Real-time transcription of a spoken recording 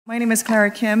My name is Clara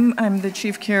Kim. I'm the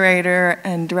Chief Curator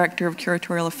and Director of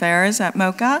Curatorial Affairs at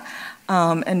MOCA,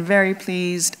 and very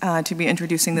pleased to be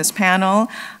introducing this panel,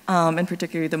 and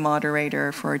particularly the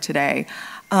moderator for today.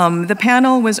 The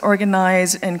panel was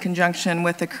organized in conjunction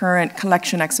with the current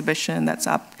collection exhibition that's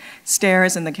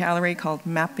upstairs in the gallery called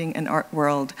Mapping an Art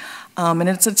World. And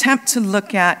it's an attempt to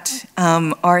look at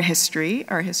our history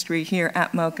here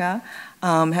at MOCA,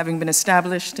 having been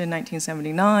established in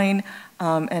 1979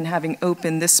 and having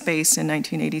opened this space in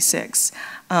 1986.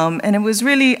 And it was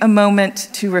really a moment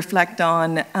to reflect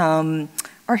on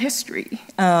our history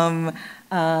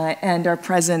and our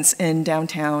presence in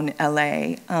downtown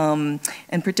LA,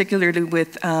 and particularly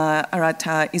with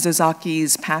Arata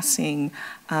Izozaki's passing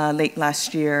late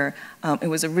last year. It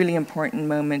was a really important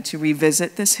moment to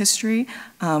revisit this history,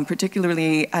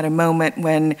 particularly at a moment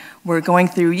when we're going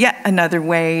through yet another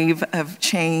wave of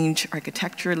change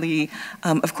architecturally,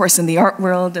 of course in the art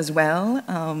world as well.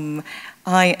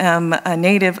 I am a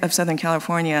native of Southern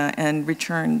California and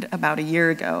returned about a year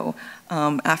ago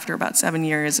after about 7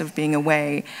 years of being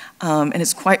away. And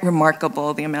it's quite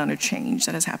remarkable the amount of change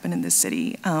that has happened in this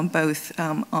city, both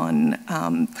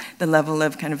on the level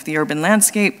of kind of the urban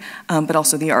landscape, but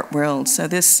also the art world. So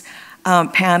this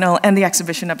panel and the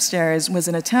exhibition upstairs was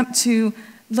an attempt to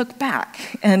look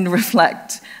back and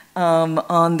reflect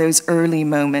on those early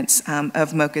moments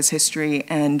of MOCA's history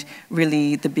and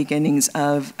really the beginnings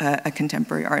of a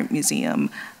contemporary art museum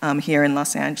here in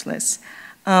Los Angeles.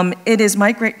 It is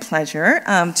my great pleasure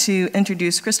to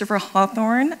introduce Christopher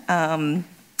Hawthorne,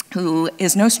 who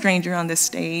is no stranger on this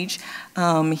stage.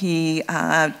 He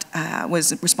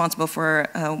was responsible for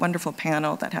a wonderful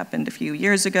panel that happened a few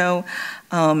years ago,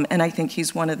 and I think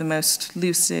he's one of the most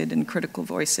lucid and critical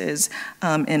voices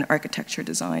in architecture,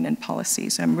 design, and policy.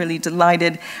 So I'm really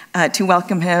delighted to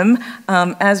welcome him,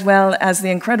 as well as the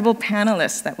incredible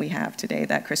panelists that we have today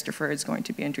that Christopher is going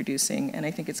to be introducing. And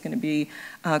I think it's going to be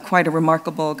quite a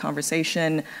remarkable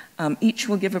conversation. Each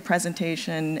will give a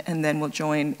presentation, and then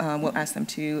we'll ask them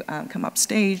to come up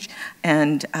stage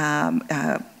and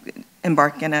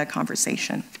embark in a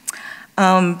conversation.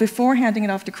 Before handing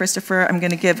it off to Christopher, I'm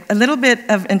going to give a little bit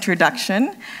of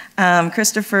introduction.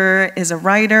 Christopher is a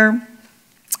writer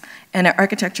and an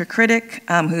architecture critic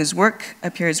whose work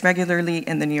appears regularly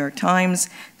in the New York Times,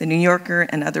 the New Yorker,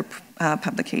 and other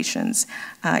publications.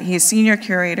 He is senior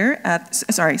critic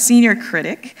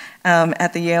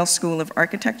at the Yale School of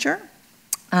Architecture.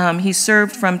 He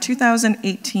served from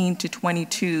 2018 to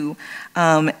 22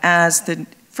 as the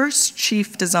first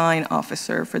chief design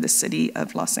officer for the city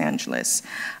of Los Angeles,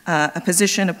 a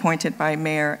position appointed by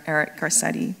Mayor Eric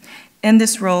Garcetti. In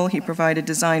this role, he provided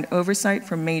design oversight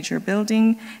for major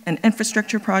building and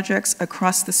infrastructure projects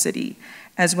across the city,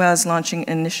 as well as launching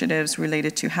initiatives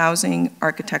related to housing,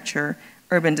 architecture,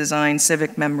 urban design,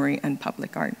 civic memory, and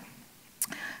public art.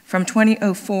 From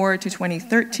 2004 to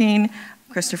 2013,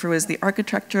 Christopher was the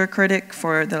architecture critic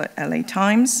for the LA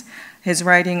Times. His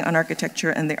writing on architecture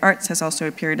and the arts has also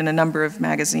appeared in a number of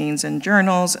magazines and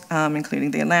journals, including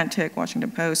The Atlantic,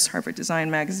 Washington Post, Harvard Design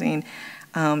Magazine,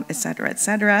 et cetera, et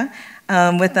cetera.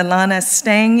 With Alana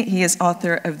Steng, he is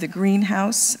author of The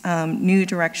Greenhouse, New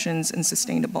Directions in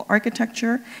Sustainable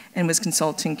Architecture, and was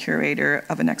consulting curator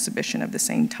of an exhibition of the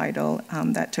same title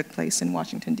that took place in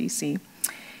Washington, D.C.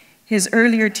 His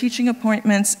earlier teaching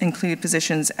appointments include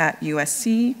positions at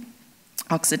USC,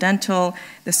 Occidental,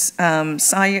 the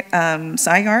SCI-Arc,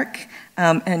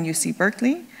 and UC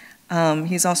Berkeley.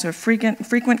 He's also a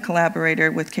frequent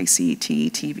collaborator with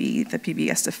KCET-TV, the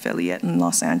PBS affiliate in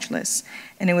Los Angeles.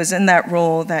 And it was in that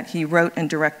role that he wrote and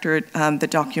directed the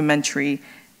documentary,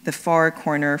 The Far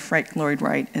Corner, Frank Lloyd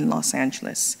Wright in Los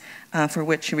Angeles, for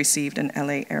which he received an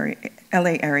LA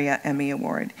Area Emmy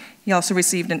Award. He also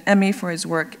received an Emmy for his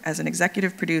work as an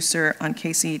executive producer on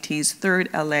KCET's Third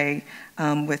LA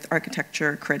with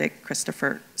architecture critic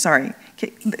Christopher,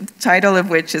 the title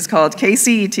of which is called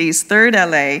KCET's Third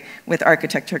LA with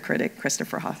architecture critic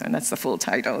Christopher Hawthorne. That's the full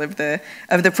title of the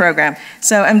program.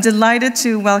 So I'm delighted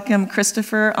to welcome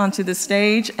Christopher onto the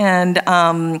stage, and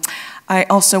I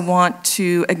also want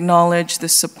to acknowledge the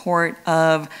support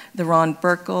of the Ron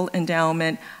Burkle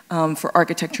Endowment for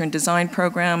Architecture and Design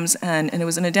Programs, and it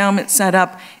was an endowment set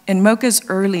up in MOCA's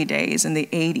early days in the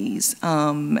 80s,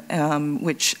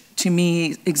 which to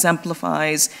me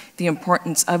exemplifies the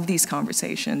importance of these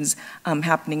conversations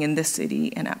happening in this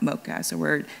city and at MOCA. So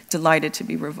we're delighted to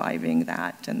be reviving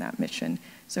that and that mission.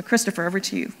 So Christopher, over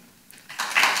to you.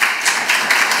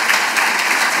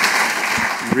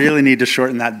 Really need to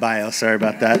shorten that bio, sorry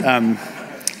about that.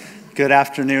 good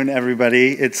afternoon,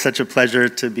 everybody. It's such a pleasure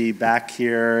to be back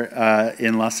here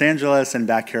in Los Angeles and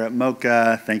back here at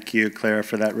MOCA. Thank you, Clara,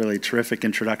 for that really terrific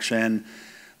introduction.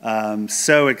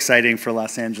 So exciting for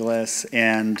Los Angeles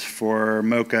and for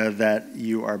MOCA that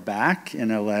you are back in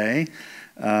LA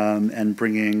and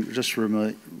bringing just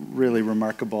really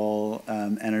remarkable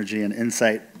energy and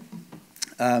insight.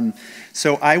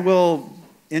 So I will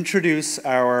introduce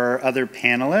our other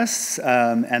panelists,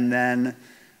 and then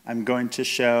I'm going to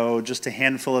show just a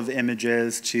handful of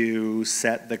images to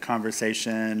set the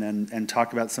conversation and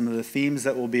talk about some of the themes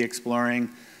that we'll be exploring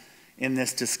in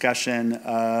this discussion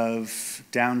of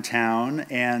downtown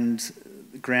and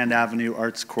Grand Avenue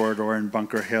Arts Corridor in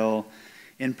Bunker Hill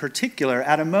in particular,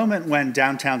 at a moment when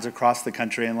downtowns across the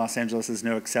country, and Los Angeles is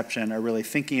no exception, are really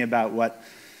thinking about what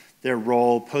their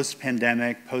role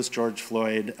post-pandemic, post-George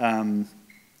Floyd,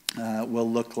 will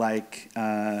look like,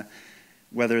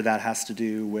 whether that has to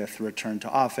do with return to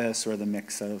office or the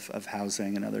mix of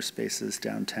housing and other spaces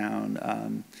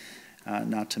downtown,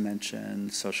 not to mention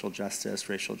social justice,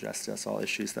 racial justice, all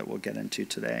issues that we'll get into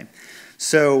today.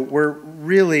 So we're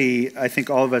really, I think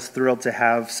all of us, thrilled to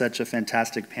have such a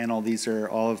fantastic panel. These are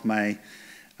all of my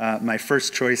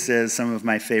first choices, some of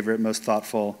my favorite, most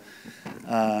thoughtful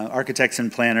architects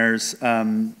and planners,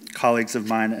 colleagues of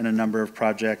mine in a number of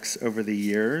projects over the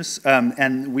years.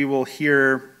 And we will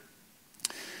hear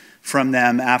from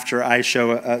them after I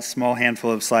show a small handful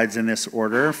of slides in this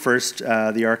order. First,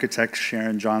 the architects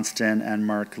Sharon Johnston and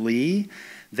Mark Lee.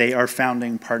 They are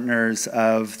founding partners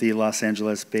of the Los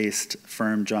Angeles-based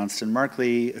firm Johnston Mark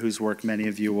Lee, whose work many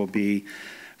of you will be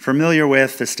familiar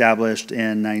with, established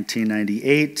in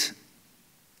 1998.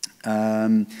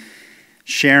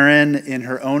 Sharon, in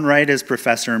her own right, is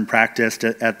professor in practice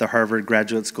at the Harvard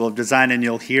Graduate School of Design, and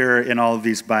you'll hear in all of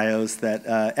these bios that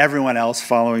everyone else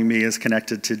following me is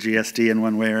connected to GSD in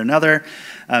one way or another.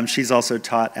 She's also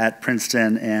taught at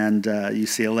Princeton and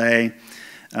UCLA,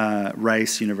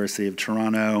 Rice, University of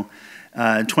Toronto.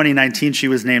 In 2019, she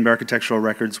was named Architectural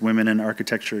Records Women in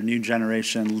Architecture New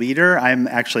Generation Leader. I'm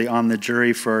actually on the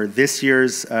jury for this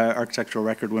year's Architectural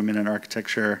Record Women in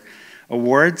Architecture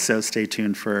Award, so stay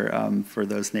tuned for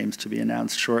those names to be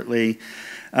announced shortly.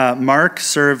 Mark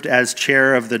served as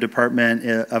chair of the Department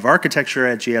of Architecture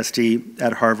at GSD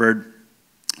at Harvard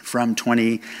from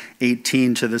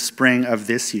 2018 to the spring of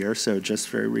this year, so just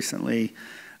very recently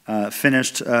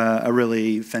finished a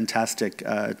really fantastic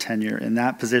tenure in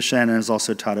that position, and has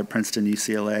also taught at Princeton,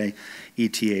 UCLA,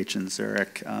 ETH, and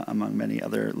Zurich, among many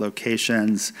other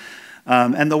locations.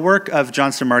 And the work of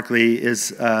Johnston Mark Lee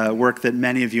is work that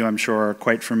many of you, I'm sure, are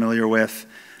quite familiar with,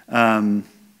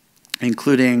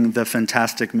 including the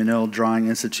fantastic Menil Drawing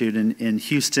Institute in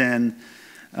Houston,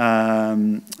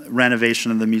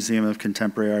 renovation of the Museum of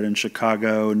Contemporary Art in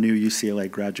Chicago, new UCLA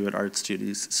Graduate Art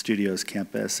Studios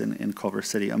campus in Culver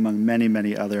City, among many,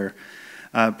 many other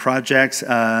projects.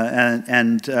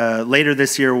 And later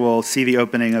this year, we'll see the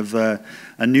opening of a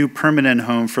new permanent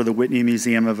home for the Whitney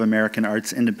Museum of American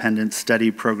Art's Independent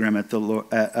Study Program at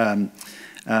the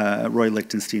Roy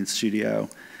Lichtenstein Studio.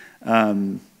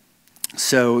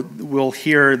 So we'll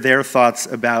hear their thoughts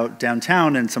about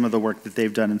downtown and some of the work that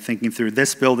they've done in thinking through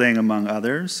this building, among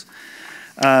others.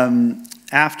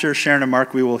 After Sharon and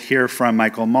Mark, we will hear from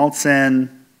Michael Maltzin,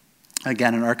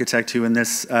 again, an architect who in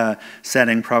this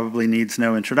setting probably needs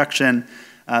no introduction,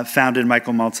 founded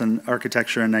Michael Maltzin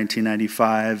Architecture in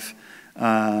 1995,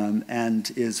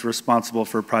 and is responsible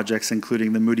for projects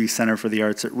including the Moody Center for the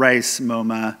Arts at Rice,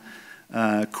 MoMA,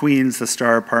 Queens, the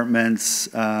Star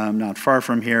Apartments, not far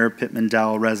from here, Pittman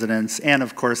Dowell Residence, and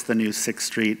of course the new 6th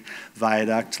Street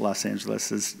Viaduct, Los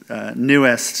Angeles'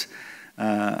 newest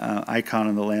icon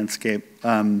in the landscape.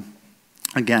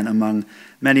 Again, among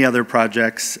many other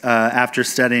projects. After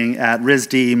studying at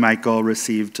RISD, Michael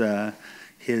received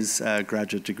his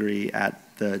graduate degree at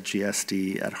the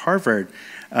GSD at Harvard.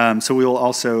 So we will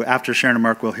also, after Sharon and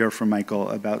Mark, we'll hear from Michael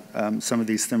about some of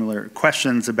these similar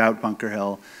questions about Bunker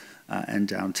Hill and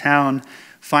downtown.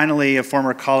 Finally, a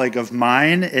former colleague of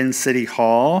mine in City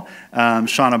Hall,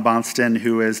 Shauna Bonston,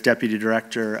 who is Deputy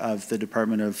Director of the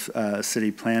Department of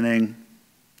City Planning,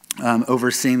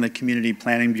 overseeing the Community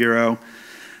Planning Bureau.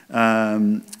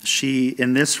 She,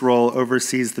 in this role,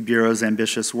 oversees the Bureau's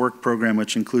ambitious work program,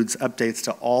 which includes updates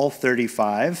to all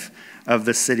 35 of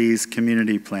the city's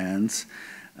community plans,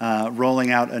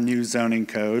 rolling out a new zoning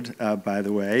code, by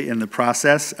the way, in the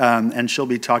process. And she'll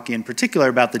be talking in particular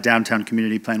about the downtown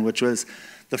community plan, which was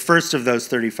the first of those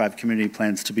 35 community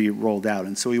plans to be rolled out.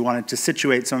 And so we wanted to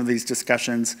situate some of these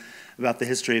discussions about the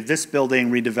history of this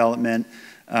building, redevelopment,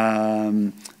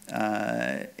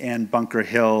 Bunker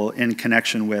Hill in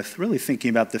connection with really thinking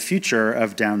about the future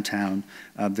of downtown,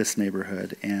 this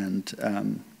neighborhood, and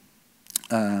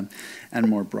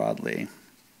more broadly.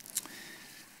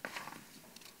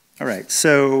 All right,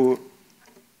 so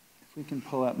if we can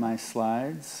pull up my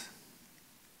slides.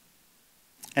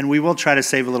 And we will try to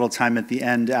save a little time at the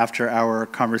end after our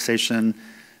conversation,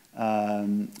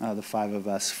 the five of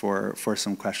us, for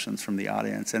some questions from the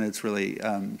audience. And it's really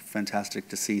fantastic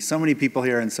to see so many people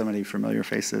here and so many familiar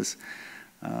faces.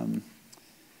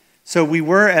 So we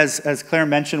were, as Claire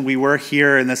mentioned, we were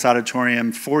here in this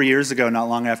auditorium 4 years ago, not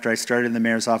long after I started in the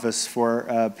mayor's office, for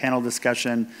a panel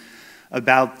discussion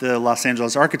about the Los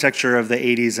Angeles architecture of the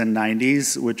 80s and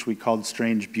 90s, which we called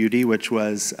Strange Beauty, which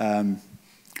was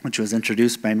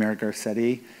introduced by Mayor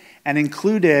Garcetti, and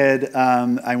included,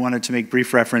 I wanted to make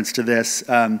brief reference to this,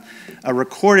 a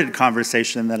recorded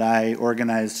conversation that I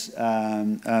organized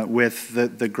with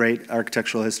the great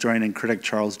architectural historian and critic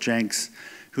Charles Jenks,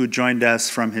 who joined us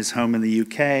from his home in the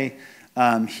UK.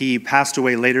 He passed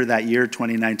away later that year,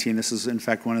 2019. This is, in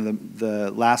fact, one of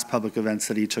the last public events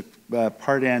that he took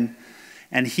part in.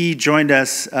 And he joined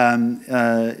us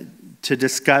to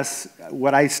discuss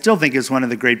what I still think is one of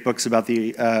the great books about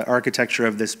the architecture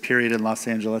of this period in Los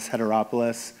Angeles,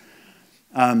 Heteropolis.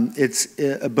 It's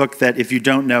a book that, if you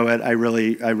don't know it, I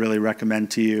really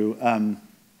recommend to you.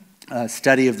 A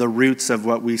study of the roots of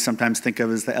what we sometimes think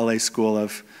of as the LA School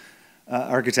of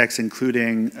Architects,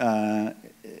 including Frank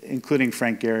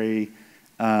Gehry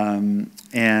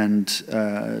and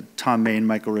Tom Main,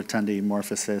 Michael Rotundi,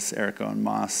 Morphosis, Eric Owen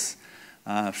Moss,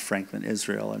 Franklin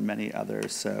Israel, and many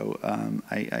others. So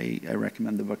I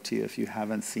recommend the book to you if you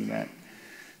haven't seen it.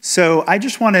 So I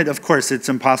just wanted, of course, it's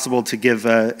impossible to give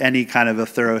any kind of a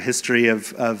thorough history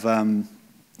of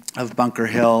Bunker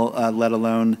Hill, let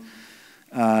alone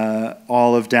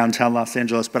all of downtown Los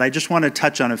Angeles, but I just want to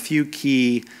touch on a few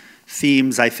key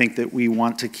themes I think that we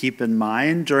want to keep in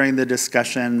mind during the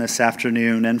discussion this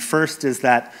afternoon. And first is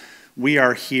that we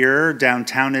are here,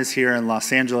 downtown is here, and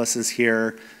Los Angeles is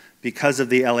here because of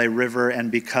the LA River and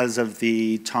because of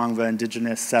the Tongva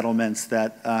indigenous settlements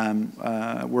that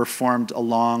were formed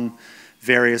along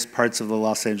various parts of the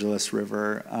Los Angeles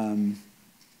River.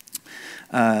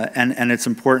 And it's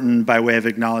important by way of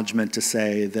acknowledgement to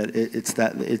say that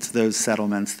it's those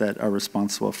settlements that are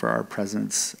responsible for our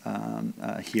presence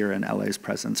here and LA's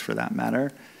presence for that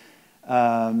matter.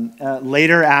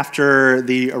 Later, after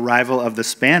the arrival of the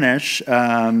Spanish,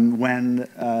 when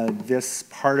this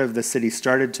part of the city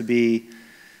started to be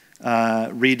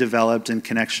redeveloped in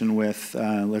connection with,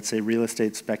 let's say, real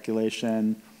estate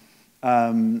speculation,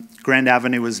 Grand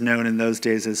Avenue was known in those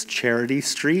days as Charity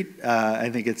Street. I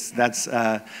think that's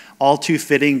all too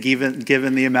fitting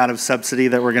given the amount of subsidy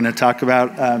that we're going to talk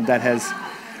about that has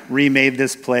remade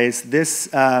this place.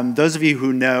 Those of you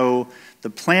who know the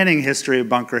planning history of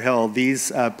Bunker Hill,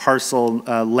 these parcel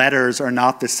letters are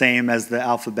not the same as the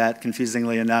alphabet,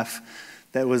 confusingly enough,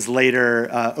 that was later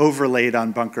overlaid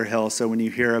on Bunker Hill. So when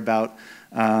you hear about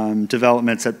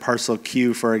developments at parcel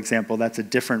Q, for example, that's a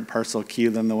different parcel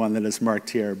Q than the one that is marked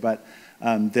here. But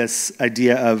this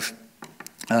idea of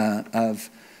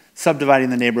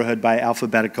subdividing the neighborhood by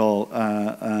alphabetical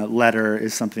letter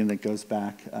is something that goes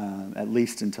back at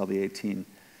least until the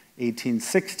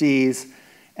 1860s.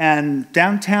 And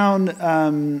downtown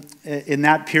in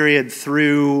that period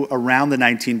through around the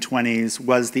 1920s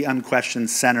was the unquestioned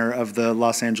center of the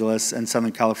Los Angeles and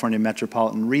Southern California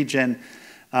metropolitan region.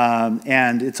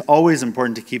 And it's always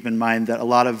important to keep in mind that a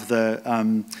lot of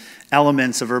the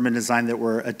elements of urban design that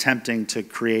we're attempting to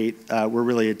create, we're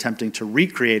really attempting to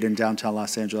recreate in downtown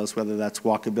Los Angeles, whether that's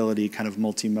walkability, kind of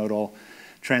multimodal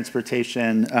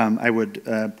transportation. I would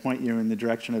point you in the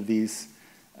direction of these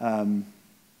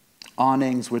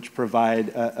awnings, which provide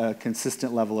a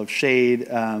consistent level of shade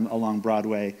along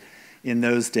Broadway in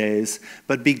those days.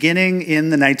 But beginning in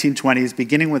the 1920s,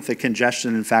 beginning with the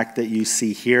congestion, in fact, that you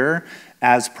see here,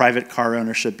 as private car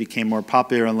ownership became more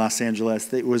popular in Los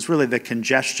Angeles, it was really the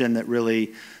congestion that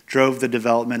really drove the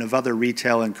development of other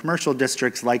retail and commercial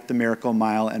districts like the Miracle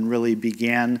Mile and really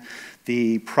began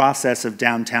the process of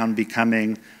downtown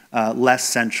becoming less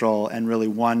central and really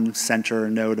one center or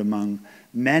node among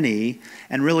many.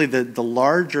 And really the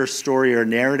larger story or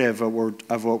narrative of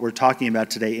what we're talking about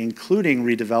today, including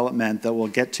redevelopment that we'll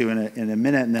get to in a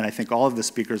minute, and then I think all of the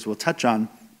speakers will touch on,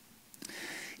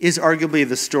 is arguably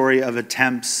the story of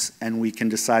attempts, and we can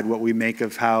decide what we make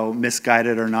of how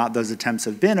misguided or not those attempts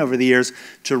have been over the years,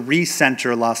 to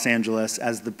recenter Los Angeles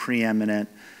as the preeminent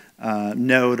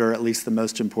node, or at least the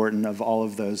most important of all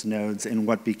of those nodes in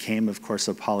what became, of course,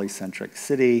 a polycentric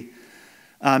city.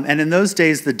 And in those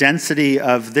days, the density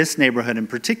of this neighborhood in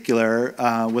particular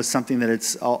was something that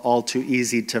it's all too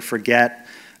easy to forget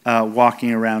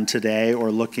walking around today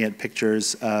or looking at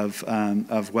pictures of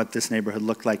what this neighborhood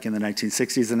looked like in the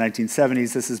 1960s and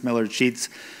 1970s. This is Millard Sheets'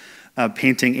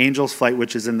 painting Angel's Flight,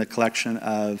 which is in the collection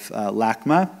of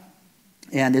LACMA,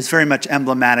 and is very much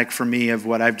emblematic for me of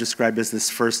what I've described as this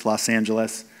first Los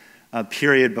Angeles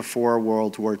period before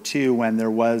World War II, when there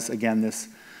was, again, this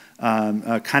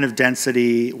kind of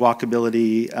density,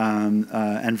 walkability,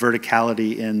 and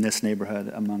verticality in this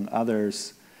neighborhood, among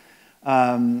others.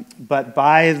 But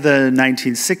by the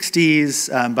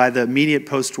 1960s, by the immediate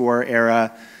post-war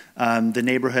era, the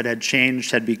neighborhood had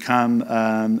changed, had become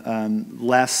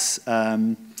less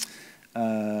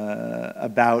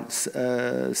about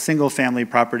single-family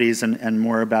properties and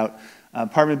more about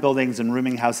apartment buildings and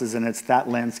rooming houses, and it's that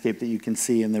landscape that you can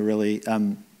see in the really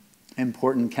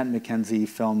important Kent McKenzie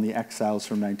film, The Exiles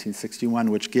from 1961,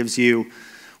 which gives you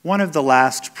one of the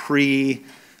last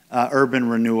urban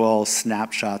renewal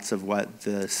snapshots of what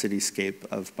the cityscape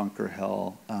of Bunker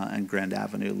Hill and Grand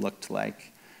Avenue looked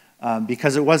like.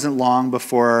 Because it wasn't long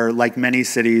before, like many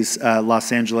cities,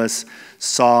 Los Angeles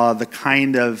saw the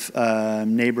kind of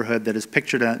neighborhood that is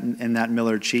pictured in that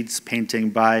Millard Sheets painting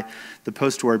by the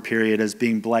post-war period as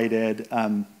being blighted,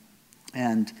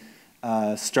 and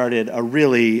started a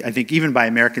really, I think even by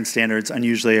American standards,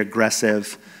 unusually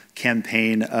aggressive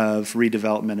campaign of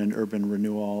redevelopment and urban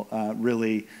renewal,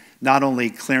 really not only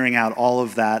clearing out all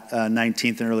of that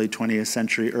 19th and early 20th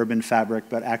century urban fabric,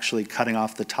 but actually cutting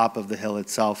off the top of the hill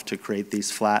itself to create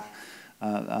these flat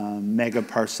mega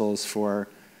parcels for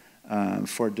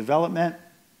development.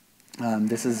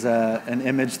 This is an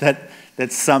image that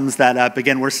sums that up.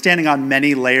 Again, we're standing on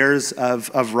many layers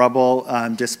of rubble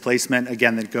displacement,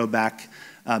 again, that go back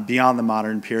beyond the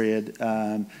modern period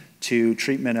to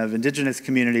treatment of indigenous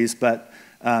communities, but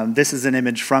this is an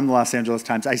image from the Los Angeles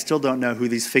Times. I still don't know who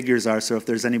these figures are, so if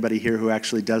there's anybody here who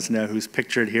actually does know who's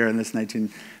pictured here in this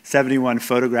 1971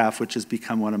 photograph, which has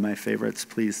become one of my favorites,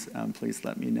 please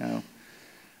let me know.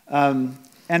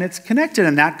 And it's connected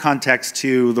in that context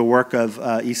to the work of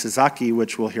Isozaki,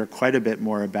 which we'll hear quite a bit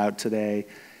more about today.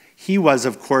 He was,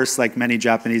 of course, like many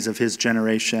Japanese of his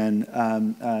generation,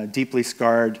 deeply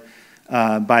scarred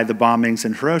by the bombings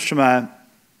in Hiroshima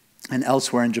and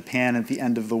elsewhere in Japan at the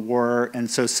end of the war. And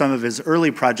so some of his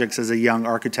early projects as a young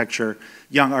architect,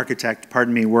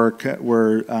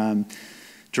 were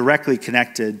directly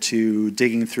connected to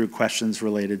digging through questions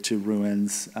related to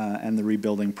ruins and the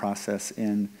rebuilding process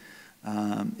in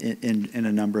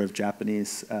a number of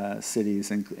Japanese cities,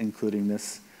 including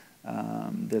this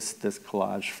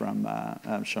collage from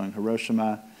showing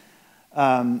Hiroshima.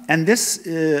 And this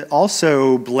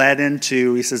also bled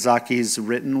into Isozaki's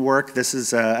written work. This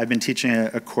is I've been teaching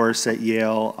a course at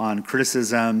Yale on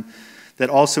criticism that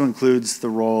also includes the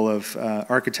role of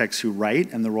architects who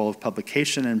write and the role of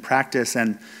publication and practice.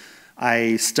 And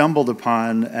I stumbled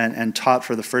upon and taught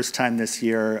for the first time this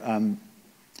year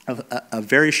a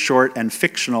very short and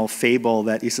fictional fable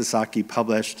that Isozaki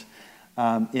published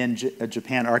in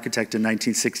Japan Architect in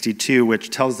 1962, which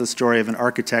tells the story of an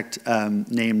architect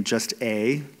named just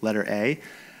A, letter A,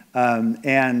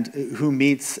 and who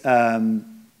meets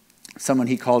someone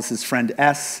he calls his friend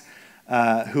S,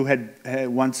 who had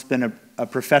once been a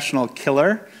professional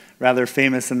killer, rather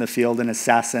famous in the field, an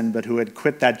assassin, but who had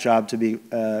quit that job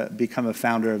to become a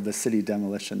founder of the City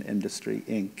Demolition Industry,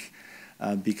 Inc.,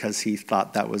 because he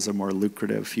thought that was a more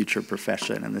lucrative future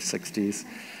profession in the 60s.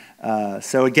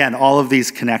 So again, all of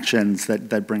these connections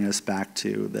that bring us back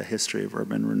to the history of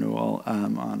urban renewal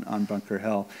on Bunker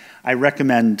Hill. I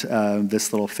recommend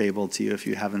this little fable to you if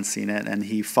you haven't seen it, and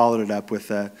he followed it up with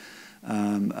a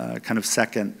kind of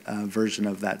second version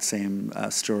of that same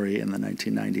story in the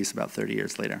 1990s, about 30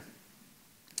 years later.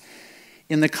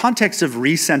 In the context of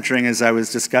recentering, as I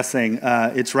was discussing,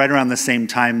 it's right around the same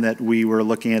time that we were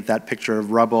looking at that picture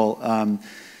of rubble,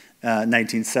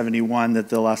 1971, that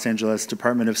the Los Angeles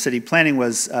Department of City Planning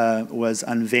was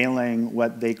unveiling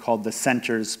what they called the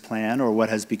Centers Plan, or what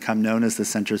has become known as the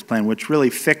Centers Plan, which really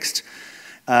fixed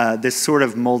this sort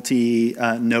of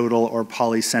multi-nodal or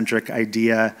polycentric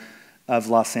idea of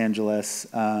Los Angeles,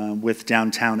 with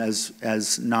downtown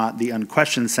as not the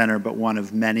unquestioned center, but one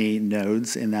of many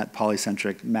nodes in that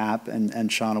polycentric map. And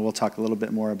Shauna will talk a little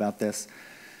bit more about this,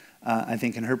 I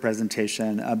think, in her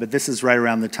presentation. But this is right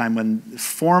around the time when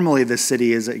formally the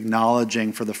city is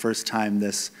acknowledging for the first time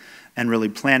this, and really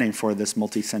planning for this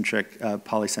multicentric,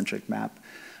 polycentric map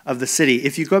of the city.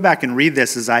 If you go back and read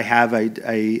this, as I have, I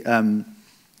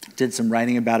did some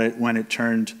writing about it when it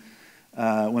turned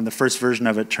when the first version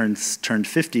of it turned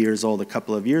 50 years old a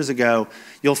couple of years ago,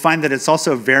 you'll find that it's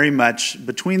also very much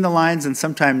between the lines and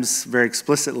sometimes very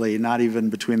explicitly, not even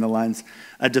between the lines,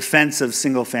 a defense of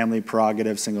single-family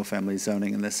prerogative, single-family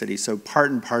zoning in the city. So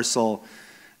part and parcel,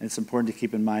 and it's important to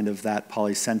keep in mind of that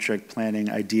polycentric planning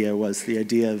idea, was the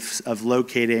idea of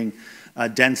locating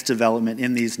dense development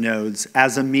in these nodes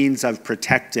as a means of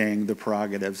protecting the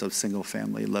prerogatives of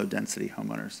single-family, low-density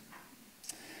homeowners.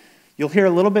 You'll hear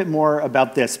a little bit more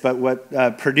about this, but what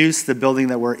produced the building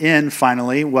that we're in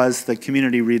finally was the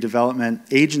Community Redevelopment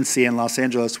Agency in Los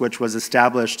Angeles, which was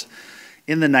established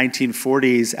in the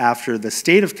 1940s after the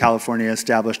state of California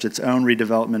established its own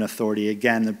redevelopment authority.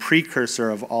 Again, the precursor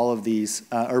of all of these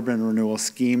urban renewal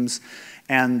schemes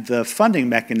and the funding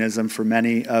mechanism for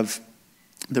many of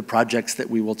the projects that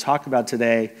we will talk about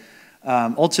today.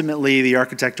 Ultimately, the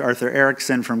architect Arthur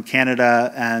Erickson from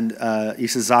Canada and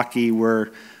Isozaki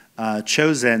were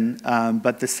chosen,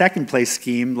 but the second place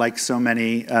scheme, like so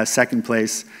many second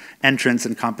place entrants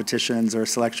and competitions or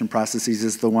selection processes,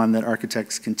 is the one that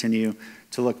architects continue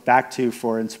to look back to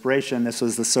for inspiration. This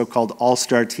was the so-called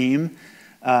all-star team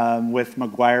with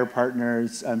McGuire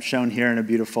Partners, shown here in a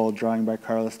beautiful drawing by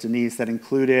Carlos Diniz that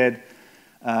included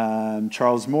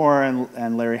Charles Moore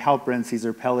and Larry Halprin,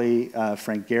 Cesar Pelli,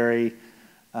 Frank Gehry,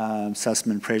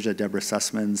 Sussman Preja, Deborah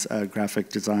Sussman's graphic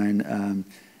design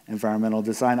environmental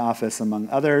design office, among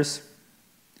others.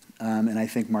 And I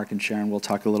think Mark and Sharon will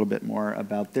talk a little bit more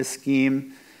about this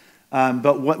scheme.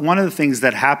 But one of the things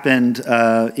that happened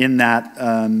in that,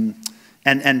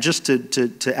 and just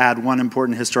to add one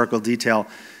important historical detail,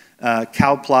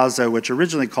 Cow Plaza, which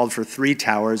originally called for 3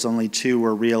 towers, only 2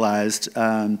 were realized,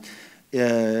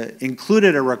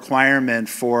 included a requirement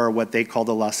for what they called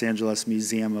the Los Angeles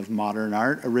Museum of Modern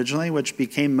Art originally, which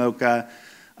became MOCA,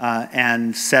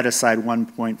 and set aside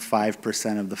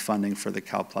 1.5% of the funding for the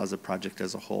Cow Plaza project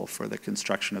as a whole for the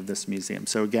construction of this museum.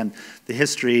 So again, the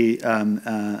history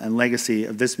and legacy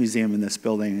of this museum and this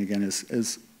building, again,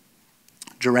 is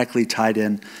directly tied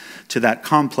in to that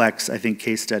complex, I think,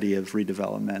 case study of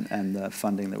redevelopment and the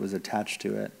funding that was attached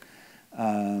to it.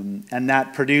 And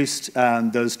that produced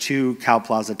those 2 Cow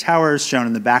Plaza towers shown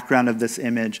in the background of this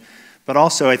image, but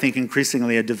also, I think,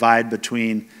 increasingly a divide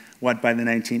between what by the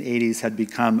 1980s had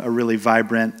become a really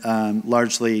vibrant,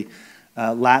 largely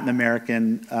Latin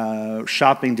American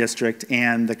shopping district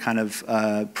and the kind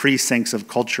of precincts of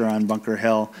culture on Bunker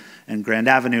Hill and Grand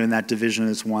Avenue, and that division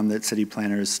is one that city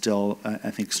planners still, I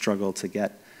think, struggle to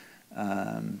get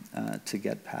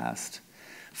past.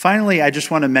 Finally, I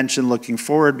just want to mention looking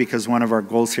forward, because one of our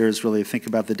goals here is really to think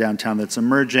about the downtown that's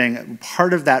emerging.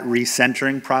 Part of that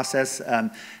recentering process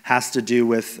has to do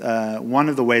with one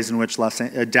of the ways in which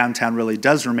downtown really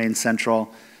does remain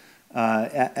central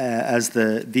as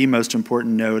the most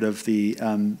important node of the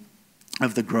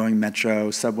growing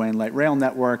metro, subway, and light rail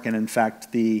network. And in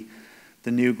fact, the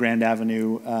new Grand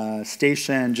Avenue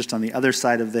station just on the other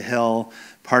side of the hill,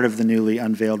 part of the newly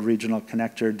unveiled regional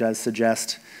connector, does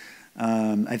suggest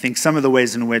I think some of the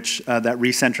ways in which that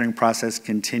recentering process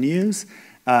continues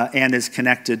and is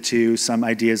connected to some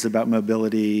ideas about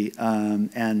mobility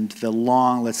and the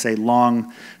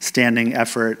long-standing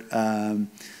effort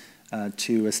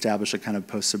to establish a kind of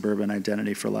post-suburban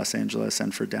identity for Los Angeles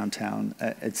and for downtown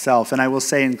itself. And I will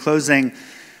say in closing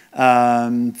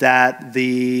that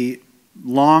the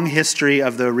long history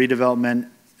of the redevelopment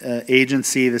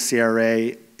agency, the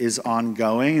CRA, is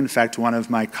ongoing. In fact, one of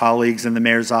my colleagues in the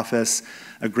mayor's office,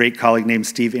 a great colleague named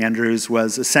Steve Andrews,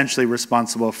 was essentially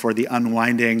responsible for the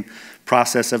unwinding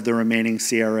process of the remaining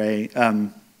CRA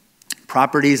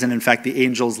properties. And in fact, the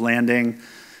Angels Landing,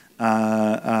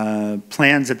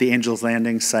 plans at the Angels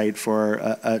Landing site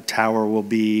for a tower will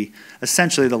be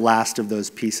essentially the last of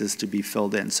those pieces to be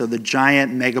filled in. So the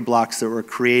giant mega blocks that were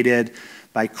created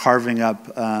by carving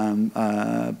up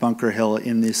Bunker Hill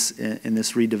in this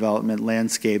redevelopment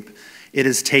landscape, it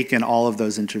has taken all of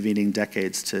those intervening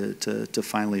decades to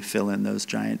finally fill in those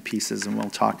giant pieces. And we'll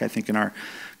talk, I think, in our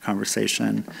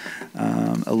conversation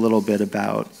a little bit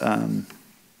about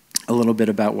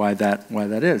why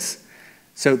that is.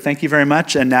 So thank you very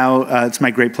much. And now it's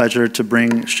my great pleasure to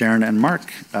bring Sharon and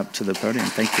Mark up to the podium.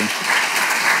 Thank you.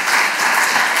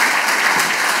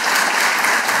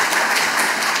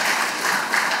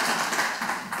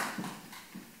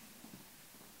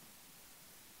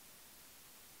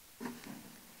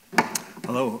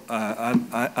 Hello,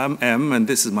 I'm M, and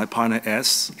this is my partner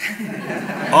S,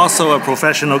 also a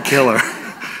professional killer.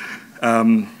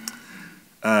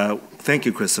 Thank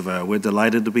you, Christopher. We're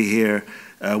delighted to be here.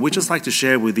 We'd just like to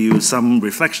share with you some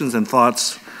reflections and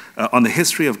thoughts on the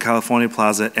history of California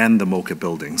Plaza and the MOCA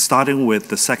building, starting with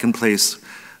the second place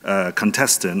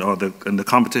contestant or in the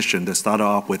competition that started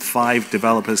off with 5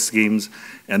 developer schemes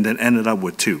and then ended up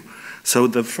with 2. So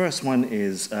the first one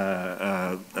is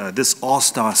this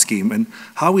all-star scheme. And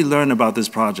how we learned about this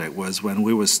project was when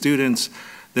we were students,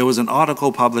 there was an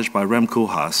article published by Rem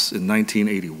Koolhaas in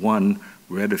 1981,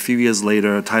 read a few years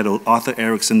later, titled Arthur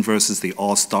Erickson versus the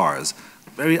All-Stars.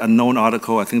 Very unknown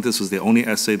article. I think this was the only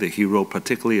essay that he wrote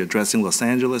particularly addressing Los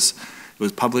Angeles. It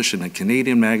was published in a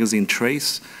Canadian magazine,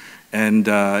 Trace. And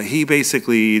he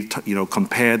basically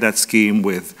compared that scheme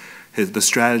with the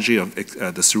strategy of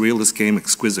the surrealist game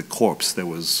Exquisite Corpse that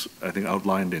was, I think,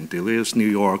 outlined in Delirious, New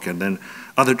York, and then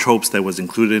other tropes that was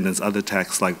included in his other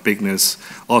texts, like bigness,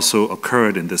 also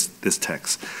occurred in this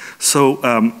text. So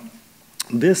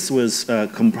this was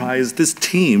this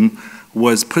team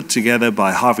was put together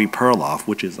by Harvey Perloff,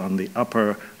 which is on the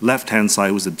upper left-hand side,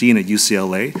 who was the dean at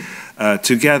UCLA,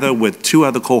 together with 2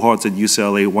 other cohorts at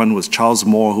UCLA. One was Charles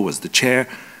Moore, who was the chair,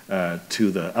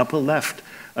 to the upper left,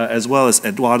 as well as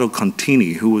Eduardo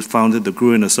Contini, who founded the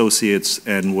Gruen Associates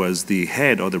and was the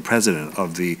head or the president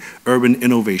of the Urban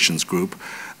Innovations Group,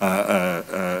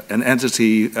 an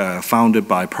entity founded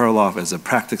by Perloff as a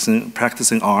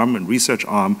practicing arm and research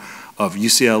arm of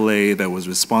UCLA that was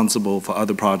responsible for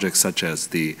other projects such as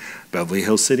the Beverly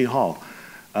Hills City Hall.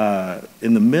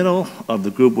 In the middle of the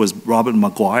group was Robert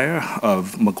McGuire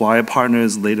of McGuire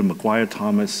Partners, later McGuire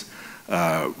Thomas,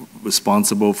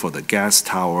 responsible for the gas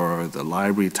tower, the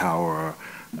library tower,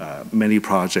 many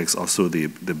projects, also the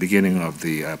beginning of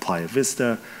the Playa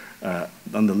Vista.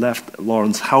 On the left,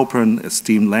 Lawrence Halpern,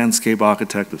 esteemed landscape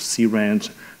architect of Sea Ranch,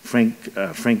 Frank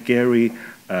Gehry,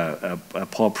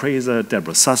 Paul Praiser,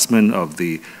 Deborah Sussman of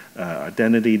the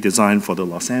identity design for the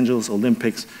Los Angeles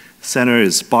Olympics. Center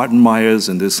is Barton Myers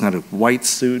in this kind of white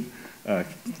suit,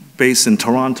 based in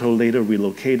Toronto, later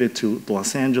relocated to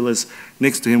Los Angeles.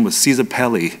 Next to him was Cesar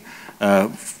Pelli,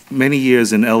 many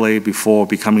years in LA before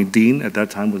becoming dean. At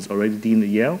that time was already dean at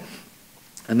Yale.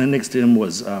 And then next to him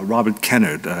was Robert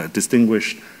Kennard, a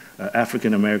distinguished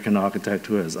African-American architect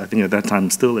who is, I think at that time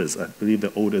still is, I believe,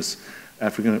 the oldest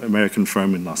African-American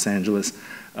firm in Los Angeles.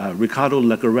 Ricardo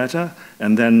Legarreta,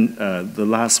 and then the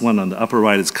last one on the upper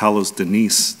right is Carlos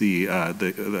Diniz, the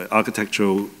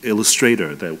architectural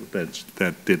illustrator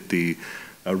that did the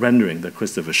rendering that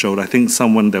Christopher showed. I think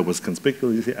someone that was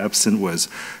conspicuously absent was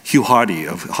Hugh Hardy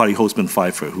of Hardy Holzman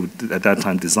Pfeiffer, who at that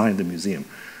time designed the museum.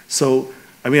 So,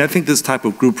 I mean, I think this type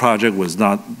of group project was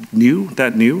not new,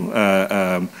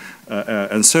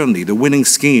 and certainly the winning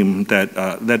scheme that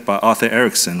led by Arthur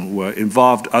Erickson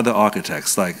involved other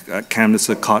architects like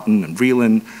Canvasser, Cotton, and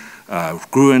Vreeland.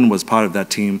 Gruen was part of that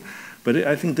team. But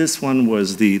I think this one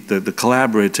was the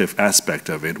collaborative aspect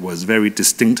of it was very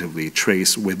distinctively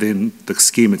traced within the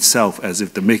scheme itself, as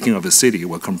if the making of a city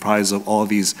were comprised of all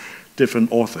these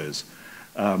different authors.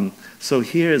 So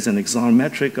here is an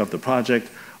isometric of the project.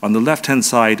 On the left-hand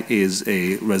side is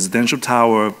a residential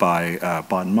tower by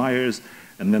Barton Myers,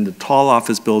 and then the tall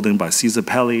office building by Cesar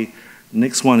Pelli.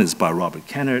 Next one is by Robert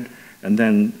Kennard. And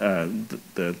then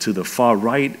to the far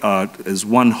right is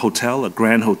one hotel, a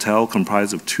grand hotel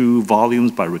comprised of 2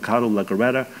 volumes by Ricardo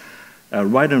Legarreta.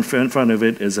 Right in front of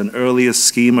it is an earlier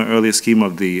scheme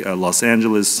of the Los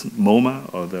Angeles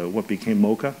MoMA, or what became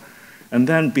MOCA. And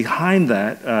then behind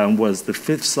that was the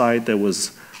 5th site that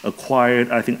was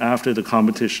acquired, I think, after the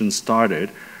competition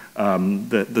started.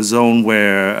 The zone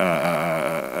where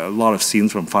a lot of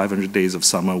scenes from 500 Days of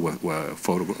Summer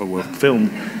were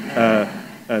filmed.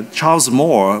 Charles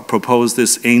Moore proposed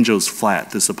this Angel's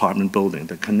Flat, this apartment building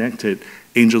that connected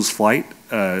Angel's Flight,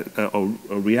 or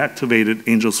reactivated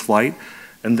Angel's Flight,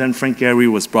 and then Frank Gehry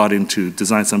was brought in to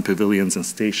design some pavilions and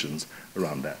stations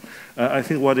around that. I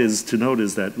think what is to note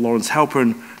is that Lawrence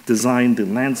Halpern designed the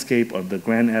landscape of the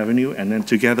Grand Avenue, and then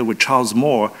together with Charles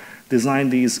Moore,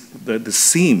 designed the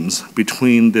seams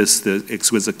between the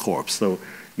Exquisite Corpse. So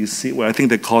you see, well, I think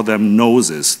they call them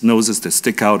noses that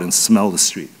stick out and smell the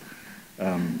street.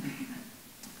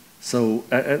 So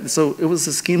it was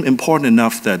a scheme important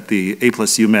enough that the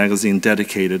A+U magazine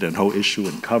dedicated a whole issue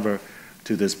and cover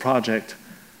to this project.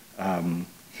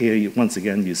 Here, once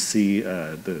again, you see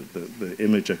the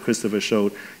image that Christopher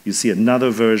showed. You see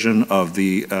another version of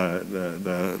the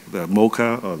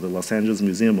MOCA, or the Los Angeles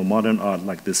Museum of Modern Art,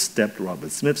 like this stepped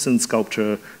Robert Smithson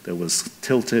sculpture that was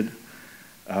tilted.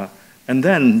 And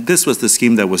then this was the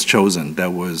scheme that was chosen,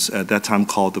 that was at that time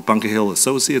called the Bunker Hill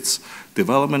Associates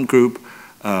Development Group,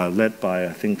 led by,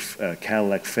 I think,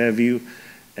 Cadillac Fairview,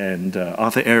 and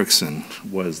Arthur Erickson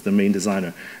was the main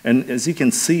designer. And as you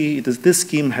can see, this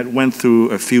scheme had went through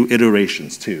a few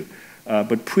iterations too,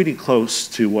 but pretty close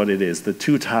to what it is. The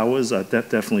 2 towers are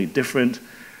definitely different.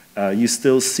 You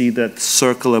still see that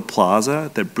circular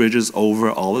plaza that bridges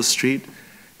over Olive Street.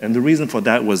 And the reason for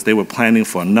that was they were planning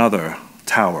for another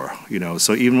tower,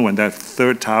 So even when that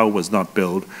third tower was not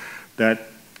built, that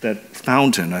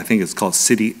fountain, I think it's called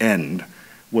City End,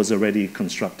 was already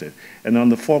constructed. And on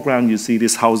the foreground, you see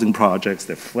these housing projects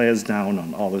that flares down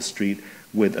on Olive Street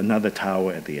with another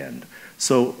tower at the end.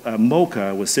 So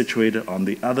MOCA was situated on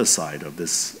the other side of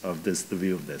the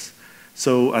view of this.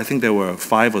 So I think there were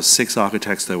 5 or 6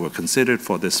 architects that were considered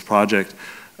for this project.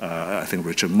 I think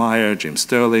Richard Meyer, James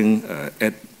Sterling,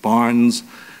 Ed Barnes,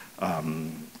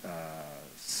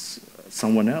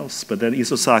 someone else. But then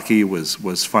Isozaki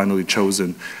was finally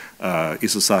chosen.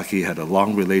 Isozaki had a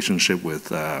long relationship with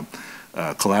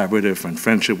collaborative and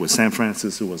friendship with San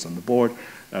Francis, who was on the board.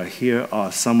 Here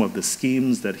are some of the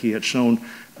schemes that he had shown.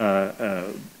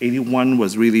 81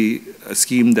 was really a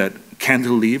scheme that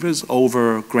cantilevers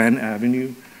over Grand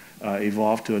Avenue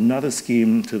evolved to another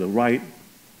scheme to the right,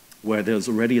 where there's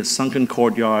already a sunken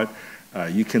courtyard.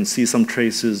 You can see some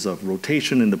traces of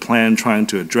rotation in the plan trying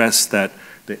to address the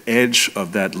edge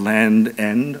of that land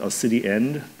end or city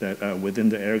end that within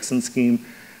the Erickson scheme.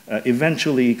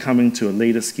 Eventually coming to a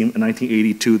later scheme in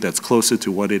 1982 that's closer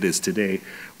to what it is today,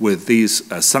 with these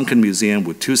sunken museum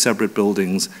with 2 separate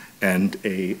buildings and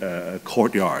a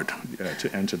courtyard to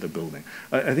enter the building.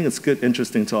 I think it's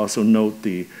interesting to also note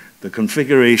the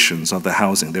configurations of the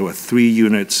housing. There were 3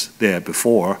 units there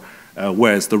before,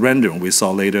 whereas the rendering we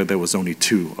saw later, there was only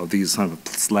 2 of these kind of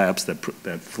slabs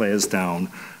that flares down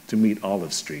to meet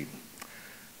Olive Street.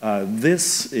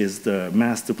 This is the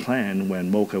master plan when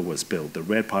MOCA was built, the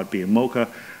red part being MOCA.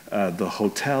 The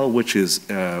hotel, which is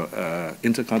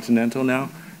Intercontinental now,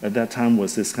 at that time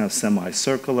was this kind of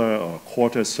semicircular or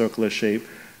quarter circular shape.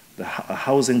 The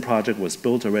housing project was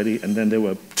built already, and then there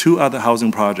were 2 other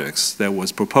housing projects that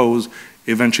was proposed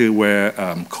eventually where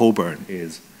Coburn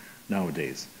is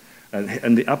nowadays.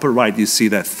 In the upper right, you see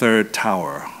that third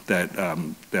tower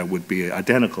that would be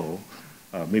identical,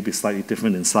 maybe slightly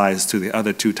different in size to the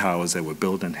other 2 towers that were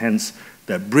built, and hence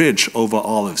that bridge over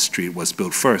Olive Street was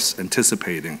built first,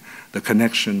 anticipating the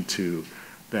connection to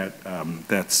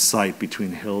that site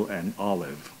between Hill and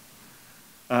Olive.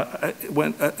 The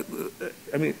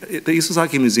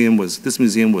Isozaki Museum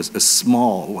was a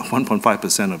small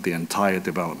 1.5% of the entire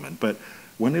development, but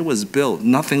when it was built,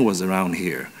 nothing was around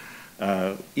here.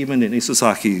 Even in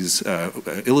Isozaki's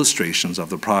illustrations of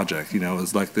the project, it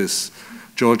was like this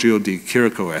Giorgio de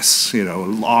Chirico-esque,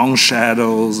 long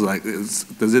shadows,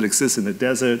 does it exist in the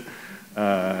desert?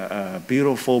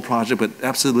 Beautiful project, but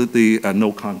absolutely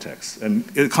no context. And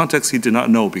context he did not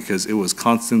know because it was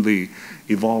constantly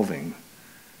evolving.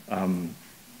 And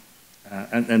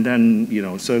then,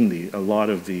 certainly a lot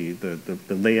of the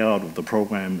layout of the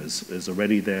program is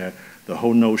already there. The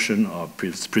whole notion of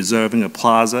preserving a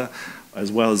plaza,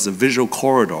 as well as a visual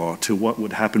corridor to what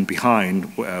would happen behind,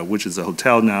 which is a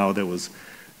hotel now. That was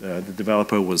the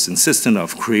developer was insistent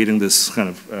of creating this kind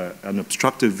of an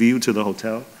obstructive view to the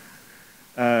hotel.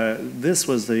 This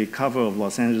was the cover of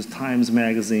Los Angeles Times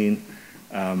Magazine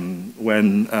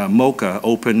when MOCA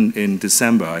opened in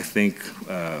December, I think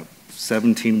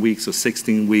 17 weeks or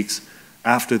 16 weeks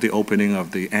after the opening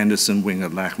of the Anderson wing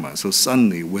at LACMA. So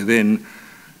suddenly, within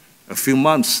a few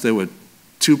months, there were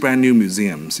 2 brand new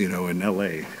museums, in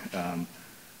LA.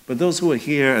 But those who were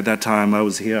here at that time, I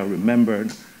was here, I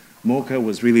remembered, MOCA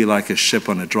was really like a ship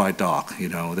on a dry dock.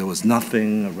 There was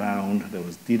nothing around. There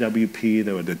was DWP.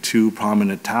 There were the 2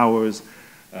 prominent towers.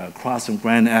 Across from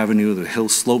Grand Avenue, the hill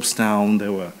slopes down.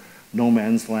 There were no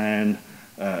man's land.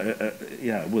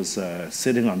 It was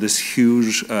sitting on this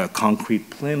huge concrete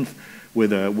plinth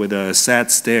with a sad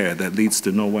stare that leads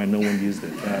to nowhere. No one used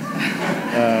it.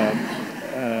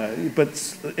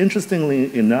 But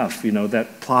interestingly enough,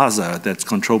 that plaza that's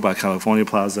controlled by California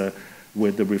Plaza,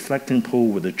 with the reflecting pool,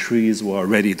 with the trees, were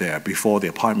already there before the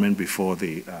apartment, before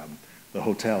the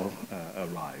hotel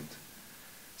arrived.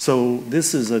 So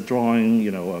this is a drawing,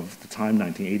 of the time,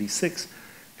 1986.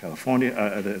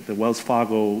 California, the Wells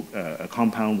Fargo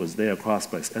compound was there across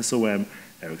by SOM.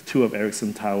 2 of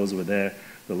Erickson towers were there.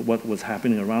 What was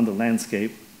happening around the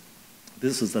landscape.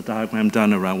 This is the diagram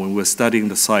done around when we were studying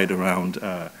the site around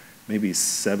maybe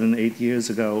 7, 8 years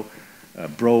ago.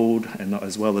 Broad, and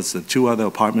as well as the 2 other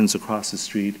apartments across the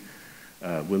street.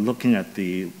 We're looking at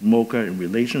the MOCA in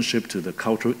relationship to the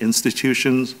cultural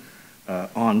institutions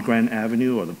on Grand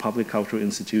Avenue, or the public cultural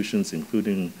institutions,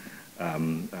 including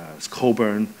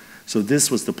Coburn. So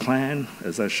this was the plan,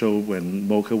 as I showed when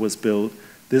MOCA was built.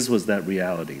 This was that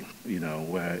reality,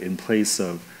 where in place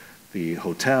of the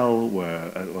hotel,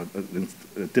 where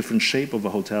a different shape of a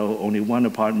hotel, only 1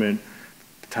 apartment,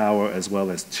 tower as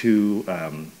well as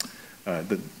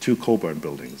the two Coburn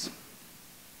buildings.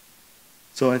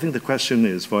 So I think the question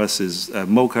is for us is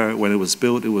MOCA, when it was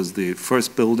built, it was the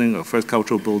first building or first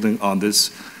cultural building on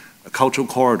this cultural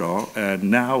corridor, and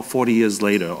now 40 years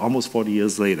later, almost 40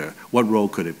 years later, what role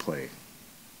could it play?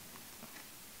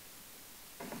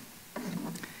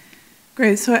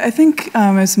 Great. So I think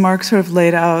as Mark sort of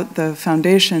laid out the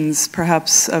foundations,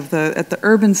 perhaps at the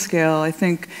urban scale, I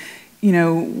think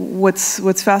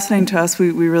what's fascinating to us, we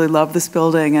really love this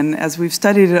building, and as we've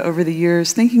studied it over the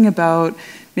years, thinking about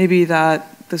maybe the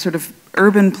sort of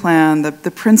urban plan,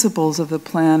 the principles of the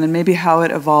plan, and maybe how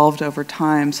it evolved over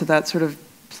time. So that sort of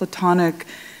Platonic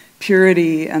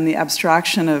purity and the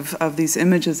abstraction of these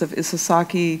images of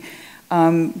Isozaki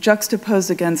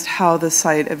juxtaposed against how the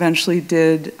site eventually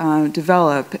did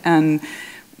develop, and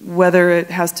whether it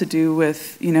has to do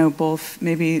with both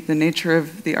maybe the nature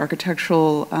of the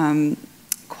architectural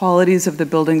qualities of the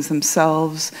buildings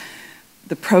themselves,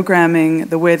 the programming,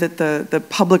 the way that the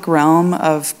public realm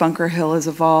of Bunker Hill has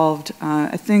evolved,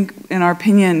 I think, in our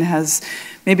opinion, has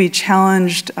maybe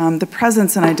challenged the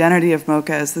presence and identity of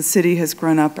MOCA as the city has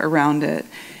grown up around it.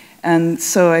 And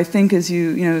so I think as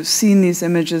you've seen these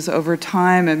images over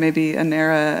time, and maybe an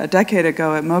era a decade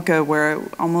ago at MOCA where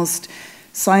almost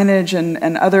signage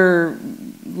and other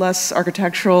less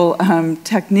architectural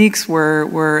techniques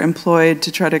were employed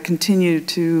to try to continue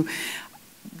to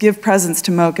give presence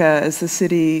to MOCA as the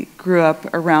city grew up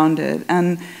around it.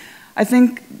 And I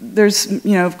think there's,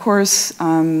 of course,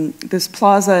 this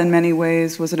plaza in many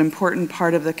ways was an important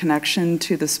part of the connection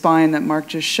to the spine that Mark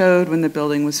just showed when the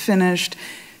building was finished,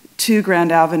 to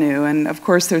Grand Avenue. And of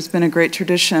course, there's been a great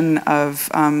tradition of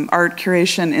art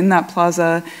curation in that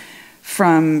plaza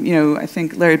from, I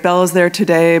think Larry Bell is there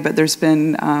today, but there's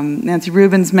been Nancy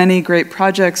Rubin's many great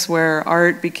projects where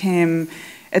art became,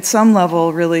 at some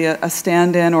level, really a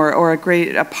stand-in or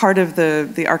a part of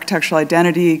the architectural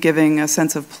identity, giving a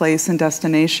sense of place and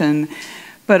destination,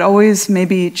 but always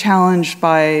maybe challenged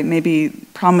by maybe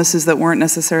promises that weren't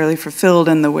necessarily fulfilled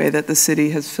in the way that the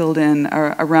city has filled in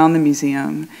around the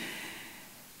museum.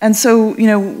 And so,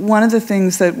 one of the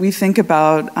things that we think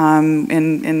about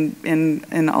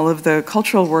in all of the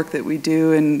cultural work that we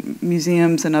do in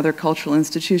museums and other cultural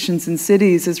institutions in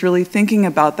cities is really thinking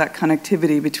about that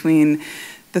connectivity between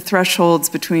the thresholds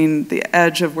between the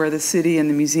edge of where the city and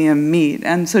the museum meet.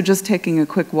 And so just taking a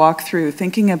quick walk through,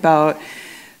 thinking about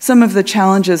some of the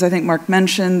challenges I think Mark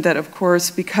mentioned, that of course,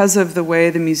 because of the way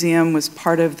the museum was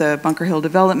part of the Bunker Hill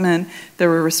development, there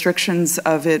were restrictions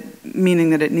of it,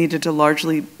 meaning that it needed to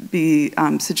largely be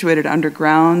situated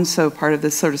underground, so part of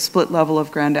this sort of split level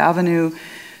of Grand Avenue.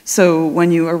 So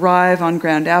when you arrive on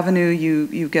Grand Avenue,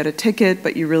 you get a ticket,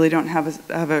 but you really don't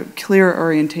have a clear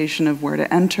orientation of where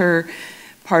to enter.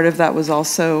 Part of that was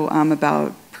also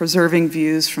about preserving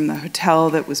views from the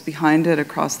hotel that was behind it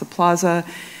across the plaza.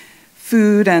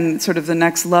 Food and sort of the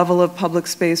next level of public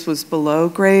space was below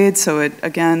grade, so it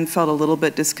again felt a little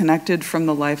bit disconnected from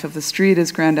the life of the street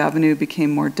as Grand Avenue became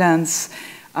more dense.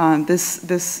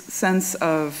 This sense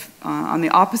of, on the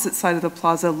opposite side of the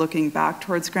plaza, looking back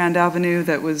towards Grand Avenue,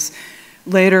 that was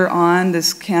later on,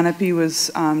 this canopy was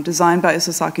designed by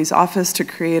Isozaki's office to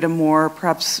create a more,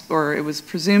 perhaps, or it was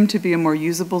presumed to be a more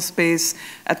usable space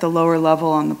at the lower level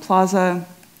on the plaza.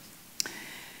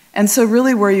 And so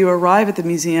really where you arrive at the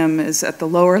museum is at the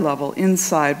lower level,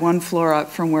 inside, one floor up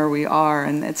from where we are.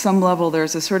 And at some level,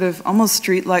 there's a sort of almost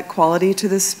street-like quality to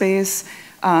this space,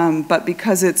 but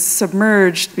because it's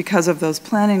submerged, because of those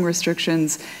planning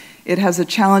restrictions, it has a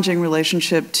challenging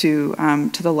relationship to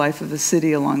the life of the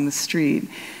city along the street.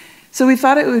 So we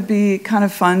thought it would be kind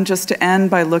of fun just to end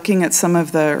by looking at some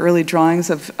of the early drawings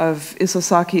of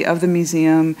Isozaki, of the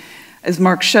museum. As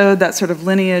Mark showed, that sort of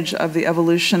lineage of the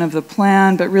evolution of the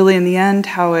plan, but really in the end,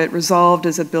 how it resolved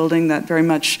as a building that very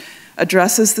much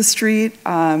addresses the street,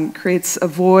 creates a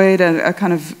void, a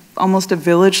kind of almost a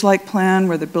village-like plan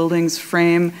where the buildings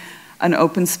frame an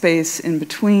open space in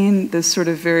between, this sort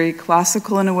of very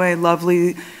classical in a way,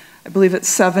 lovely, I believe it's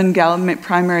 7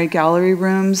 primary gallery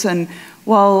rooms. And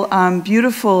while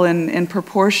beautiful in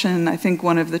proportion, I think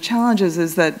one of the challenges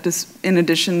is that this, in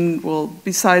addition,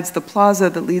 besides the plaza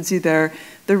that leads you there,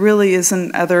 there really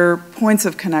isn't other points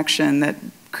of connection that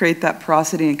create that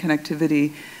porosity and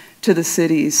connectivity to the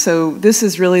city. So this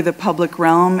is really the public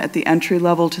realm at the entry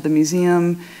level to the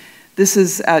museum. This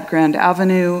is at Grand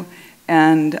Avenue.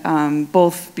 And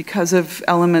both because of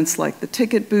elements like the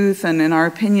ticket booth and, in our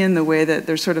opinion, the way that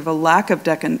there's sort of a lack of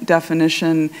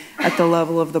definition at the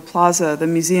level of the plaza, the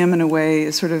museum, in a way,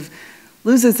 is sort of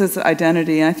loses its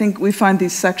identity. And I think we find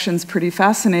these sections pretty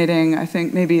fascinating. I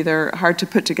think maybe they're hard to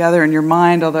put together in your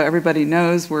mind, although everybody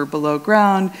knows we're below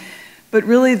ground. But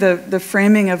really the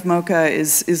framing of MOCA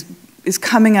is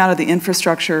coming out of the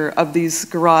infrastructure of these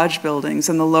garage buildings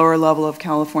in the lower level of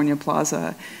California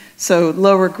Plaza. So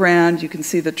lower Grand, you can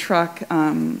see the truck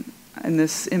in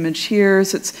this image here.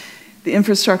 So it's the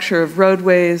infrastructure of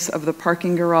roadways, of the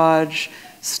parking garage,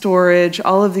 storage.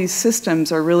 All of these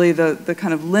systems are really the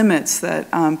kind of limits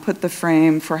that put the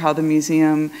frame for how the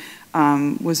museum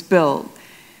was built.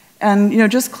 And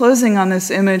just closing on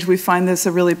this image, we find this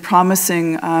a really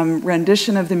promising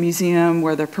rendition of the museum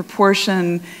where the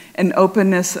proportion and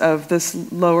openness of this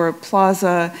lower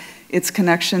plaza, its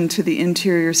connection to the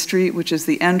interior street, which is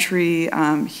the entry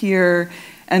here,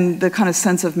 and the kind of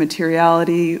sense of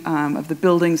materiality of the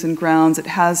buildings and grounds. It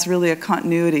has really a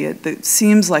continuity. It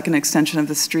seems like an extension of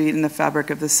the street and the fabric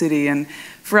of the city. And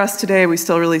for us today, we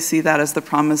still really see that as the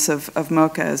promise of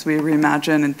MOCA as we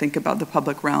reimagine and think about the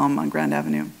public realm on Grand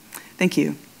Avenue. Thank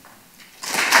you.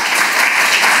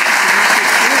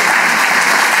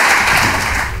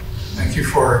 Thank you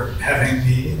for having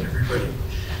me and everybody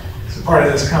as a part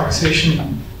of this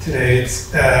conversation today.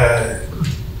 It's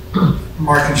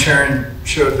Mark and Sharon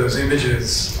showed those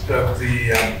images of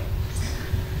the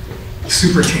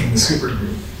super team, the super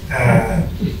group.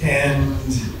 And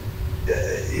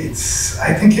it's,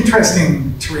 I think,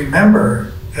 interesting to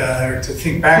remember or to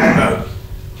think back about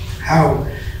how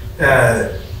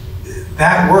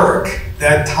that work,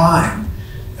 that time,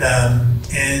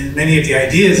 and many of the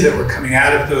ideas that were coming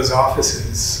out of those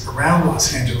offices around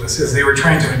Los Angeles as they were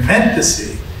trying to invent the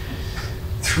city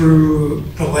through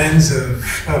the lens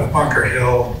of Bunker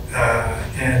Hill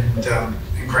and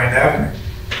Grand Avenue.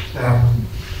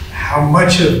 How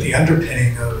much of the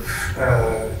underpinning of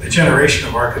the generation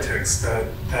of architects that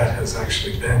has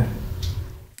actually been.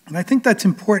 And I think that's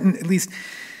important, at least in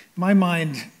my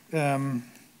mind,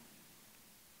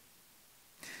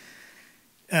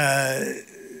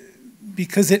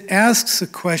 because it asks a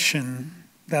question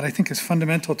that I think is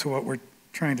fundamental to what we're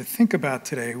trying to think about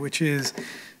today, which is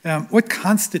what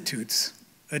constitutes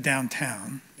a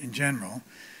downtown in general,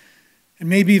 and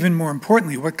maybe even more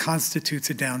importantly, what constitutes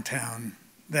a downtown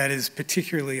that is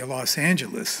particularly a Los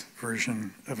Angeles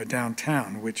version of a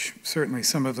downtown, which certainly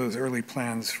some of those early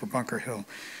plans for Bunker Hill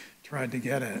tried to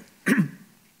get at.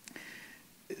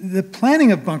 The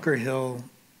planning of Bunker Hill,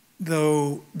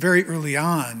 though very early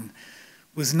on,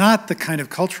 was not the kind of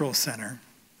cultural center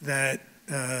that,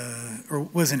 or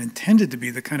wasn't intended to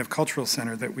be the kind of cultural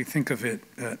center that we think of it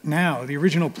now. The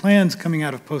original plans coming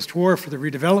out of post-war for the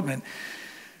redevelopment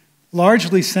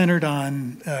largely centered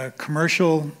on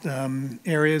commercial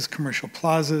areas, commercial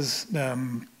plazas,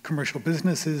 commercial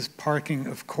businesses, parking,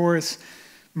 of course,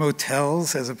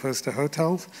 motels as opposed to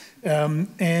hotels,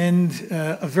 and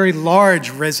a very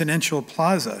large residential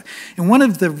plaza. And one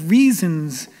of the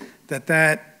reasons that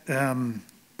that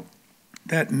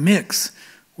mix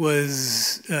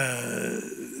was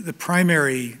the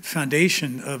primary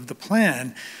foundation of the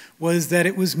plan was that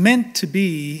it was meant to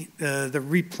be, the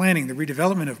replanning, the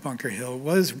redevelopment of Bunker Hill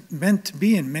was meant to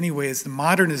be in many ways the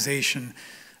modernization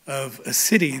of a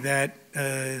city that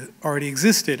already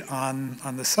existed on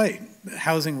the site. The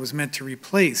housing was meant to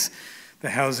replace the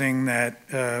housing that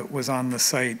was on the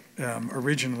site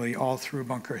originally all through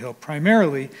Bunker Hill,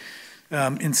 primarily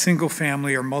in single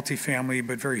family or multifamily,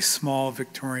 but very small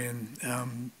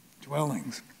Victorian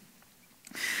dwellings.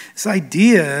 This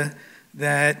idea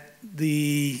that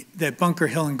that Bunker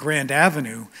Hill and Grand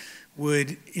Avenue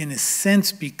would, in a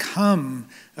sense, become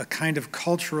a kind of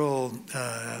cultural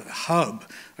hub,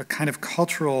 a kind of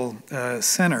cultural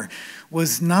center,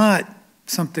 was not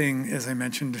something, as I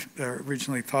mentioned,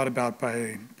 originally thought about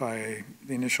by the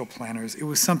initial planners. It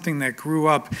was something that grew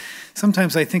up.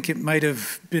 Sometimes I think it might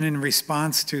have been in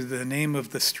response to the name of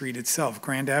the street itself.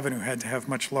 Grand Avenue had to have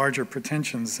much larger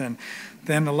pretensions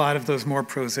than a lot of those more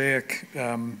prosaic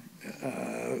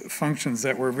functions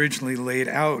that were originally laid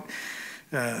out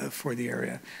for the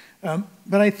area.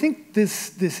 But I think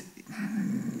this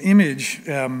image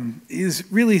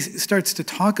really starts to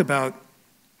talk about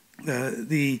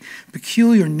the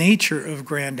peculiar nature of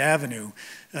Grand Avenue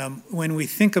when we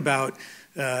think about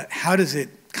how does it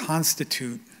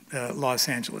constitute Los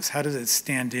Angeles? How does it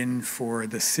stand in for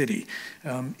the city?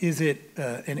 Is it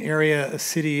an area, a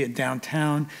city, a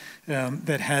downtown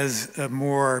that has a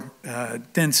more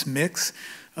dense mix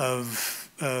of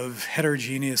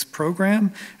heterogeneous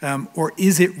program? Or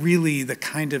is it really the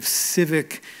kind of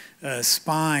civic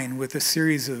spine with a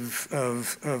series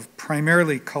of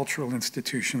primarily cultural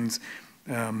institutions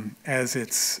as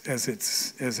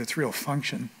its real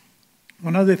function?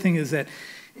 One other thing is that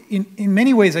in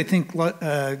many ways, I think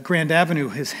Grand Avenue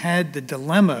has had the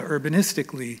dilemma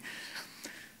urbanistically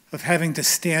of having to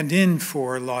stand in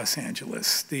for Los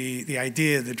Angeles, the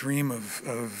idea, the dream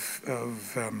of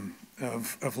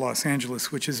Los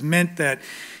Angeles, which has meant that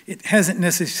it hasn't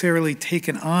necessarily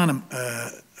taken on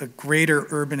a greater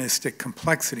urbanistic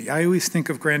complexity. I always think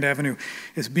of Grand Avenue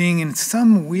as being, in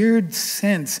some weird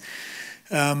sense,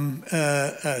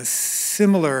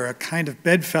 similar, a kind of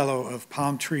bedfellow of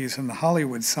palm trees and the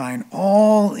Hollywood sign,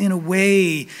 all in a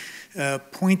way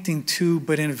pointing to,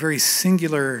 but in a very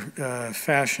singular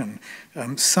fashion,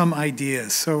 some idea,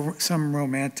 some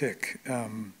romantic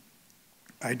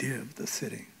idea of the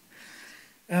city.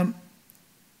 I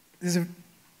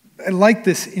like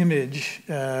this image,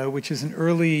 which is an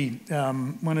early,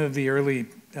 one of the early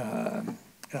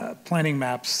planning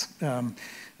maps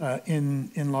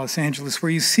in Los Angeles,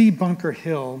 where you see Bunker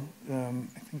Hill. I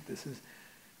think this is,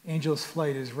 Angel's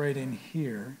Flight is right in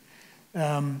here.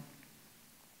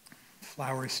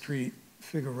 Flower Street,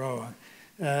 Figueroa.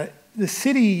 The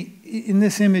city in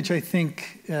this image, I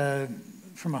think,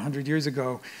 from 100 years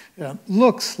ago,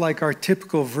 looks like our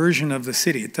typical version of the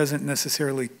city. It doesn't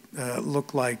necessarily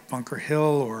look like Bunker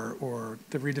Hill or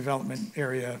the redevelopment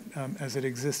area as it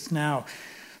exists now.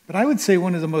 But I would say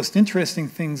one of the most interesting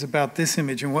things about this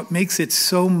image, and what makes it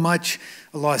so much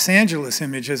a Los Angeles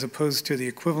image as opposed to the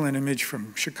equivalent image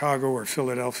from Chicago or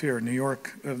Philadelphia or New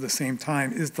York of the same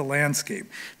time, is the landscape.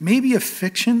 Maybe a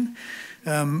fiction,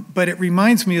 but it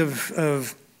reminds me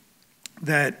of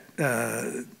that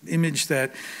image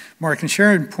that Mark and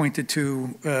Sharon pointed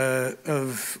to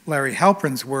of Larry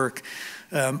Halperin's work,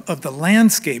 of the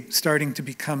landscape starting to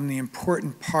become the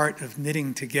important part of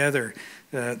knitting together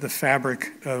the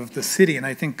fabric of the city. And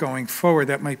I think going forward,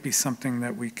 that might be something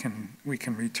that we can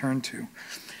return to.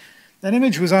 That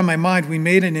image was on my mind. We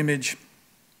made an image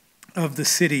of the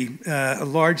city, a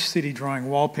large city drawing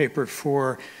wallpaper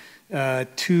for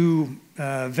 2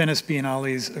 Venice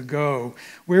Biennales ago,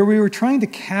 where we were trying to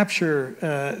capture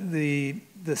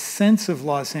the sense of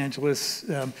Los Angeles,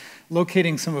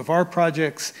 locating some of our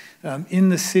projects in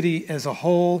the city as a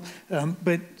whole,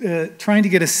 but trying to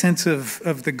get a sense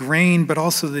of the grain, but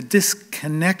also the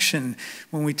disconnection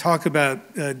when we talk about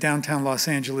downtown Los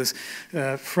Angeles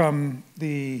from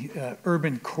the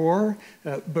urban core,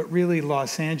 but really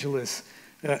Los Angeles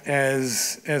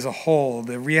as a whole.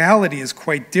 The reality is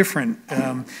quite different,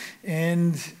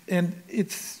 and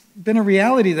it's been a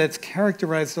reality that's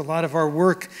characterized a lot of our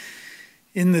work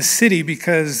in the city,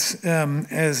 because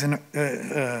as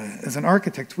an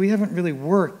architect, we haven't really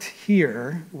worked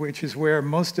here, which is where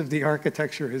most of the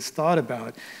architecture is thought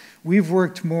about. We've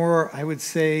worked more, I would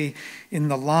say, in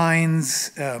the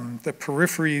lines, the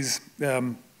peripheries,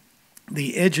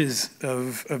 the edges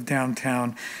of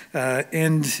downtown.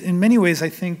 And in many ways, I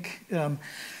think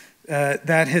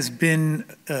that has been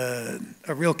a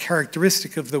real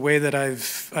characteristic of the way that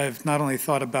I've not only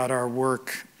thought about our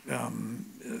work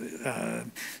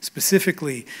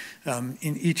specifically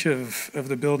in each of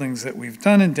the buildings that we've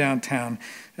done in downtown,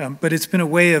 but it's been a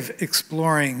way of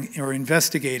exploring or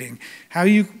investigating how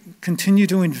you continue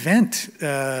to invent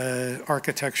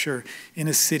architecture in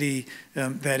a city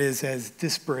that is as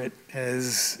disparate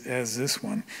as this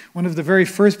one. One of the very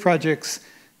first projects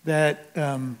that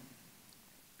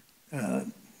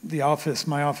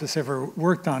my office ever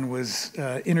worked on was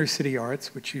Inner City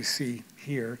Arts, which you see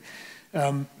here.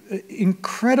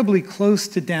 Incredibly close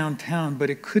to downtown, but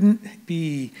it couldn't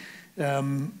be,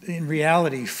 in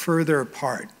reality, further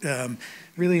apart.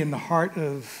 Really in the heart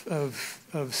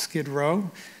of Skid Row,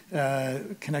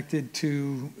 connected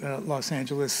to Los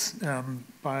Angeles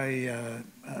by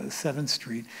 7th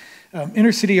Street.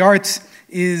 Inner City Arts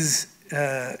is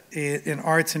an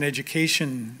arts and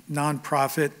education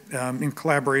nonprofit in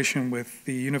collaboration with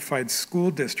the Unified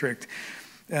School District.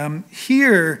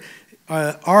 Here,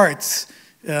 arts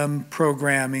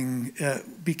programming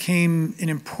became an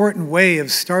important way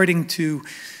of starting to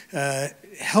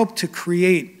help to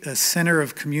create a center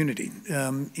of community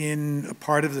in a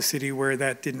part of the city where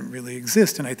that didn't really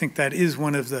exist. And I think that is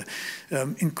one of the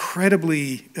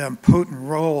incredibly potent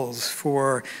roles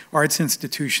for arts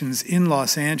institutions in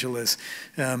Los Angeles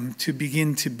to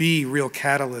begin to be real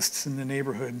catalysts in the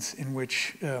neighborhoods in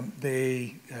which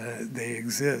they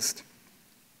exist.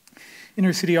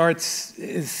 Inner City Arts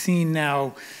is seen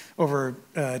now over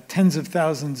tens of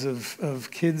thousands of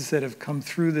kids that have come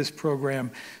through this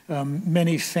program.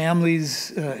 Many families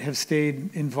have stayed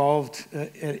involved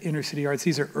at Inner City Arts.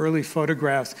 These are early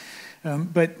photographs.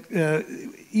 But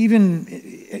even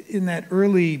in that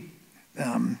early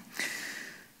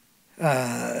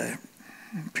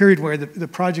period where the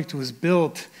project was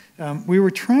built, we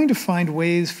were trying to find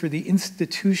ways for the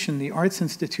institution, the arts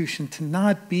institution, to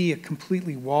not be a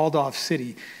completely walled-off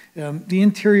city. The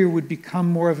interior would become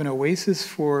more of an oasis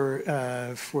for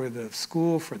the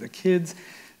school, for the kids,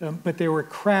 but there were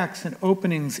cracks and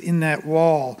openings in that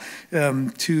wall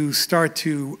to start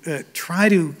to try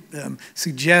to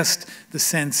suggest the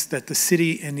sense that the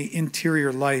city and the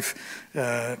interior life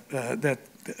of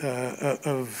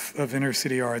inner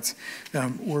city arts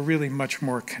were really much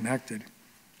more connected.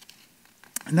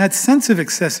 And that sense of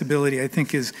accessibility, I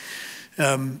think, is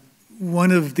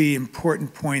one of the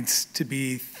important points to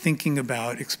be thinking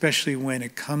about, especially when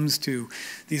it comes to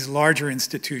these larger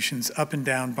institutions up and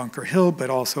down Bunker Hill,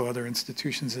 but also other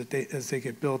institutions as they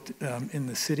get built in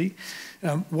the city.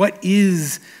 What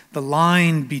is the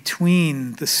line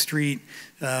between the street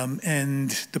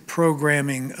and the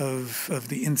programming of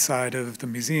the inside of the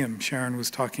museum? Sharon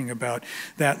was talking about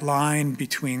that line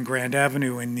between Grand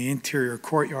Avenue and the interior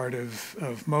courtyard of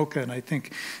MOCA, and I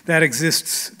think that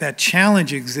exists, that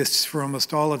challenge exists for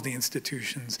almost all of the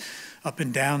institutions up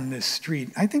and down this street.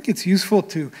 I think it's useful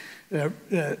to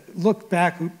look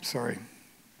back, oops, sorry,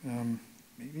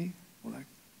 maybe, well,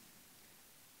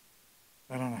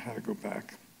 I don't know how to go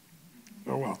back.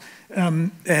 Oh well,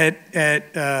 at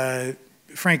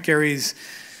Frank Gehry's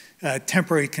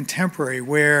Temporary Contemporary,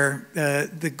 where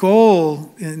the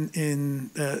goal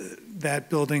in that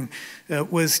building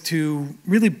was to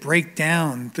really break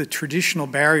down the traditional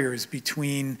barriers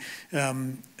between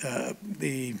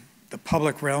the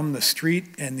public realm, the street,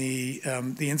 and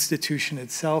the institution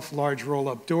itself, large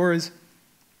roll-up doors.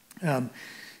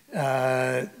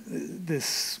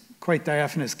 This quite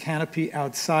diaphanous canopy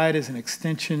outside is an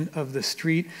extension of the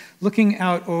street, looking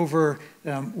out over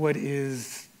what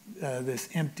is this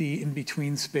empty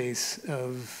in-between space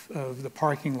of the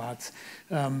parking lots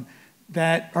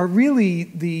that are really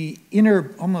the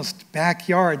inner, almost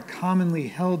backyard commonly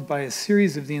held by a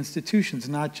series of the institutions,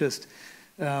 not just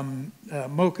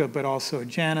MOCA, but also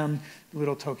JANM, the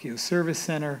Little Tokyo Service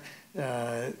Center,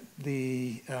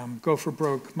 the Gopher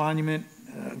Broke Monument.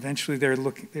 Eventually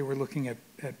they were looking at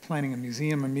planning a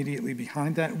museum immediately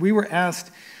behind that. We were asked,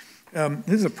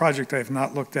 this is a project I have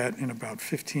not looked at in about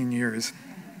 15 years.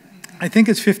 I think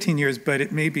it's 15 years, but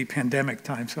it may be pandemic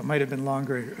time, so it might have been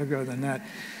longer ago than that.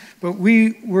 But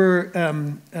we were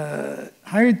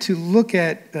hired to look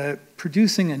at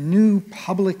producing a new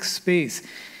public space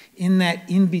in that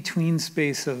in-between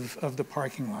space of the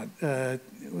parking lot.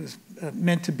 It was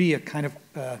meant to be a kind of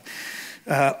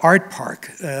art park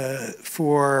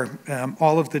for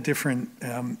all of the different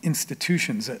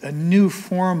institutions, a new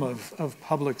form of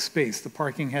public space. The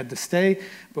parking had to stay,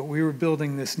 but we were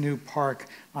building this new park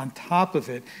on top of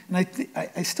it. And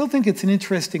I still think it's an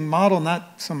interesting model,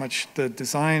 not so much the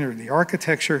design or the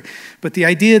architecture, but the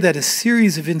idea that a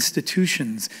series of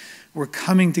institutions were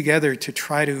coming together to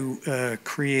try to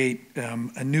create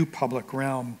a new public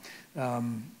realm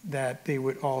that they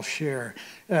would all share.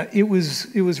 It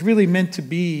was really meant to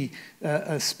be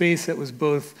a space that was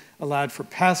both allowed for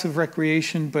passive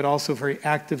recreation, but also very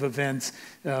active events.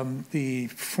 The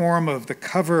form of the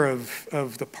cover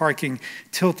of the parking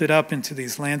tilted up into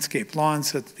these landscape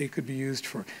lawns so that they could be used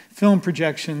for film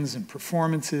projections and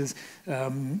performances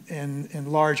and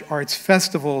large arts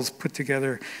festivals put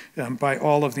together by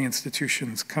all of the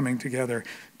institutions coming together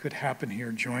could happen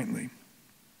here jointly.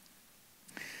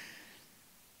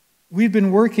 We've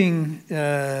been working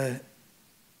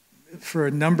for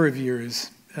a number of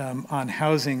years on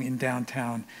housing in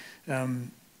downtown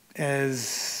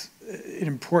as an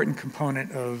important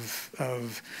component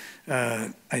of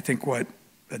I think, what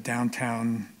a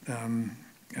downtown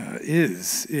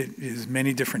is. It is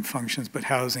many different functions, but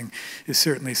housing is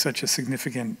certainly such a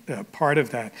significant part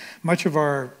of that. Much of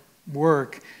our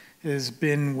work has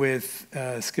been with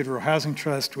Skid Row Housing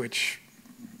Trust, which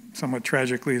somewhat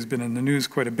tragically has been in the news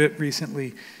quite a bit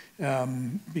recently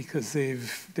because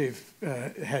they've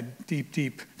had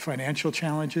deep financial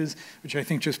challenges, which I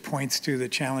think just points to the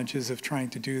challenges of trying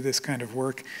to do this kind of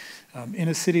work in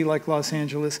a city like Los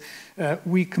Angeles.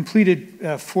 We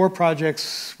completed 4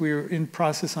 projects. We're in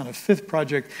process on a 5th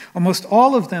project. Almost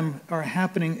all of them are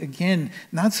happening, again,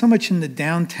 not so much in the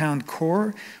downtown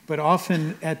core, but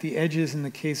often at the edges. In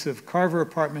the case of Carver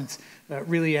Apartments,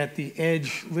 really at the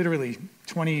edge, literally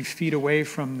 20 feet away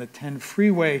from the 10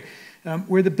 freeway,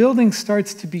 where the building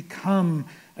starts to become,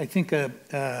 I think,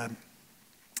 a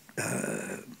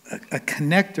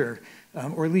connector,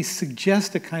 or at least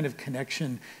suggest a kind of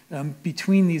connection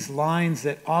between these lines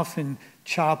that often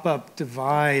chop up,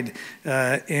 divide,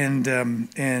 and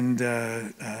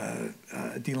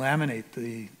delaminate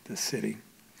the city.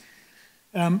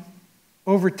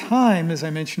 over time, as I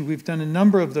mentioned, we've done a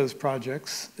number of those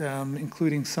projects,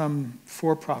 including some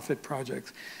for-profit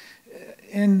projects.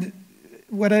 And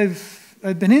what I've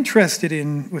been interested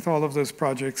in with all of those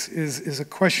projects is a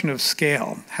question of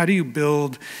scale. How do you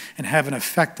build and have an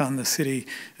effect on the city,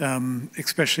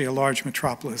 especially a large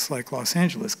metropolis like Los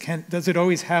Angeles? Does it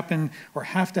always happen or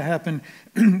have to happen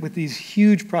with these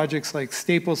huge projects like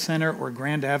Staples Center or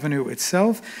Grand Avenue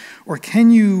itself? Or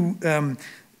can you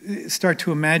start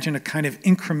to imagine a kind of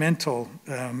incremental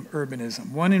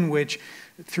urbanism, one in which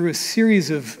through a series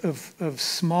of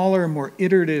smaller, more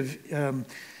iterative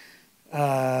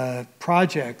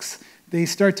projects, they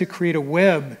start to create a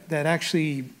web that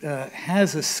actually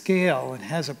has a scale and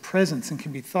has a presence and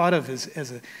can be thought of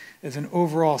as an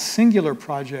overall singular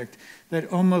project that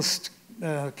almost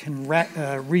can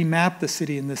remap the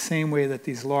city in the same way that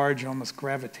these large, almost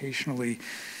gravitationally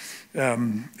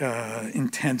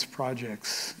intense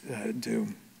projects do.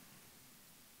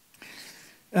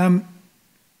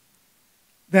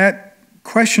 That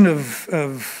question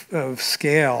of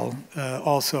scale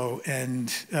also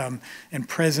and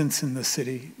presence in the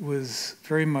city was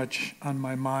very much on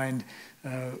my mind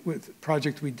with a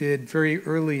project we did very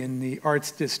early in the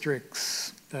Arts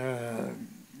District's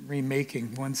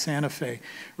remaking, One Santa Fe,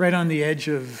 right on the edge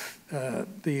of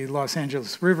the Los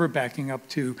Angeles River, backing up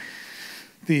to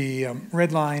the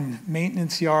Red Line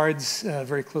maintenance yards,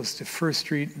 very close to First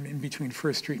Street, in between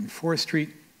First Street and 4th Street.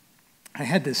 I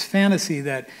had this fantasy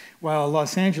that while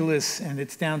Los Angeles and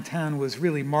its downtown was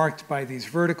really marked by these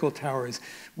vertical towers,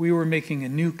 we were making a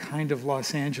new kind of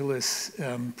Los Angeles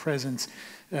presence,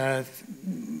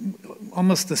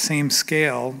 almost the same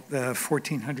scale,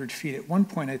 1,400 feet. At one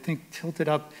point, I think, tilted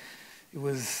up, it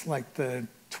was like the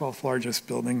 12th largest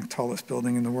building, tallest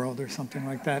building in the world or something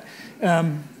like that.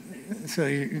 So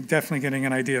you're definitely getting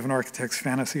an idea of an architect's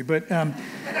fantasy. But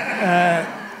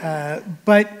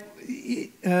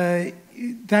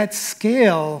that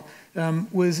scale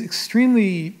was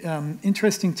extremely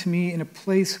interesting to me in a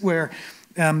place where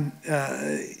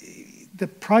the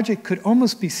project could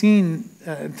almost be seen,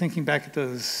 thinking back at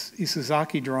those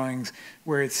Isozaki drawings,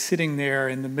 where it's sitting there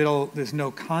in the middle, there's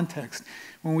no context.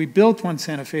 When we built One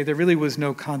Santa Fe, there really was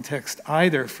no context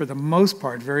either, for the most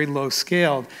part, very low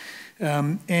scaled.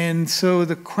 And so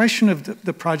the question of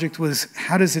the project was,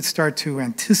 how does it start to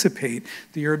anticipate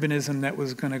the urbanism that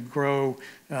was going to grow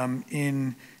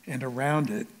in and around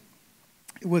it?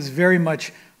 It was very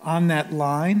much on that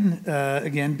line,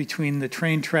 again, between the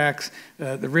train tracks,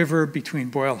 the river, between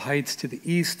Boyle Heights to the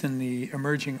east and the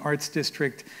emerging arts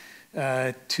district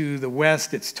to the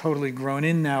west. It's totally grown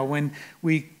in now. When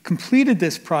we completed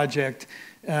this project,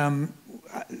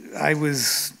 I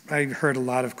heard a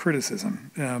lot of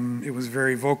criticism. It was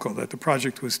very vocal that the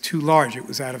project was too large. It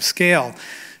was out of scale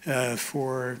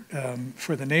for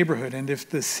the neighborhood. And if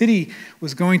the city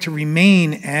was going to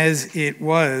remain as it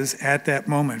was at that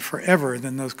moment forever,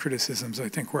 then those criticisms, I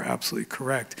think, were absolutely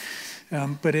correct.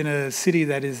 But in a city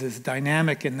that is as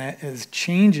dynamic and that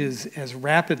changes as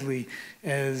rapidly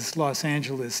as Los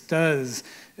Angeles does,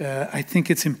 I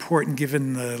think it's important,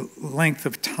 given the length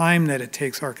of time that it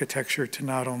takes architecture to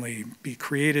not only be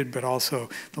created, but also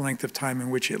the length of time in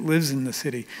which it lives in the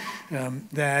city,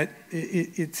 that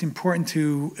it's important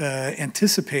to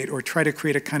anticipate or try to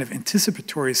create a kind of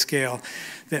anticipatory scale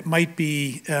that might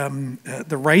be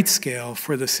the right scale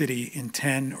for the city in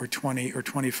 10 or 20 or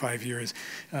 25 years,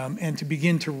 and to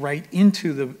begin to write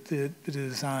into the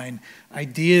design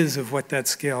ideas of what that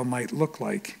scale might look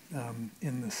like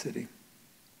in the city.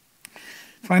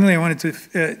 Finally, I wanted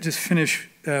to just finish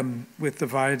with the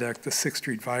viaduct, the 6th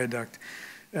Street Viaduct,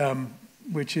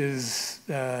 which is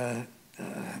a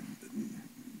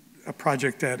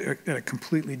project at a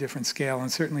completely different scale,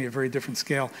 and certainly a very different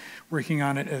scale working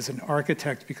on it as an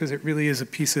architect, because it really is a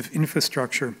piece of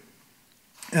infrastructure.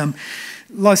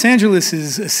 Los Angeles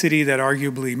is a city that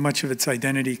arguably much of its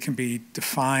identity can be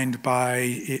defined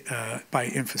by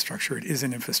infrastructure. It is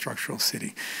an infrastructural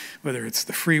city, whether it's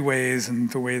the freeways and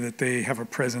the way that they have a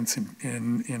presence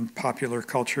in popular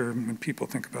culture when people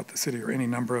think about the city, or any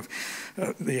number of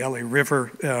the LA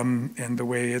River and the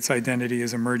way its identity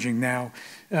is emerging now.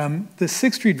 The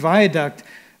 6th Street Viaduct,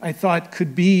 I thought,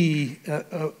 could be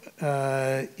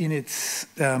in its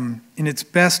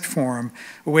best form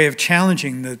a way of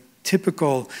challenging the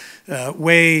typical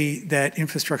way that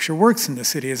infrastructure works in the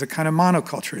city as a kind of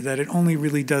monoculture, that it only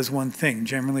really does one thing,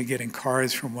 generally getting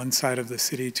cars from one side of the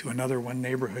city to another, one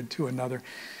neighborhood to another.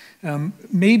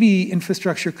 maybe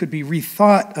infrastructure could be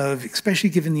rethought of, especially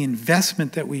given the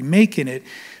investment that we make in it,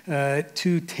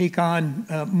 to take on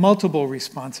multiple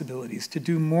responsibilities, to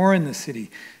do more in the city,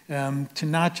 to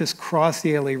not just cross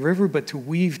the LA River, but to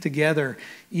weave together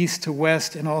east to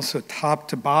west and also top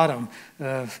to bottom,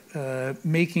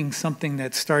 making something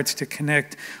that starts to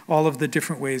connect all of the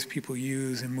different ways people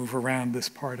use and move around this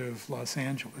part of Los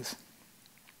Angeles.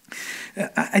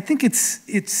 I think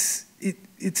it's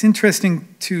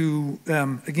interesting to,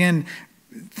 again,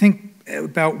 think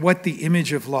about what the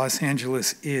image of Los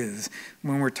Angeles is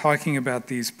when we're talking about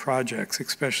these projects,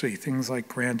 especially things like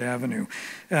Grand Avenue.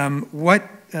 What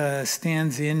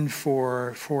stands in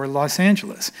for Los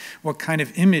Angeles? What kind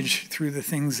of image through the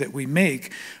things that we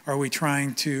make are we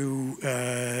trying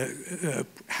to,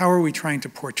 how are we trying to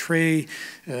portray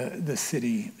the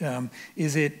city?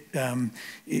 Is it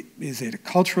a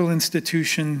cultural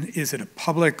institution? Is it a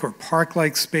public or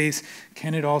park-like space?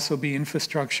 Can it also be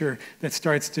infrastructure that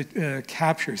starts to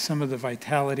capture some of the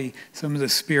vitality, some of the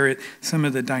spirit, some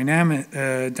of the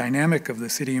dynamic of the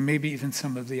city, and maybe even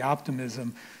some of the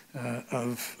optimism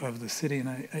of the city?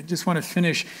 And I just want to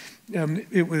finish.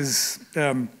 It was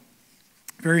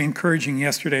very encouraging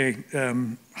yesterday,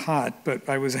 hot, but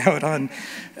I was out on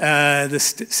the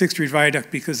 6th Street Viaduct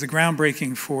because the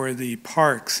groundbreaking for the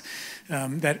parks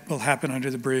that will happen under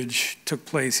the bridge took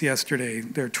place yesterday.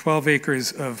 There are 12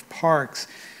 acres of parks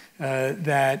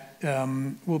that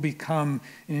will become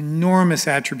an enormous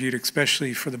attribute,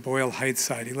 especially for the Boyle Heights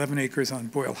side. 11 acres on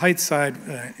Boyle Heights side,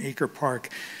 acre park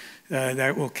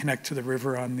that will connect to the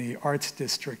river on the Arts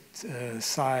District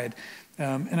side.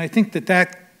 And I think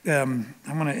that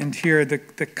I want to end here,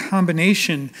 the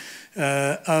combination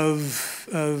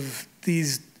of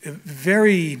these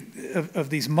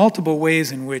these multiple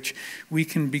ways in which we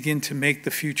can begin to make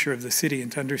the future of the city,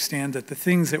 and to understand that the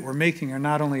things that we're making are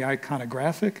not only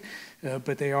iconographic,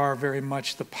 but they are very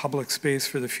much the public space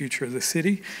for the future of the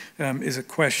city, is a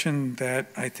question that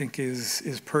I think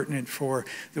is pertinent for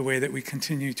the way that we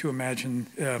continue to imagine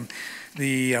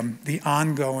the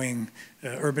ongoing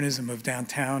urbanism of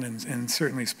downtown, and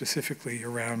certainly specifically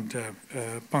around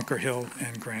Bunker Hill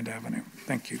and Grand Avenue.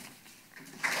 Thank you.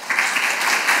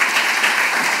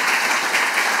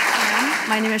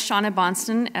 My name is Shauna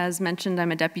Bonston. As mentioned,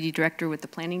 I'm a deputy director with the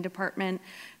planning department,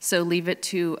 so leave it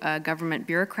to a government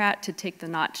bureaucrat to take the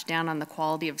notch down on the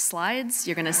quality of slides.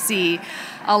 You're going to see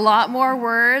a lot more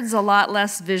words, a lot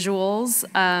less visuals,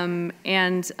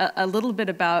 and a little bit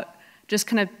about just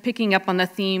kind of picking up on the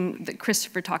theme that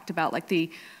Christopher talked about, like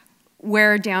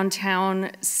where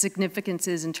downtown significance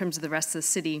is in terms of the rest of the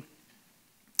city.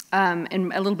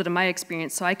 And a little bit of my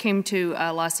experience. So I came to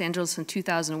Los Angeles in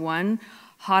 2001,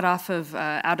 hot off of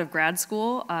out of grad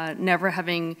school, never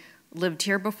having lived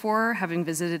here before, having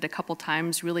visited a couple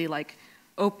times, really like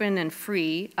open and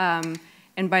free.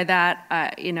 And by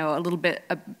that, you know, a little bit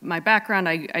of my background,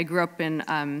 I grew up in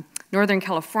Northern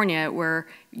California, where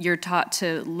you're taught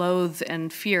to loathe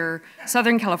and fear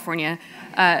Southern California.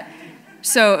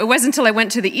 So it wasn't until I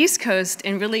went to the East Coast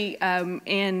and really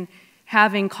in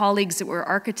having colleagues that were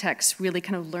architects really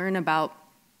kind of learn about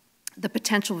the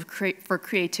potential for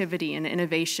creativity and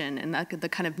innovation and the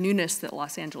kind of newness that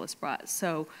Los Angeles brought.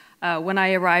 So when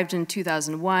I arrived in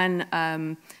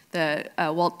 2001, the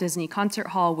Walt Disney Concert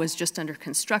Hall was just under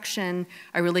construction.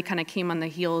 I really kind of came on the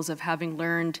heels of having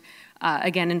learned,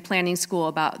 again, in planning school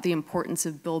about the importance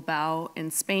of Bilbao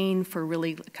in Spain for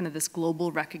really kind of this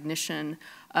global recognition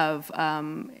of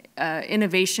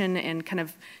innovation and kind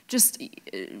of just,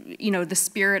 you know, the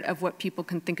spirit of what people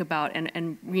can think about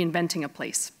and reinventing a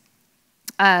place.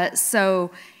 And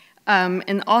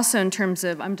also in terms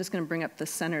of, I'm just going to bring up the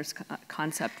centers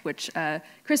concept, which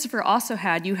Christopher also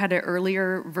had. You had an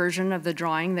earlier version of the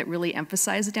drawing that really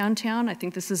emphasized downtown. I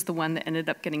think this is the one that ended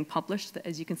up getting published.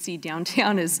 As you can see,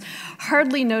 downtown is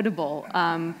hardly notable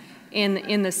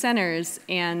in the centers.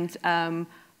 And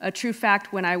a true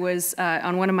fact, when I was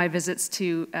on one of my visits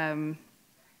to do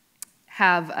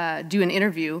an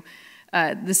interview,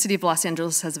 the city of Los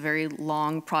Angeles has a very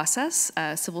long process,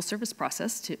 civil service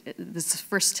process. This is the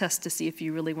first test to see if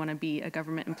you really want to be a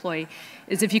government employee,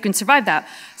 is if you can survive that.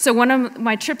 So one of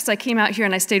my trips, I came out here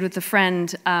and I stayed with a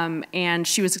friend, and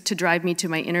she was to drive me to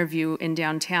my interview in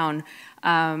downtown.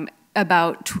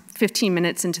 About 15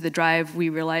 minutes into the drive, we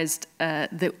realized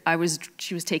that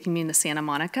she was taking me into Santa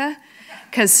Monica,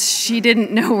 because she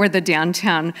didn't know where the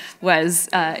downtown was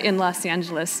in Los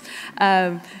Angeles.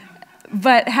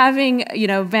 But having, you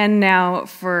know, been now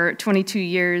for 22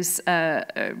 years a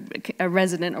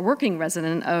working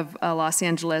resident of Los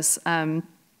Angeles,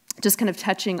 just kind of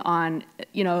touching on,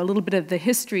 you know, a little bit of the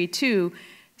history too.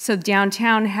 So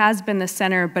downtown has been the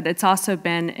center, but it's also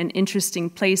been an interesting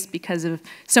place because of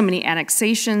so many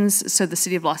annexations. So the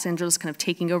city of Los Angeles kind of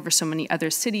taking over so many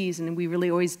other cities, and we really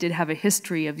always did have a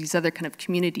history of these other kind of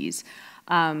communities.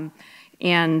 Also,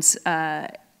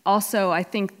 I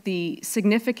think the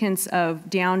significance of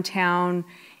downtown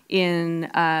in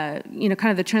kind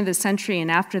of the turn of the century and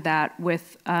after that,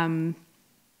 with when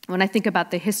I think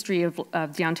about the history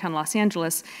of downtown Los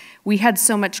Angeles, we had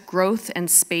so much growth and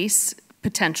space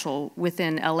potential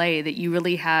within LA that you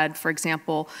really had, for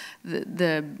example,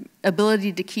 the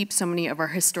ability to keep so many of our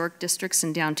historic districts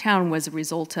in downtown was a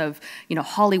result of,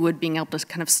 Hollywood being able to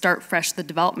kind of start fresh, the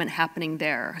development happening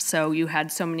there. So you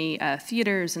had so many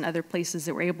theaters and other places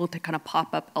that were able to kind of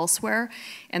pop up elsewhere,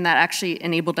 and that actually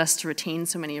enabled us to retain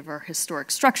so many of our historic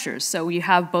structures. So you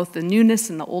have both the newness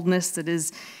and the oldness that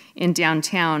is in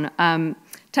downtown.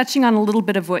 Touching on a little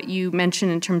bit of what you mentioned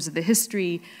in terms of the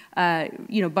history,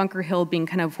 Bunker Hill being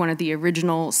kind of one of the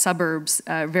original suburbs,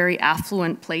 a very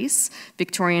affluent place,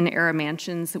 Victorian-era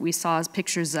mansions that we saw as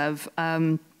pictures of.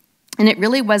 And it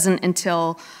really wasn't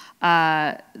until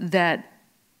that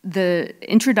the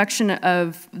introduction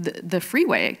of the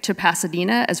freeway to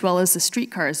Pasadena, as well as the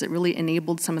streetcars, that really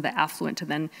enabled some of the affluent to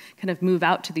then kind of move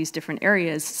out to these different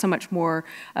areas, so much more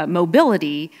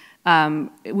mobility.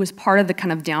 It was part of the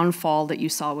kind of downfall that you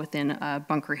saw within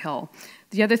Bunker Hill.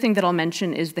 The other thing that I'll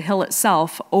mention is the hill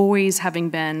itself always having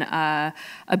been a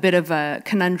bit of a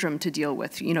conundrum to deal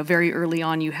with. Very early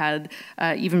on you had,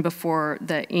 even before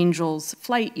the Angels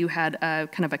flight, you had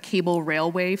kind of a cable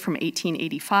railway from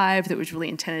 1885 that was really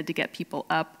intended to get people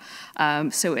up.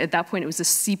 So at that point it was the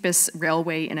steepest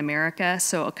railway in America,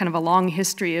 so kind of a long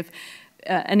history of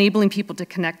enabling people to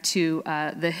connect to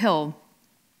the hill.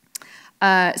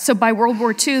 So by World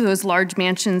War II, those large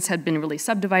mansions had been really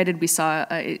subdivided. We saw,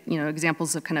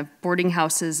 examples of kind of boarding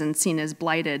houses and seen as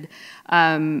blighted.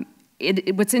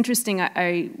 What's interesting,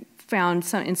 I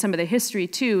found in some of the history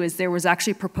too, is there was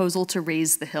actually a proposal to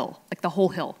raise the hill, like the whole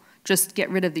hill, just get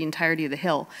rid of the entirety of the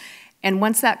hill. And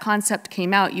once that concept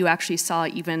came out, you actually saw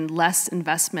even less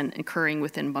investment occurring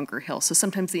within Bunker Hill. So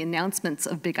sometimes the announcements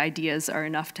of big ideas are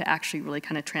enough to actually really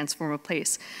kind of transform a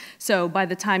place. So by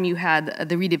the time you had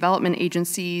the redevelopment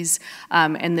agencies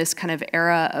and this kind of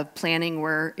era of planning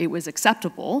where it was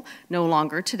acceptable, no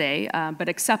longer today, but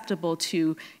acceptable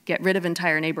to get rid of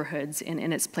entire neighborhoods and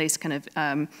in its place kind of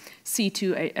see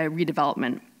to a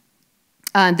redevelopment.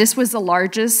 This was the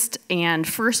largest and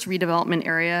first redevelopment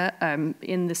area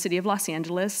in the city of Los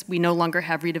Angeles. We no longer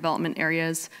have redevelopment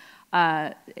areas.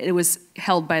 It was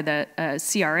held by the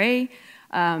CRA.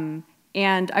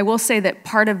 And I will say that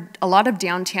a lot of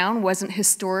downtown wasn't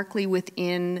historically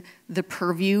within the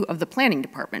purview of the planning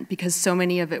department because so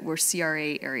many of it were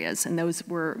CRA areas, and those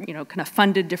were, kind of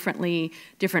funded differently,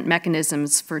 different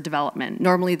mechanisms for development.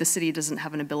 Normally, the city doesn't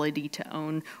have an ability to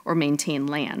own or maintain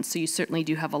land, so you certainly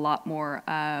do have a lot more,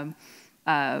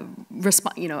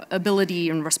 ability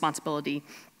and responsibility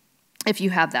if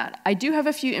you have that. I do have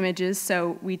a few images.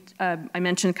 So I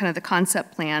mentioned kind of the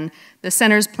concept plan, the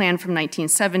center's plan from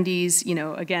 1970s,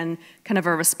 again, kind of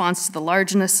a response to the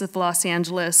largeness of Los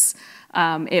Angeles.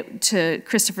 To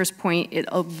Christopher's point, it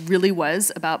really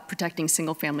was about protecting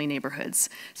single-family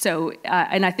neighborhoods. So,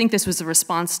 and I think this was a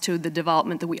response to the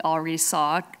development that we already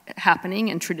saw happening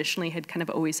and traditionally had kind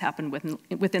of always happened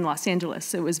within Los Angeles.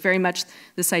 So it was very much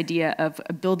this idea of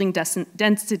building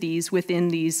densities within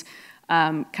these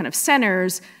kind of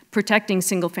centers, protecting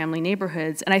single-family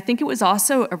neighborhoods. And I think it was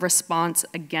also a response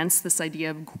against this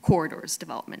idea of corridors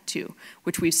development too,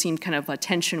 which we've seen kind of a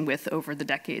tension with over the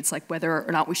decades, like whether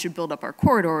or not we should build up our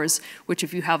corridors, which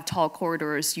if you have tall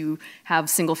corridors, you have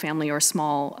single-family or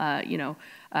small,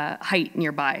 height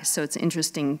nearby. So it's an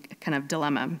interesting kind of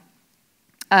dilemma.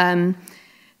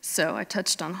 So I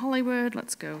touched on Hollywood.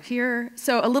 Let's go here.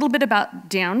 So a little bit about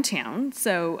downtown.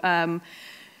 So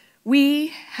we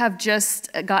have just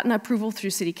gotten approval through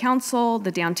City Council,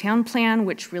 the downtown plan,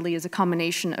 which really is a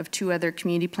combination of two other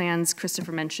community plans.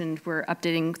 Christopher mentioned we're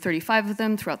updating 35 of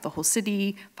them throughout the whole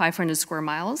city. 500 square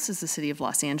miles is the city of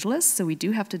Los Angeles, so we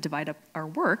do have to divide up our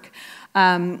work.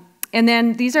 And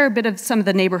then these are a bit of some of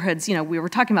the neighborhoods. We were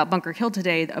talking about Bunker Hill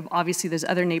today. Obviously, there's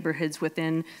other neighborhoods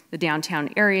within the downtown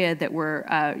area that were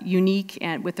unique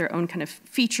and with their own kind of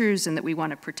features and that we want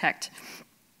to protect.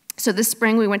 So this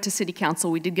spring we went to City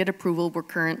Council. We did get approval. We're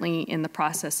currently in the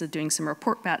process of doing some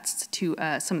report backs to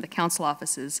some of the council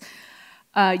offices.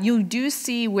 You do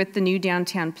see with the new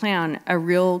downtown plan a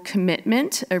real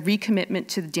commitment, a recommitment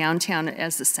to the downtown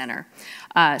as the center.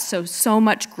 So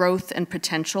much growth and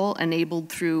potential enabled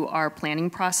through our planning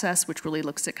process, which really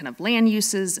looks at kind of land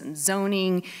uses and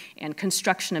zoning and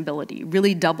construction ability,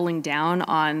 really doubling down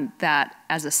on that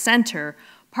as a center,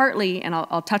 partly, and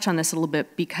I'll touch on this a little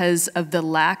bit, because of the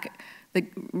lack,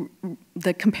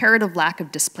 the comparative lack of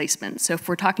displacement. So if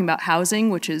we're talking about housing,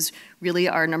 which is really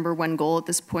our #1 goal at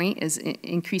this point, is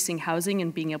increasing housing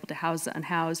and being able to house the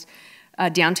unhoused,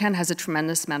 downtown has a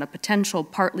tremendous amount of potential,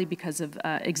 partly because of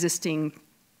existing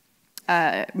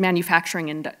manufacturing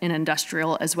and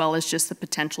industrial, as well as just the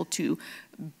potential to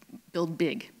build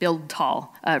big, build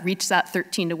tall, reach that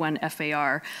 13:1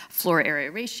 FAR floor area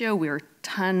ratio. We are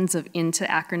tons of into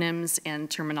acronyms and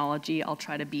terminology. I'll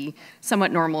try to be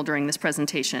somewhat normal during this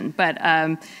presentation. But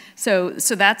so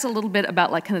that's a little bit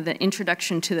about like kind of the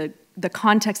introduction to the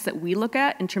context that we look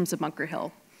at in terms of Bunker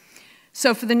Hill.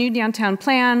 So for the new downtown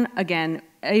plan, again,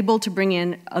 able to bring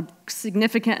in a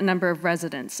significant number of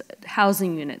residents,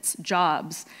 housing units,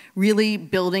 jobs, really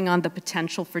building on the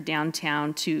potential for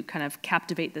downtown to kind of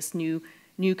captivate this new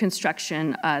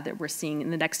construction that we're seeing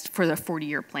in for the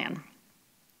 40-year plan.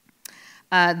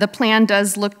 The plan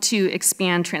does look to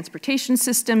expand transportation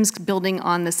systems, building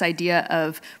on this idea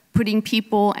of putting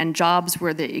people and jobs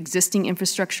where the existing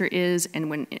infrastructure is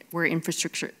and where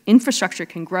infrastructure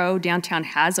can grow. Downtown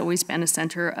has always been a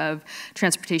center of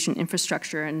transportation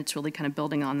infrastructure, and it's really kind of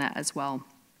building on that as well.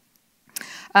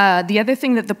 The other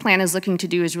thing that the plan is looking to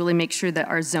do is really make sure that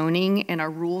our zoning and our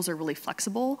rules are really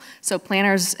flexible. So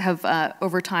planners have,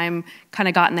 over time, kind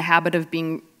of gotten the habit of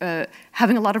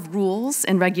having a lot of rules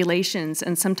and regulations,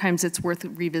 and sometimes it's worth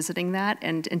revisiting that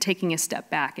and taking a step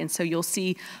back. And so you'll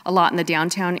see a lot in the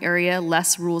downtown area,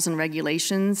 less rules and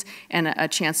regulations, and a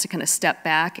chance to kind of step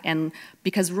back. And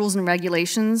because rules and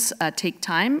regulations take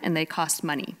time and they cost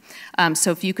money.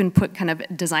 So if you can put kind of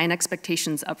design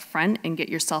expectations up front and get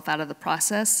yourself out of the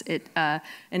process, it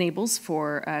enables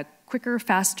for quicker,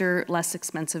 faster, less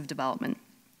expensive development.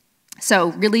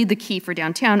 So really the key for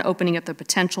downtown, opening up the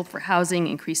potential for housing,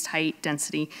 increased height,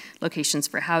 density, locations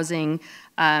for housing.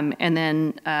 And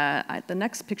then the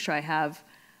next picture I have,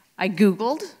 I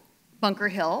Googled Bunker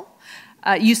Hill.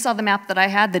 You saw the map that I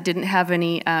had that didn't have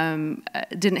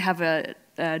a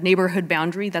neighborhood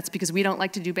boundary. That's because we don't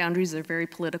like to do boundaries. They're very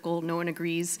political. No one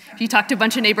agrees. If you talk to a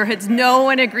bunch of neighborhoods, no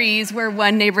one agrees where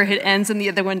one neighborhood ends and the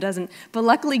other one doesn't. But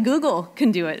luckily, Google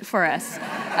can do it for us.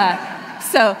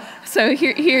 So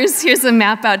here's a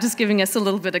map out, just giving us a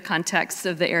little bit of context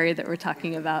of the area that we're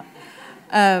talking about.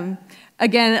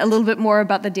 Again, a little bit more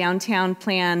about the downtown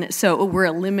plan. So we're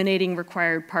eliminating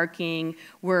required parking.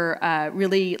 We're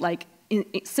really like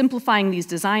simplifying these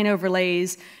design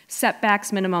overlays,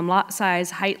 setbacks, minimum lot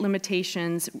size, height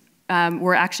limitations.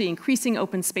 We're actually increasing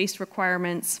open space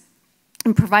requirements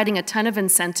and providing a ton of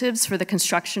incentives for the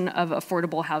construction of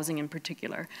affordable housing in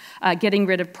particular. Getting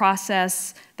rid of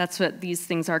process, that's what these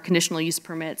things are, conditional use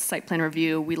permits, site plan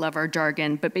review, we love our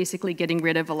jargon, but basically getting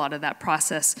rid of a lot of that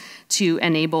process to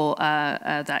enable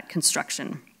that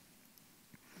construction.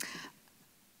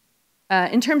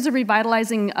 In terms of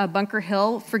revitalizing Bunker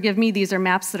Hill, forgive me, these are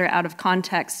maps that are out of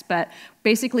context, but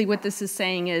basically what this is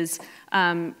saying is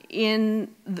in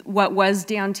what was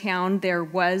downtown, there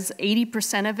was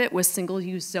 80% of it was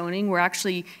single-use zoning. We're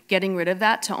actually getting rid of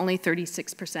that to only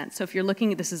 36%. So if you're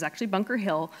looking at, this is actually Bunker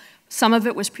Hill, some of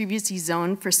it was previously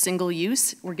zoned for single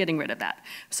use. We're getting rid of that.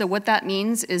 So what that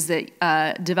means is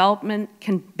that development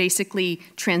can basically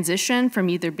transition from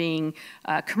either being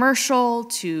commercial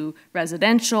to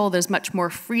residential. There's much more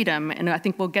freedom, and I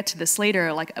think we'll get to this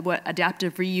later, like what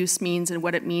adaptive reuse means and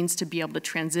what it means to be able to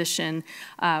transition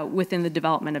within the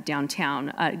development of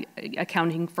downtown,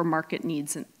 accounting for market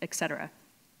needs, et cetera.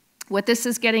 What this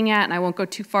is getting at, and I won't go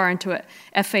too far into what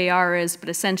FAR is, but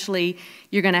essentially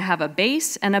you're going to have a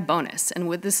base and a bonus.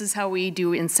 And this is how we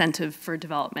do incentive for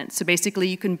development. So basically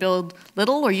you can build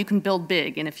little or you can build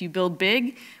big. And if you build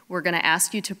big, we're going to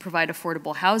ask you to provide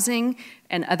affordable housing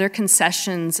and other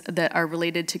concessions that are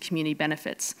related to community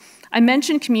benefits. I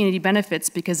mentioned community benefits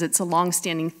because it's a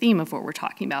long-standing theme of what we're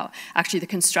talking about. Actually, the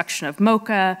construction of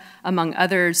MOCA, among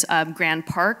others, Grand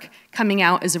Park, coming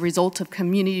out as a result of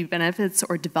community benefits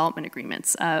or development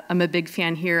agreements. I'm a big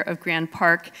fan here of Grand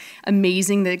Park.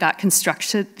 Amazing that it got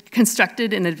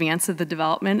constructed in advance of the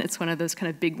development. It's one of those kind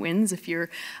of big wins if you're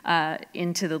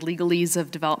into the legalese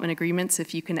of development agreements.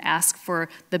 If you can ask for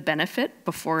the benefit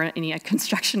before any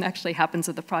construction actually happens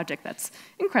of the project, that's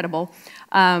incredible.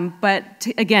 But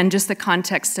again, just the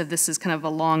context of this is kind of a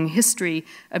long history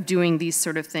of doing these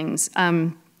sort of things.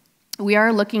 We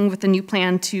are looking with the new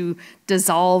plan to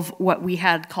dissolve what we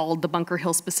had called the Bunker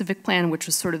Hill specific plan, which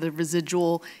was sort of the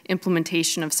residual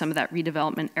implementation of some of that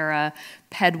redevelopment era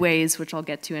pedways, which I'll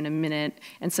get to in a minute,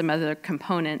 and some other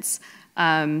components.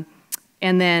 And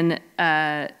then,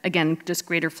 again, just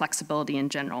greater flexibility in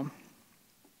general.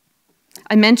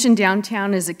 I mentioned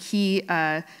downtown as a key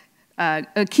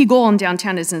goal in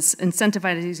downtown is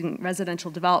incentivizing residential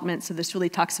development. So this really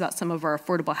talks about some of our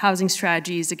affordable housing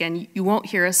strategies. Again, you won't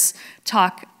hear us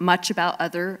talk much about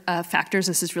other factors.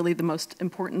 This is really the most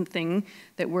important thing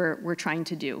that we're trying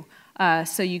to do.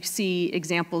 So you see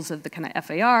examples of the kind of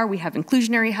FAR. We have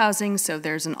inclusionary housing, so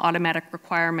there's an automatic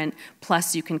requirement,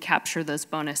 plus you can capture those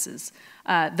bonuses.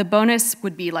 The bonus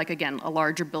would be like, again, a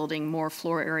larger building, more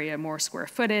floor area, more square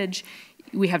footage.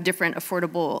 We have different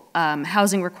affordable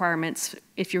housing requirements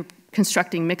if you're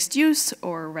constructing mixed use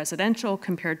or residential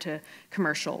compared to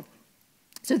commercial.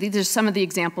 So these are some of the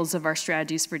examples of our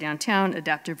strategies for downtown,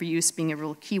 adaptive reuse being a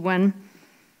real key one.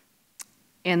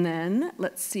 And then,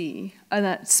 let's see,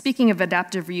 speaking of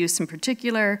adaptive reuse in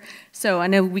particular, so I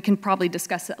know we can probably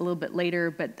discuss it a little bit later,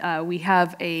 but we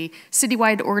have a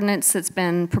citywide ordinance that's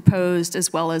been proposed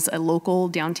as well as a local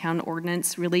downtown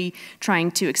ordinance really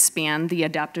trying to expand the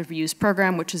adaptive reuse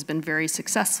program, which has been very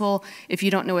successful. If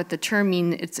you don't know what the term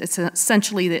means, it's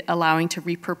essentially allowing to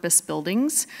repurpose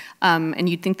buildings, and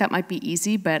you'd think that might be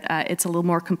easy, but it's a little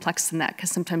more complex than that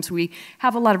because sometimes we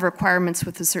have a lot of requirements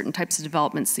with the certain types of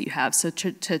developments that you have. So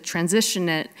to transition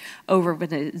it over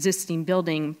with an existing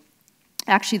building,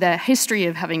 actually the history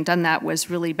of having done that was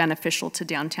really beneficial to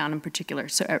downtown in particular.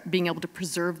 So being able to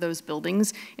preserve those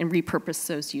buildings and repurpose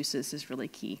those uses is really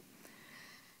key.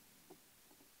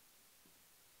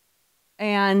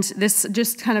 And this,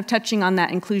 just kind of touching on that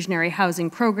inclusionary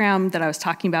housing program that I was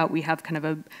talking about, we have kind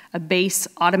of a base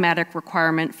automatic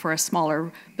requirement for a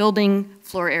smaller building.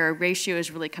 Floor area ratio is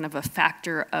really kind of a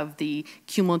factor of the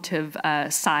cumulative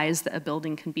size that a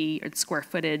building can be, or square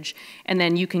footage. And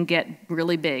then you can get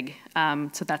really big.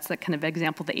 So that's that kind of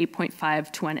example, the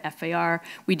 8.5 to 1 FAR.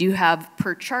 We do have,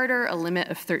 per charter, a limit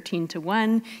of 13 to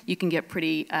 1. You can get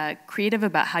pretty creative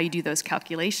about how you do those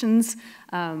calculations.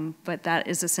 But that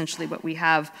is essentially what we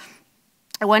have.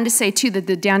 I wanted to say, too, that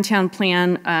the downtown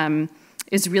plan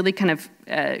is really kind of,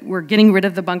 we're getting rid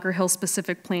of the Bunker Hill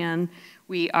specific plan.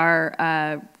 We are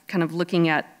kind of looking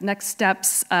at next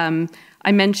steps.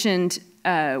 I mentioned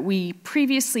we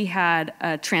previously had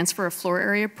a transfer of floor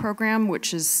area program,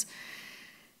 which is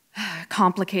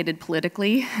complicated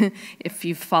politically, if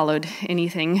you've followed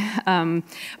anything.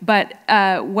 But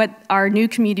what our new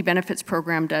community benefits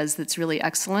program does that's really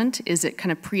excellent is it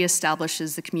kind of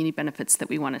pre-establishes the community benefits that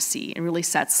we want to see and really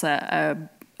sets a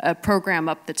program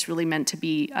up that's really meant to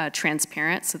be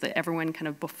transparent so that everyone kind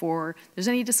of before there's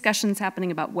any discussions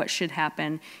happening about what should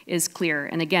happen is clear.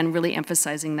 And again, really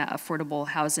emphasizing that affordable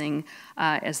housing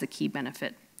as the key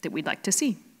benefit that we'd like to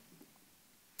see.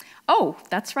 Oh,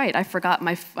 that's right, I forgot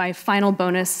my final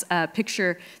bonus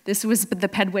picture. This was the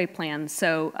pedway plan.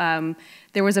 So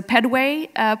there was a pedway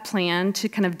plan to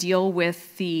kind of deal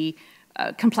with the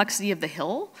complexity of the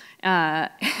hill. And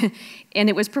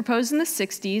it was proposed in the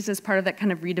 60s as part of that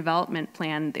kind of redevelopment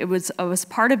plan. It was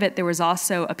part of it, there was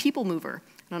also a people mover.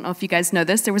 I don't know if you guys know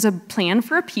this. There was a plan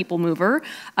for a people mover.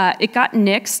 It got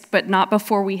nixed, but not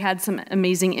before we had some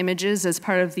amazing images as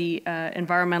part of the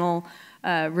environmental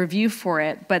review for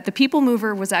it. But the people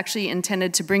mover was actually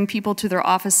intended to bring people to their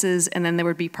offices, and then there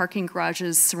would be parking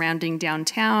garages surrounding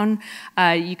downtown.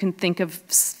 You can think of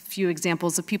few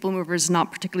examples of people movers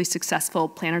not particularly successful.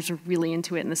 Planners were really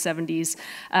into it in the 70s.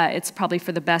 It's probably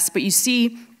for the best, but you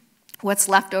see what's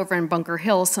left over in Bunker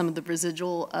Hill, some of the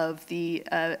residual of the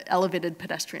elevated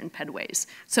pedestrian pedways.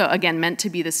 So again, meant to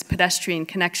be this pedestrian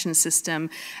connection system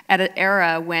at an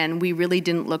era when we really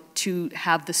didn't look to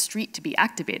have the street to be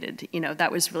activated. You know,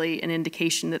 that was really an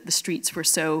indication that the streets were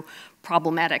so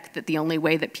problematic that the only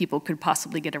way that people could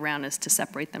possibly get around is to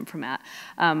separate them from that.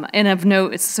 And of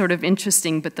note, it's sort of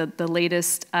interesting, but the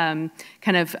latest kind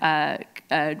of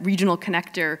regional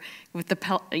connector with the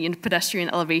pedestrian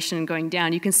elevation going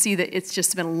down, you can see that it's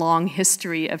just been a long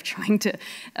history of trying to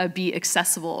be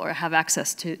accessible or have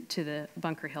access to the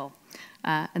Bunker Hill.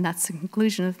 And that's the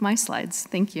conclusion of my slides.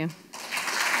 Thank you.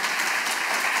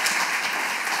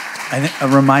 I think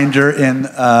a reminder in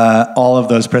all of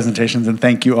those presentations, and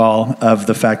thank you all, of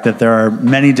the fact that there are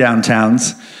many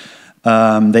downtowns.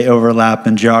 They overlap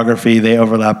in geography, they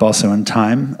overlap also in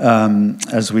time,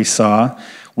 as we saw.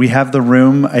 We have the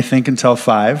room, I think, until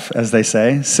 5, as they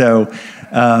say. So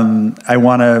I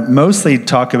want to mostly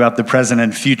talk about the present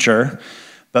and future,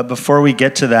 But before we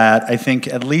get to that, I think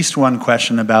at least one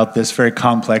question about this very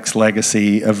complex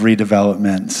legacy of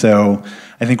redevelopment. So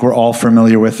I think we're all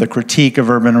familiar with the critique of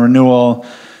urban renewal,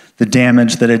 the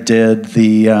damage that it did,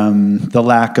 the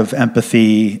lack of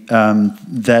empathy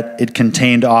that it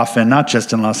contained often, not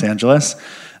just in Los Angeles,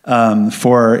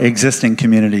 for existing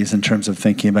communities in terms of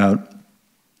thinking about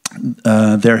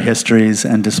their histories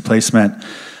and displacement.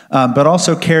 But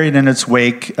also carried in its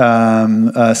wake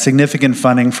significant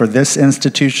funding for this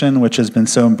institution, which has been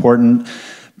so important,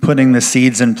 putting the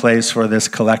seeds in place for this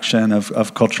collection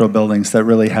of cultural buildings that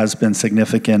really has been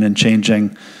significant in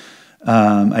changing,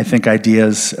 I think,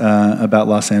 ideas about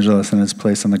Los Angeles and its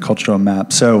place on the cultural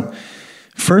map. So,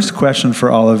 first question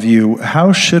for all of you,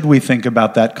 how should we think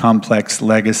about that complex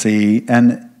legacy?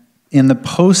 And in the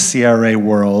post-CRA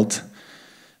world,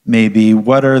 maybe,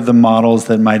 what are the models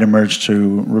that might emerge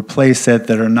to replace it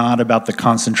that are not about the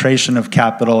concentration of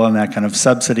capital and that kind of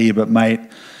subsidy, but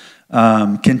might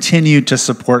continue to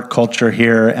support culture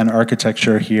here and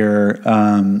architecture here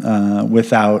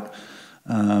without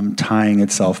tying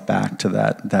itself back to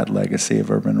that legacy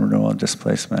of urban renewal and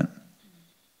displacement?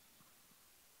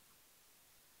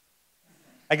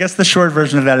 I guess the short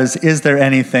version of that is there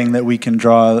anything that we can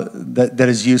draw that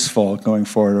is useful going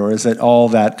forward, or is it all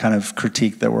that kind of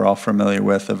critique that we're all familiar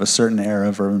with of a certain era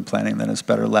of urban planning that is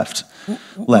better left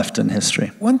in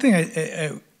history? One thing,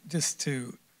 I just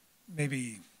to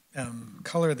maybe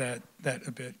color that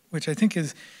a bit, which I think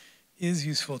is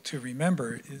useful to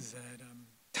remember, is that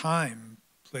time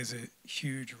plays a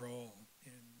huge role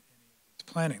in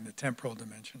planning, the temporal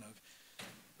dimension of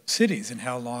cities and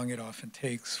how long it often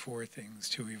takes for things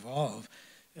to evolve.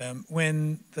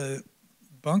 When the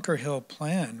Bunker Hill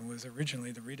plan was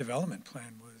originally, the redevelopment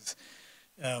plan was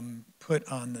put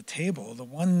on the table, the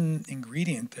one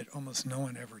ingredient that almost no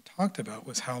one ever talked about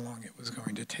was how long it was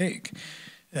going to take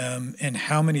and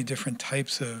how many different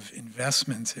types of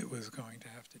investments it was going to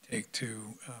have to take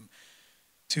to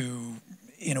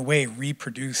in a way,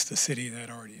 reproduce the city that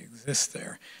already exists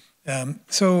there.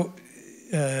 So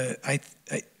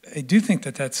I do think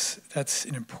that that's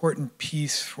an important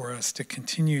piece for us to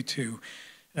continue to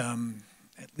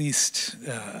at least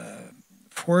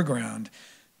foreground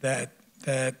that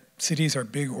cities are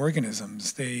big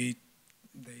organisms. They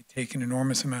take an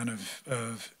enormous amount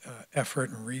of effort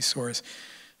and resource,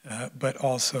 but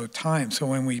also time. So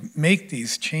when we make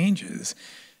these changes,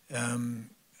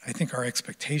 I think our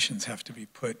expectations have to be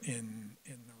put in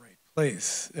the right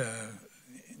place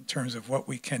in terms of what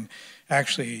we can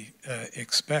actually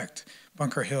expect.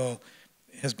 Bunker Hill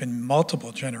has been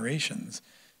multiple generations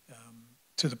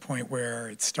to the point where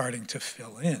it's starting to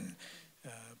fill in.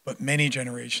 But many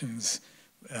generations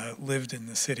lived in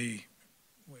the city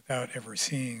without ever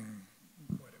seeing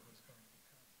what it was going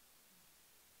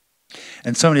to become.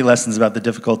 And so many lessons about the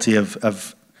difficulty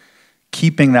of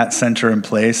keeping that center in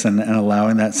place and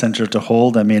allowing that center to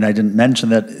hold. I mean, I didn't mention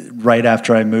that right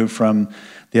after I moved from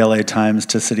the LA Times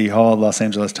to City Hall, Los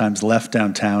Angeles Times left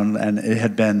downtown, and it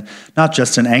had been not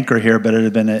just an anchor here, but it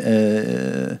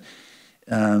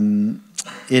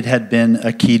had been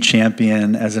a key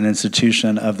champion as an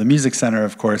institution of the Music Center,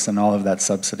 of course, and all of that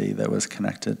subsidy that was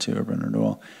connected to urban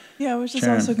renewal. Yeah, I was just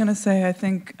Sharon. also going to say, I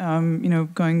think,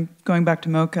 going back to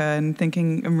MOCA and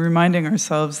thinking and reminding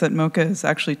ourselves that MOCA is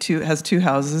actually has two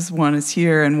houses. One is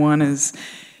here, and one is,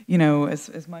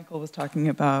 as Michael was talking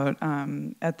about,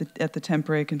 at the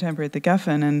temporary contemporary at the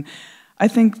Geffen. And I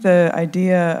think the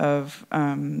idea of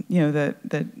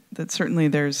that certainly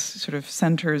there's sort of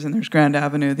centers and there's Grand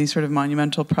Avenue, these sort of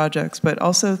monumental projects, but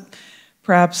also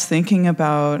perhaps thinking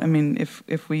about, I mean,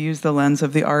 if we use the lens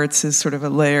of the arts as sort of a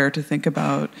layer to think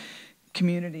about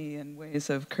community and ways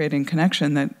of creating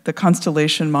connection, that the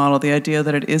constellation model, the idea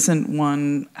that it isn't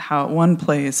one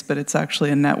place, but it's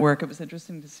actually a network. It was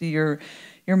interesting to see your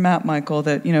map, Michael,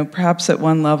 that perhaps at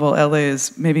one level LA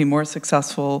is maybe more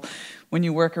successful when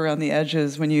you work around the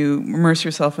edges, when you immerse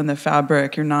yourself in the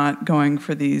fabric. You're not going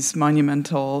for these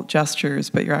monumental gestures,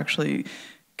 but you're actually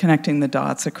connecting the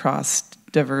dots across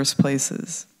diverse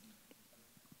places.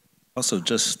 Also,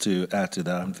 just to add to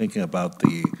that, I'm thinking about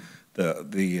the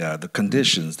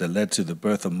conditions that led to the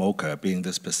birth of MOCA being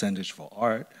this percentage for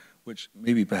art, which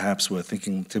maybe perhaps we're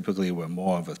thinking typically were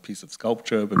more of a piece of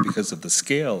sculpture, but because of the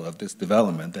scale of this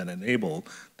development that enabled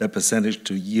that percentage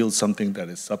to yield something that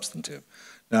is substantive.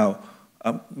 Now,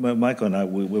 Michael and I,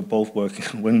 we're both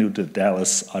working, we knew the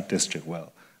Dallas Art District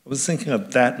well. I was thinking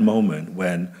of that moment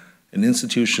when an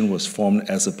institution was formed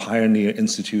as a pioneer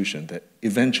institution that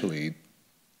eventually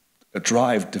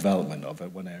drive development of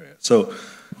one area. So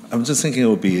I'm just thinking it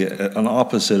would be an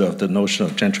opposite of the notion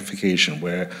of gentrification,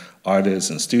 where artists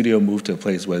and studio move to a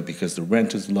place where, because the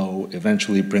rent is low,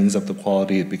 eventually brings up the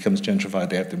quality, it becomes gentrified,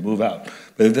 they have to move out.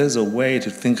 But if there's a way to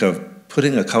think of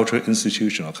putting a cultural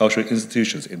institution or cultural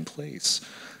institutions in place,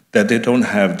 that they don't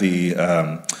have the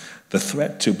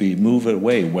threat to be moved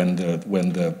away when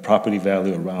the property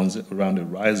value around it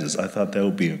rises, I thought that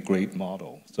would be a great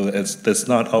model. So that's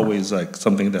not always like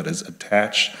something that is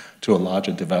attached to a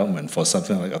larger development for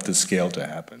something like of this scale to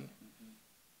happen.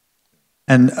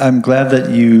 And I'm glad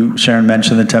that you, Sharon,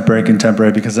 mentioned the temporary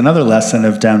contemporary, because another lesson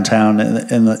of downtown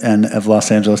and of Los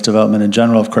Angeles development in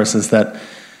general, of course, is that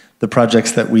the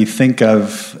projects that we think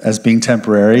of as being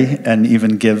temporary and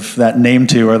even give that name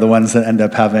to are the ones that end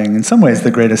up having, in some ways,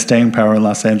 the greatest staying power in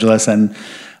Los Angeles. And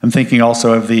I'm thinking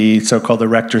also of the so-called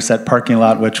erector set parking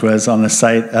lot, which was on the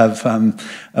site of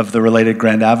the related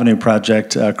Grand Avenue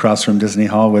project across from Disney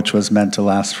Hall, which was meant to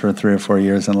last for 3 or 4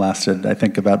 years and lasted, I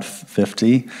think, about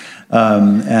 50,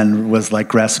 and was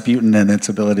like Rasputin in its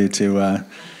ability to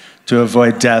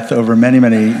avoid death over many,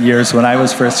 many years when I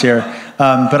was first here.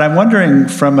 But I'm wondering,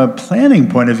 from a planning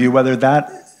point of view, whether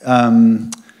that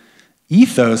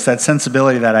ethos, that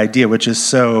sensibility, that idea, which is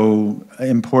so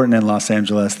important in Los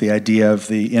Angeles, the idea of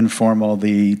the informal,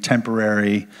 the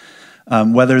temporary,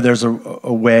 whether there's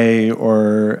a way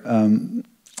or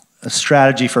a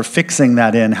strategy for fixing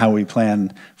that in how we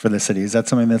plan for the city. Is that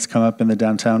something that's come up in the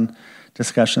downtown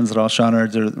discussions at all, Sean, or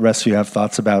do the rest of you have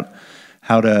thoughts about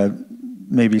how to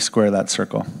maybe square that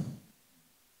circle?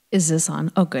 Is this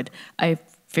on? Oh, good. I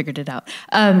figured it out.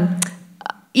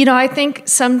 You know, I think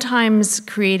sometimes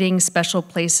creating special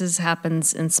places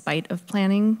happens in spite of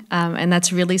planning, and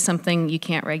that's really something you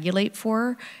can't regulate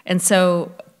for. And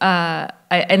so, I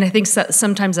think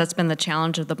sometimes that's been the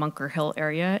challenge of the Bunker Hill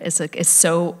area. Is like it's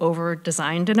so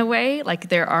over-designed in a way. Like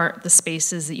there aren't the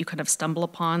spaces that you kind of stumble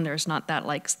upon. There's not that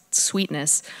like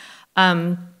sweetness.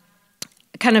 Kind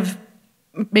of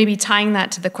maybe tying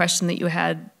that to the question that you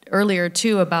had earlier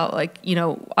too about like, you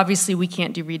know, obviously we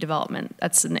can't do redevelopment.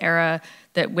 That's an era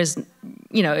that was,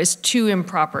 you know, is too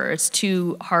improper, it's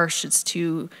too harsh, it's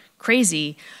too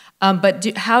crazy.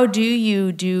 But how do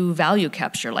you do value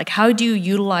capture? Like how do you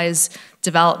utilize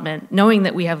development knowing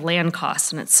that we have land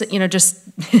costs? And it's, you know, just,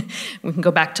 we can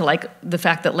go back to like the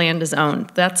fact that land is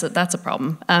owned. That's a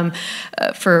problem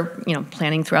for, you know,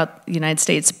 planning throughout the United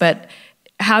States. But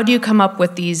how do you come up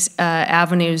with these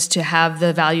avenues to have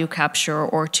the value capture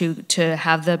or to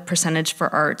have the percentage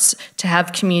for arts, to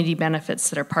have community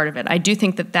benefits that are part of it? I do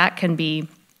think that that can be,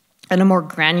 at a more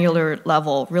granular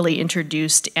level, really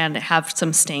introduced and have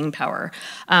some staying power.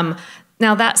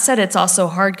 Now that said, it's also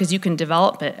hard because you can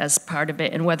develop it as part of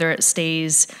it, and whether it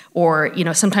stays or, you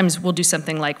know, sometimes we'll do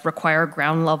something like require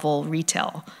ground level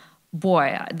retail.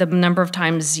 Boy, the number of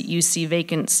times you see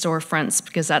vacant storefronts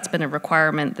because that's been a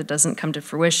requirement that doesn't come to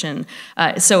fruition.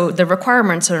 So the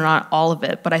requirements are not all of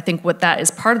it, but I think what that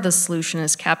is part of the solution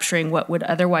is capturing what would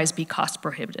otherwise be cost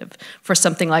prohibitive for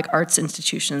something like arts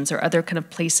institutions or other kind of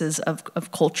places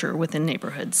of culture within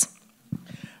neighborhoods.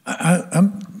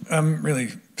 I'm really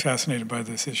fascinated by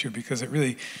this issue because it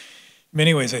really, in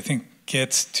many ways, I think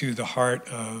gets to the heart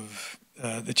of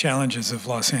the challenges of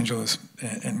Los Angeles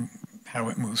and how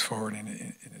it moves forward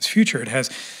in its future. It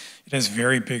has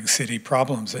very big city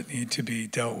problems that need to be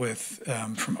dealt with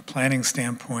from a planning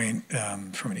standpoint,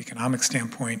 from an economic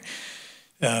standpoint,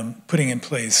 putting in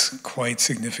place quite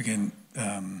significant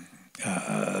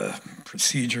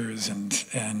procedures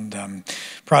and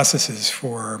processes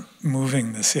for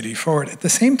moving the city forward. At the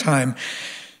same time,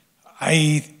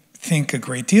 I think a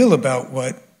great deal about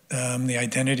what the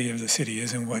identity of the city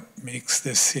is and what makes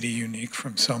this city unique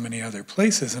from so many other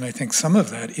places. And I think some of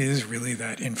that is really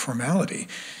that informality.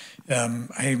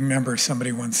 I remember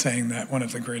somebody once saying that one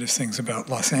of the greatest things about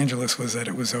Los Angeles was that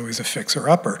it was always a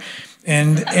fixer-upper.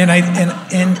 And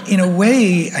in a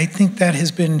way, I think that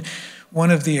has been one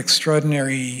of the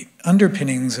extraordinary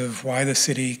underpinnings of why the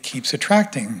city keeps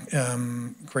attracting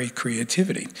great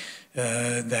creativity.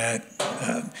 That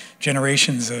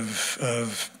generations of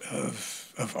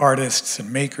artists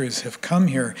and makers have come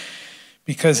here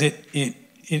because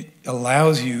it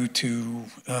allows you to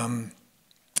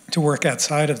work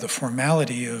outside of the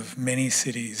formality of many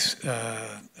cities'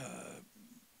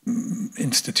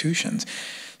 institutions.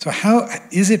 So how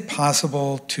is it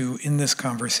possible to, in this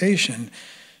conversation,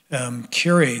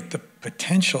 curate the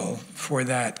potential for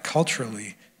that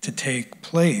culturally to take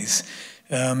place?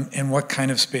 And what kind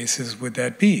of spaces would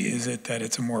that be? Is it that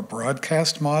it's a more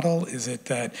broadcast model? Is it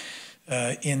that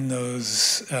in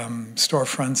those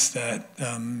storefronts that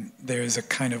there's a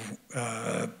kind of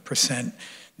percent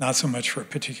not so much for a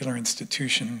particular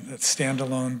institution that's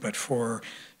standalone, but for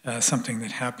something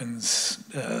that happens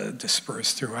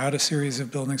dispersed throughout a series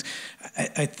of buildings.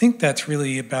 I think that's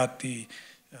really about the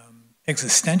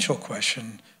existential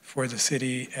question for the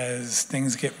city as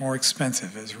things get more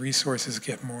expensive, as resources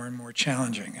get more and more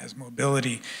challenging, as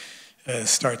mobility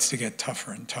starts to get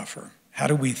tougher and tougher. How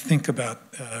do we think about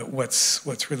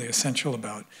what's really essential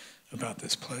about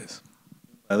this place?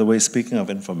 By the way, speaking of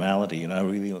informality, I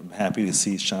really am happy to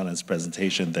see Shauna's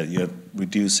presentation that you're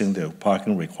reducing the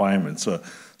parking requirements. So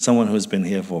someone who's been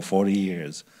here for 40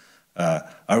 years, I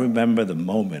remember the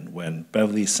moment when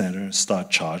Beverly Center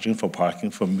started charging for parking.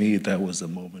 For me, that was a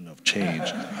moment of change.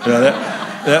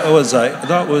 That was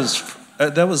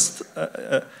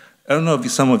I don't know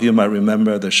if some of you might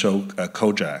remember the show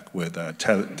Kojak with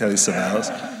Telly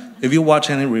Savalas. If you watch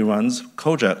any reruns,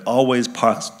 Kojak always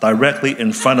parks directly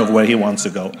in front of where he wants to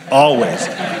go, always.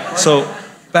 So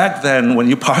back then, when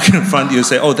you park in front, you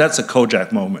say, oh, that's a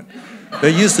Kojak moment. There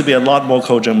used to be a lot more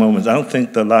Kojak moments. I don't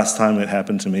think the last time it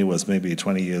happened to me was maybe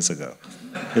 20 years ago.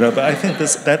 But I think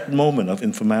that moment of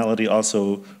informality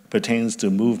also pertains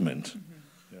to movement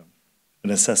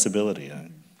and accessibility.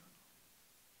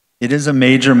 It is a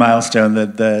major milestone,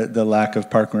 the lack of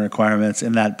parking requirements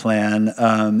in that plan,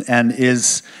 and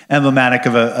is emblematic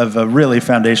of a really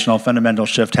foundational, fundamental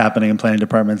shift happening in planning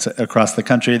departments across the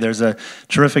country. There's a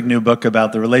terrific new book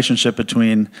about the relationship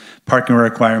between parking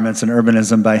requirements and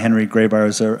urbanism by Henry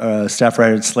Graybar's a staff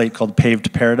writer at Slate called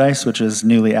Paved Paradise, which is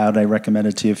newly out. I recommend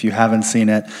it to you if you haven't seen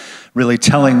it. Really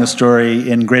telling the story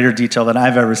in greater detail than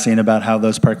I've ever seen about how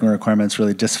those parking requirements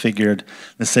really disfigured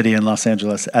the city in Los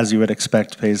Angeles, as you would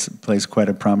expect, plays quite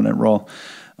a prominent role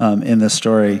in the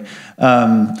story.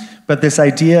 But this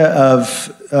idea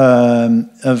of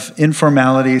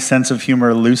informality, sense of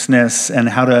humor, looseness, and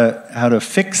how to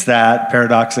fix that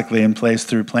paradoxically in place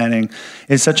through planning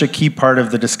is such a key part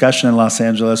of the discussion in Los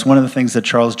Angeles. One of the things that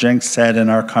Charles Jenks said in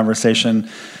our conversation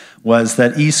was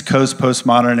that East Coast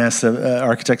postmodernists,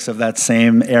 architects of that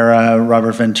same era,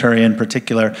 Robert Venturi in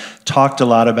particular, talked a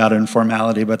lot about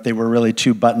informality, but they were really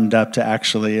too buttoned up to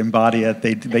actually embody it.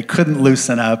 They couldn't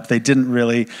loosen up. They didn't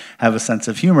really have a sense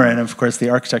of humor. And of course, the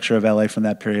architecture of LA from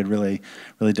that period really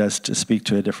does speak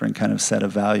to a different kind of set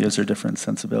of values or different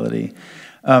sensibility.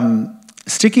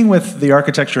 Sticking with the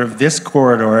architecture of this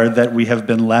corridor that we have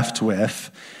been left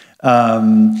with,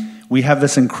 we have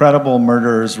this incredible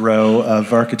murderer's row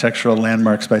of architectural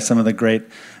landmarks by some of the great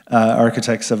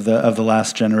architects of the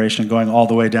last generation, going all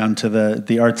the way down to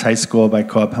the Arts High School by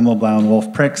Coop Himmelblau and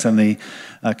Wolf Prix, and the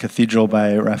Cathedral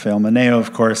by Rafael Moneo,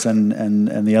 of course,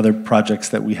 and the other projects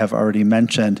that we have already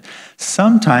mentioned.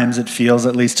 Sometimes it feels,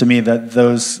 at least to me, that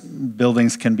those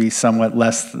buildings can be somewhat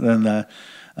less than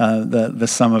the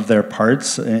sum of their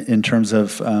parts in terms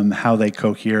of how they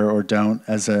cohere or don't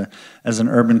as an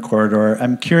urban corridor.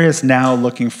 I'm curious now,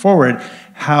 looking forward,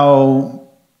 how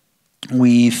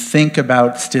we think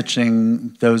about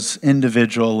stitching those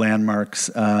individual landmarks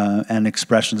and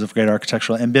expressions of great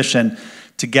architectural ambition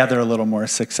together a little more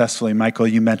successfully. Michael,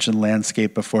 you mentioned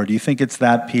landscape before. Do you think it's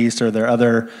that piece, or are there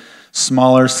other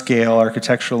smaller scale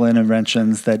architectural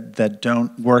interventions that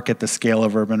don't work at the scale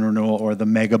of urban renewal or the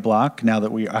mega block, now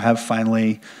that we have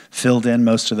finally filled in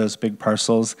most of those big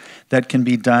parcels, that can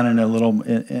be done in a little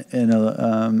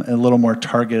more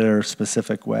targeted or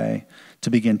specific way to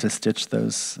begin to stitch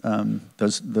those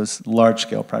large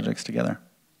scale projects together?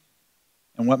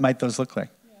 And what might those look like?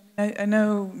 I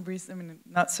know,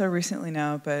 not so recently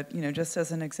now, but just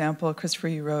as an example, Christopher,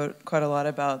 you wrote quite a lot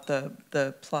about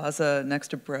the plaza next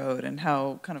to Broad and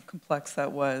how kind of complex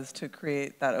that was to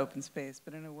create that open space,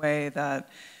 but in a way that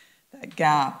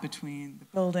gap between the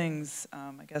buildings,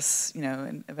 I guess,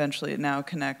 and eventually it now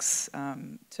connects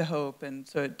to Hope, and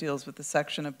so it deals with the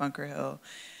section of Bunker Hill.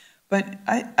 But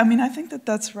I think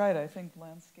that's right. I think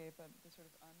landscape, the sort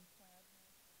of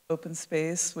unplanned open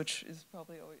space, which is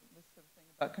probably always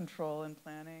about control and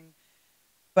planning.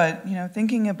 But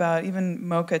thinking about even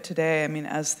MOCA today,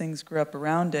 as things grew up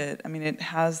around it, it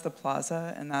has the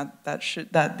plaza, and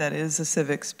that is a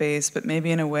civic space, but maybe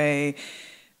in a way,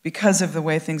 because of the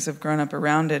way things have grown up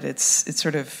around it, it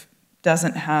sort of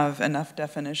doesn't have enough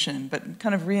definition. But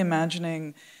kind of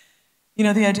reimagining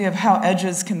the idea of how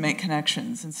edges can make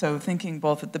connections. And so thinking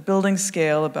both at the building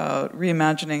scale about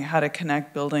reimagining how to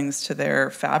connect buildings to their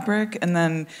fabric, and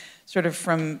then sort of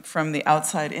from the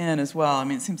outside in as well.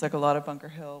 It seems like a lot of Bunker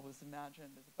Hill was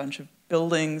imagined as a bunch of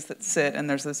buildings that sit, and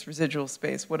there's this residual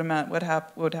space. What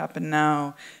would happen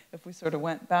now if we sort of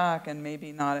went back and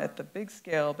maybe not at the big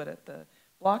scale, but at the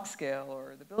block scale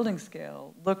or the building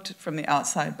scale, looked from the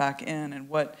outside back in, and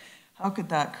how could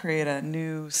that create a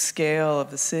new scale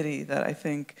of the city that I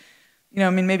think, I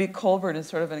mean, maybe Colbert is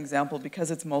sort of an example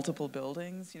because it's multiple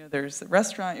buildings. There's the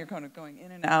restaurant, you're kind of going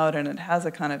in and out, and it has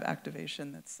a kind of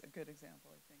activation that's a good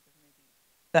example, I think, of maybe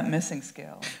that missing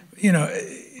scale.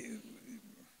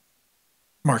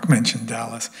 Mark mentioned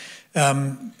Dallas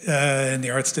and the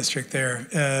arts district there.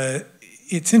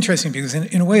 It's interesting because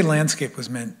in a way, landscape was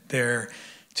meant there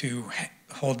to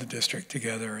hold the district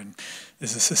together. And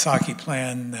there's a Isozaki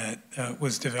plan that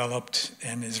was developed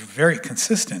and is very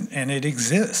consistent, and it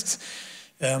exists.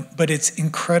 But it's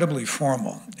incredibly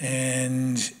formal,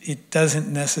 and it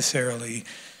doesn't necessarily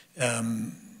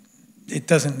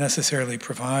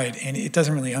provide, and it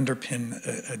doesn't really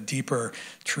underpin a deeper,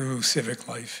 true civic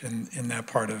life in that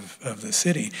part of the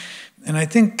city. And I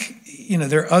think,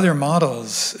 there are other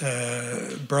models,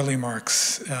 Burley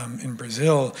Marx in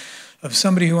Brazil, of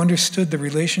somebody who understood the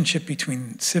relationship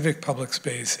between civic public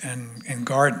space and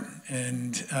garden,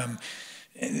 and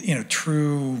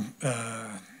true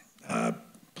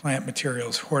plant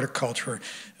materials, horticulture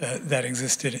that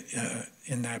existed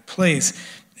in that place.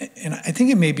 And I think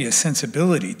it may be a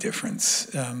sensibility difference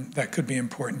that could be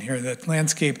important here, that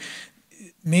landscape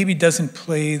maybe doesn't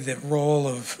play the role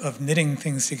of knitting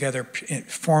things together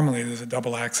formally. There's a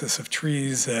double axis of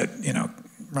trees that,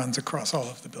 runs across all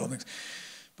of the buildings,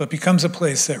 but becomes a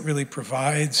place that really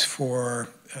provides for,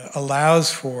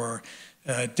 allows for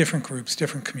different groups,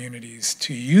 different communities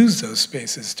to use those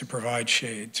spaces to provide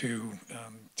shade, to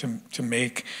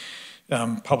make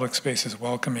public spaces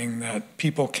welcoming that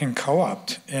people can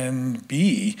co-opt and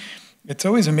be. It's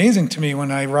always amazing to me when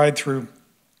I ride through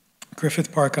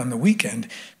Griffith Park on the weekend,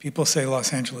 people say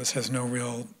Los Angeles has no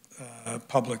real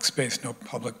public space, no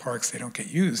public parks, they don't get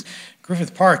used.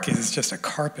 Griffith Park is just a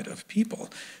carpet of people.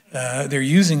 They're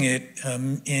using it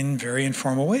in very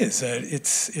informal ways.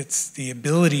 It's the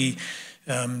ability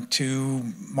to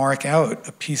mark out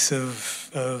a piece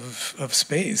of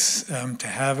space, to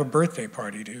have a birthday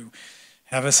party, to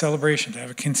have a celebration, to have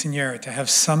a quinceañera, to have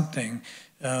something.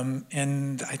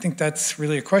 And I think that's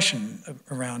really a question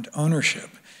around ownership.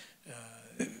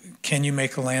 Can you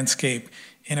make a landscape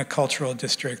in a cultural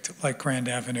district like Grand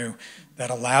Avenue that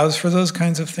allows for those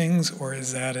kinds of things, or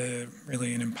is that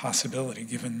really an impossibility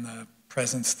given the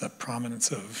presence, the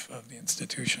prominence of the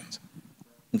institutions?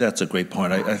 That's a great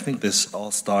point. I think this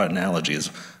all-star analogy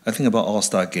is, I think about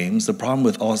all-star games, the problem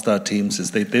with all-star teams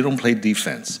is they don't play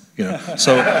defense.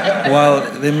 So while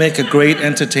they make a great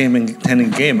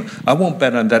entertaining game, I won't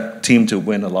bet on that team to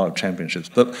win a lot of championships.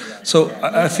 But so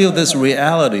I feel this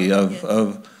reality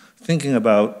of thinking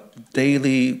about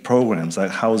daily programs like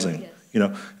housing.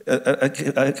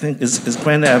 I think is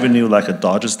Grand Avenue like a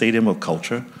Dodger Stadium of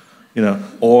culture?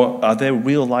 Or are there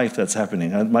real life that's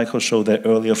happening? And Michael showed that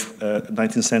earlier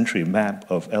 19th century map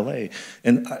of LA.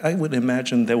 And I would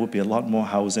imagine there would be a lot more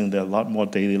housing, there are a lot more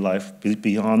daily life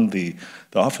beyond the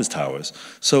office towers.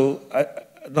 So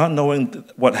not knowing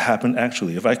what happened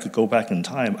actually, if I could go back in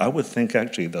time, I would think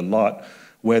actually the lot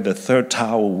where the third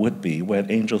tower would be, where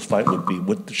Angel's Flight would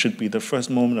be, should be the first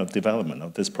moment of development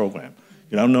of this program.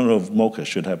 I don't know if MOCA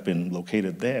should have been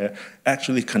located there,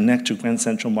 actually connect to Grand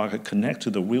Central Market, connect to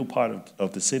the real part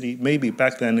of the city. Maybe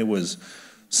back then it was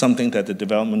something that the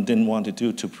development didn't want to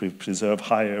do to preserve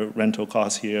higher rental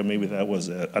costs here. Maybe that was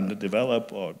an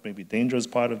underdeveloped or maybe dangerous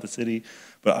part of the city.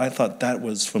 But I thought that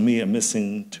was, for me, a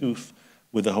missing tooth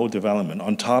with the whole development,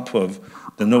 on top of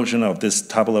the notion of this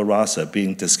tabula rasa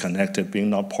being disconnected, being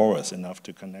not porous enough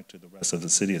to connect to the rest of the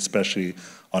city, especially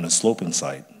on a sloping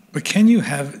site. But can you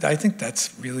have, I think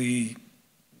that's really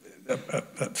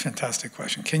a fantastic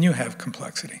question. Can you have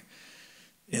complexity?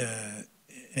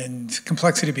 And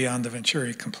complexity beyond the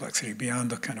Venturi complexity, beyond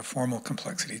the kind of formal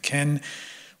complexity.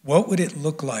 What would it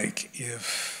look like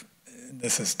if,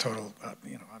 this is total,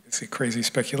 obviously crazy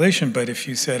speculation, but if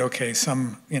you said, okay,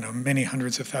 many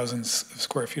hundreds of thousands of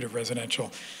square feet of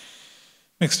residential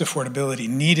mixed affordability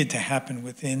needed to happen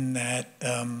within that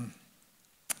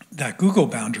Google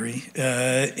boundary,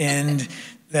 and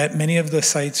that many of the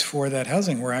sites for that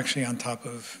housing were actually on top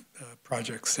of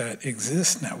projects that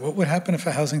exist now. What would happen if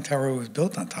a housing tower was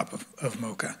built on top of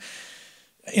MOCA?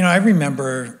 I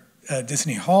remember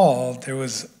Disney Hall, there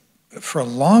was, for a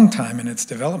long time in its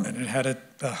development, it had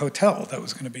a hotel that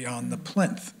was going to be on the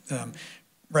plinth,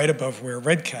 right above where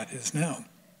Red Cat is now.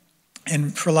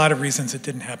 And for a lot of reasons it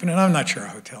didn't happen, and I'm not sure a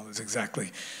hotel is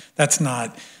exactly, that's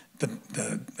not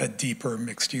a deeper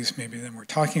mixed use maybe than we're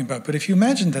talking about. But if you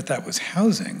imagine that was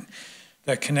housing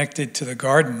that connected to the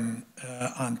garden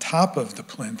on top of the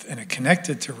plinth, and it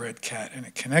connected to Red Cat, and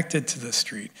it connected to the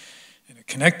street, and it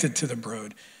connected to the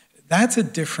Broad, that's a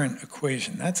different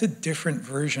equation. That's a different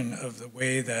version of the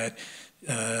way that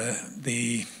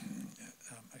I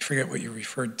forget what you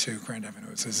referred to, Grand Avenue.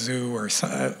 It's a zoo or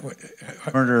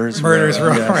Murderers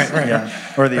Row. Yes, Right.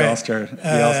 Yeah. Or the All-Star.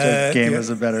 The All-Star game is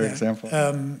a better example.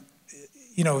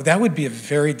 You know, that would be a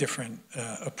very different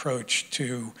approach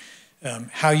to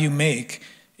how you make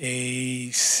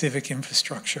a civic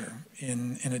infrastructure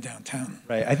in a downtown.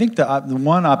 Right. I think the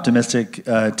one optimistic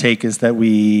take is that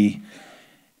the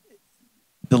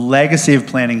legacy of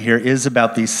planning here is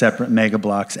about these separate mega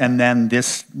blocks, and then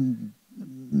this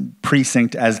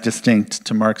precinct as distinct,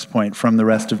 to Mark's point, from the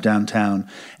rest of downtown,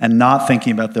 and not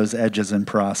thinking about those edges and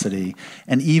porosity.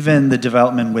 And even the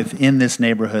development within this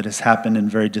neighborhood has happened in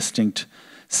very distinct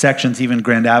sections. Even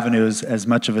Grand Avenue is as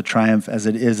much of a triumph as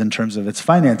it is in terms of its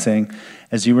financing,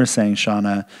 as you were saying,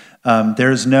 Shauna.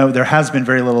 There has been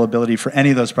very little ability for any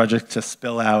of those projects to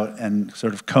spill out and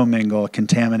sort of commingle,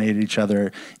 contaminate each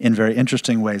other in very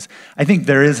interesting ways. I think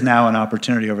there is now an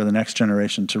opportunity over the next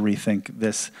generation to rethink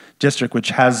this district, which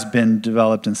has been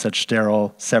developed in such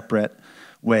sterile, separate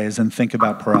ways, and think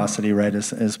about porosity, right,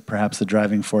 as perhaps the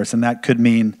driving force. And that could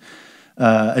mean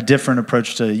a different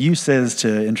approach to uses,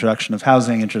 to introduction of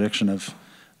housing, introduction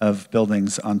of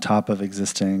buildings on top of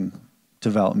existing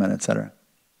development, et cetera.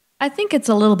 I think it's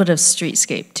a little bit of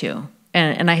streetscape too.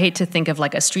 And I hate to think of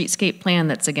like a streetscape plan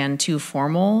that's, again, too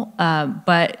formal,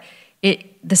 but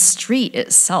the street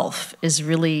itself is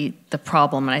really the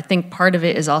problem. And I think part of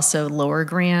it is also Lower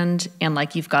Grand, and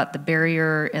like you've got the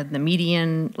barrier and the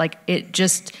median, like it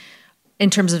just, in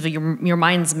terms of your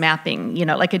mind's mapping, you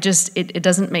know, like it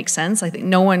doesn't make sense. I think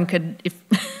no one could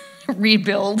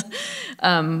rebuild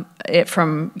it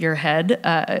from your head,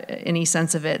 any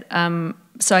sense of it.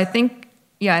 So I think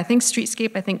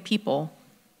streetscape, I think people,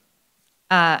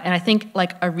 and I think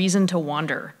like a reason to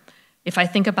wander. If I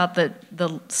think about the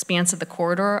spans of the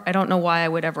corridor, I don't know why I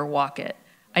would ever walk it.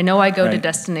 I know I go to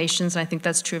destinations, and I think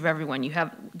that's true of everyone.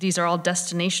 These are all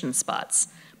destination spots,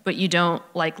 but you don't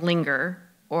like linger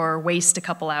or waste a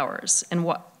couple hours. And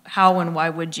how and why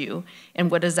would you? And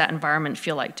what does that environment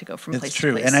feel like to go from place to place? It's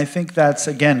true, and I think that's,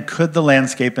 again, could the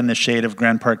landscape and the shade of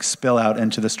Grand Park spill out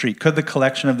into the street? Could the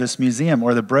collection of this museum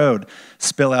or the Broad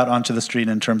spill out onto the street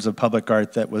in terms of public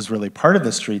art that was really part of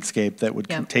the streetscape that would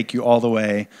take you all the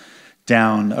way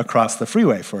down across the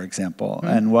freeway, for example? Mm-hmm.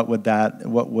 And what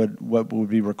would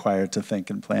be required to think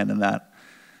and plan in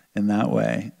that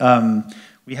way?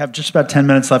 We have just about 10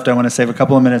 minutes left. I want to save a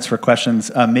couple of minutes for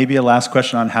questions. Maybe a last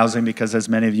question on housing, because as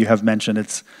many of you have mentioned,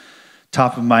 it's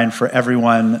top of mind for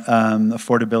everyone,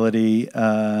 affordability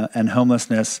and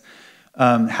homelessness.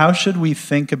 How should we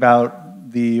think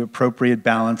about the appropriate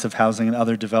balance of housing and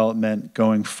other development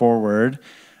going forward?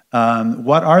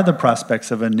 What are the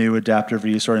prospects of a new adaptive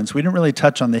reuse ordinance? We didn't really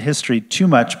touch on the history too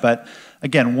much, but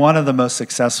again, one of the most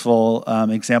successful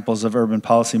examples of urban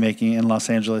policymaking in Los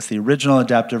Angeles, the original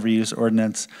adaptive reuse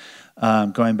ordinance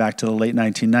going back to the late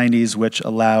 1990s, which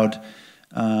allowed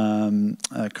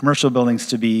commercial buildings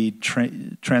to be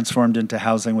transformed into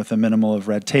housing with a minimal of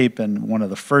red tape, and one of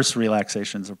the first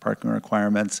relaxations of parking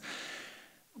requirements.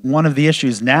 One of the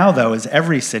issues now, though, is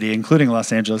every city, including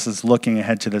Los Angeles, is looking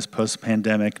ahead to this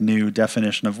post-pandemic new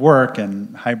definition of work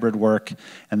and hybrid work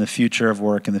and the future of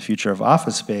work and the future of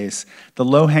office space. The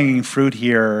low-hanging fruit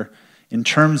here in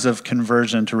terms of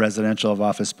conversion to residential of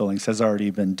office buildings has already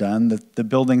been done. The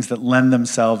buildings that lend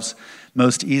themselves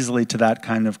most easily to that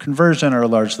kind of conversion are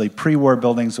largely pre-war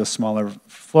buildings with smaller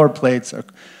floor plates.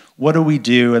 What do we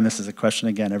do, and this is a question,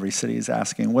 again, every city is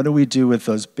asking, what do we do with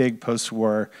those big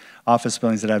post-war office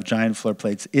buildings that have giant floor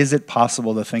plates? Is it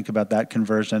possible to think about that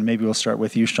conversion? Maybe we'll start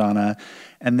with you, Shauna,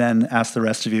 and then ask the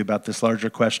rest of you about this larger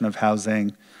question of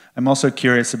housing. I'm also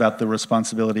curious about the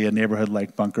responsibility a neighborhood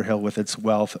like Bunker Hill with its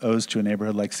wealth owes to a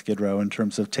neighborhood like Skid Row in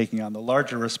terms of taking on the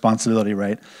larger responsibility,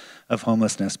 right, of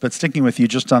homelessness. But sticking with you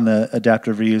just on the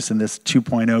adaptive reuse in this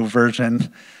 2.0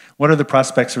 version, what are the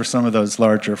prospects for some of those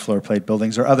larger floor plate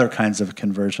buildings or other kinds of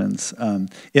conversions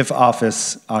if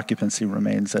office occupancy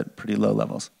remains at pretty low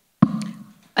levels?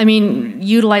 I mean,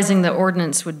 utilizing the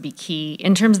ordinance would be key.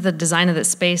 In terms of the design of the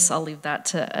space, I'll leave that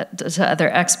to other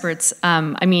experts.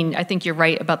 I mean, I think you're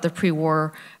right about the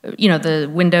pre-war, the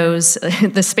windows,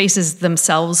 the spaces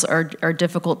themselves are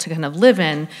difficult to kind of live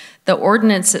in. The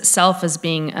ordinance itself is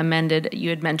being amended. You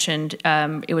had mentioned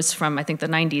it was from, I think, the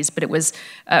 90s, but it was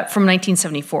from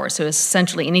 1974. So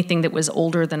essentially anything that was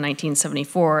older than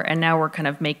 1974, and now we're kind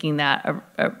of making that,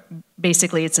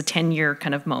 basically it's a 10-year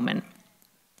kind of moment.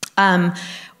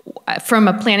 from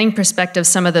a planning perspective,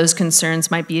 some of those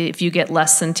concerns might be if you get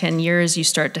less than 10 years, you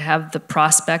start to have the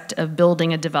prospect of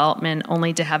building a development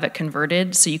only to have it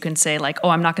converted. So you can say like, oh,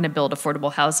 I'm not going to build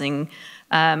affordable housing,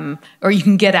 or you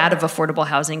can get out of affordable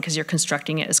housing because you're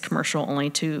constructing it as commercial only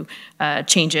to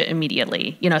change it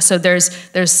immediately. So there's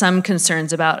some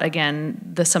concerns about,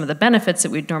 again, some of the benefits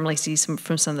that we'd normally see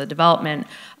from some of the development.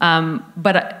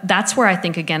 But that's where I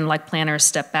think, again, like planners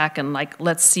step back and like,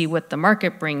 let's see what the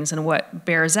market brings and what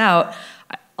bears out.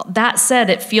 That said,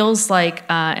 it feels like,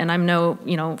 and I'm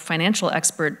no financial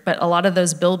expert, but a lot of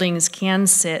those buildings can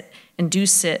sit and do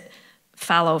sit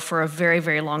fallow for a very,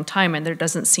 very long time, and there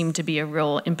doesn't seem to be a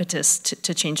real impetus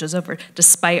to change those over,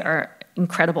 despite our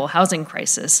incredible housing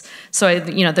crisis. So,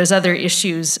 there's other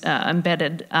issues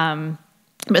embedded,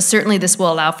 but certainly this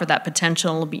will allow for that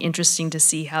potential. It'll be interesting to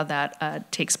see how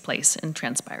that takes place and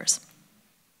transpires.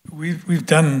 We've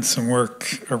done some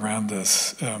work around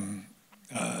this,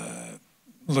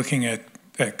 looking at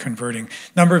converting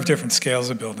a number of different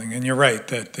scales of building, and you're right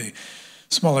that the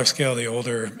smaller scale, the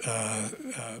older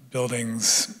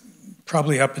buildings,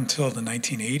 probably up until the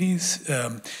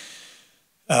 1980s,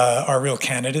 are real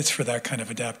candidates for that kind of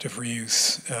adaptive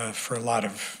reuse for a lot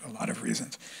of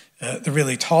reasons. The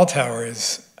really tall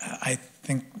towers, I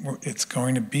think it's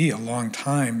going to be a long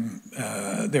time.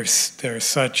 There's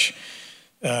such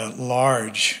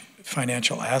large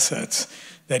financial assets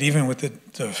that even with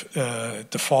the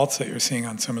defaults that you're seeing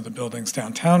on some of the buildings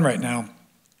downtown right now,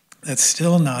 that's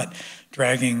still not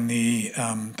dragging the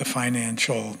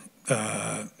financial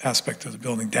aspect of the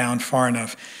building down far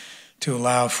enough to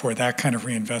allow for that kind of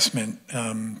reinvestment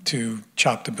to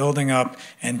chop the building up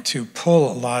and to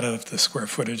pull a lot of the square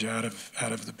footage out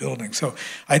of the building. So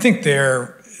I think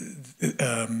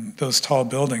those tall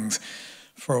buildings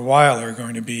for a while are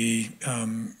going to be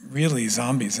really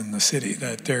zombies in the city,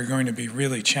 that they're going to be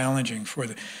really challenging for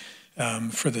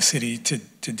the city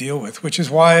to deal with, which is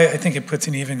why I think it puts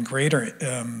an even greater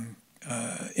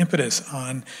impetus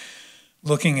on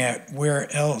looking at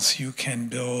where else you can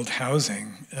build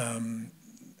housing,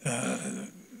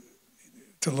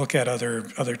 to look at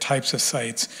other types of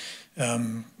sites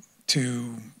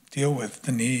to deal with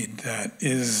the need that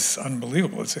is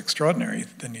unbelievable. It's extraordinary,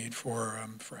 the need for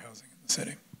housing in the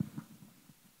city.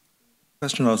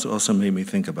 Question also made me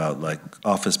think about like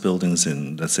office buildings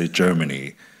in, let's say,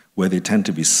 Germany, where they tend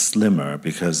to be slimmer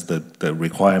because the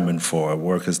requirement for a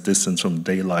worker's distance from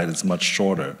daylight is much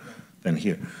shorter than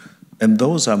here. And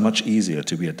those are much easier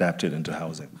to be adapted into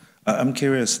housing. I'm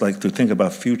curious, like, to think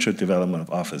about future development of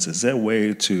office. Is there a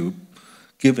way to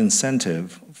give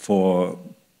incentive for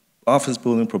office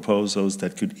building proposals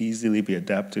that could easily be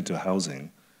adapted to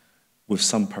housing with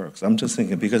some perks? I'm just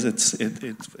thinking, because it's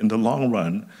in the long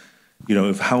run,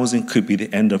 if housing could be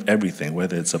the end of everything,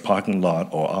 whether it's a parking lot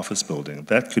or office building,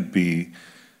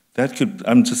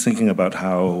 I'm just thinking about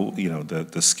how,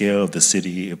 the scale of the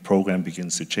city, if program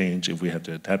begins to change, if we have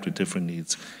to adapt to different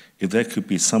needs, if there could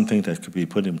be something that could be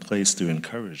put in place to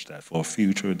encourage that for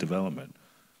future development.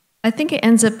 I think it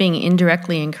ends up being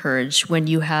indirectly encouraged when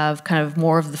you have kind of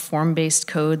more of the form-based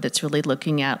code that's really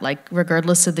looking at, like,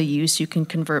 regardless of the use, you can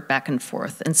convert back and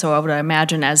forth. And so I would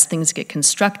imagine as things get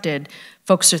constructed,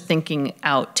 folks are thinking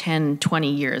out 10,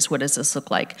 20 years, what does this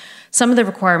look like? Some of the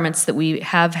requirements that we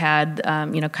have had,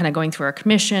 kind of going through our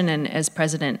commission and as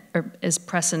present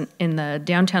in the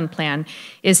downtown plan,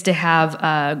 is to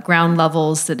have ground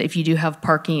levels that if you do have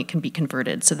parking, it can be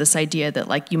converted. So this idea that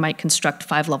like you might construct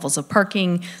 5 levels of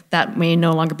parking, that may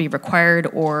no longer be required,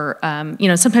 or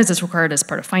sometimes it's required as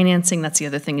part of financing. That's the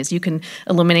other thing, is you can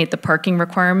eliminate the parking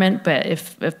requirement, but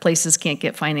if places can't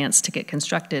get financed to get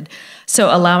constructed.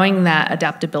 So allowing that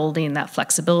adaptability and that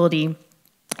flexibility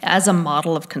as a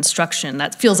model of construction,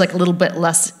 that feels like a little bit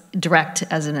less direct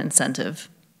as an incentive.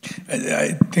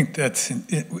 I think that's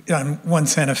on One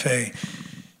Santa Fe,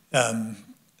 on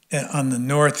the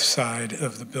north side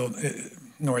of the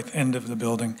north end of the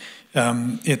building.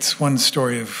 It's 1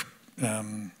 story of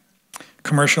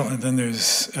commercial, and then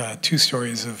there's 2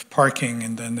 stories of parking,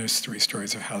 and then there's 3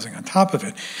 stories of housing on top of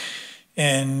it.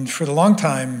 And for the long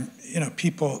time,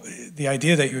 the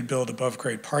idea that you would build above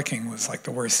grade parking was like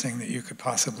the worst thing that you could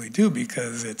possibly do,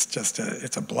 because it's just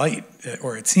it's a blight,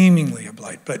 or it's seemingly a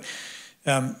blight. But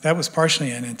that was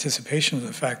partially in anticipation of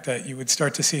the fact that you would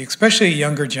start to see, especially a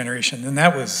younger generation, and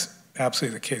that was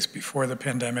absolutely the case before the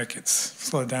pandemic. It's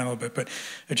slowed down a little bit, but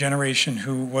a generation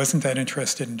who wasn't that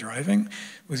interested in driving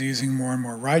was using more and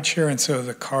more rideshare, and so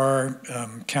the car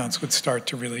counts would start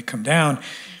to really come down.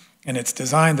 And it's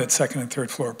designed that 2nd and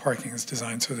 3rd floor parking is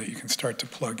designed so that you can start to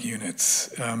plug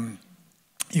units.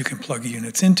 You can plug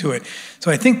units into it.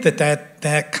 So I think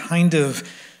that kind of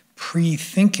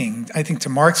pre-thinking. I think to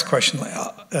Mark's question,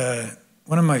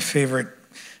 one of my favorite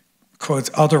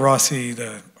quotes, Aldo Rossi,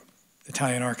 the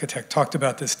Italian architect, talked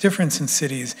about this difference in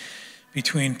cities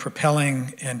between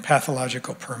propelling and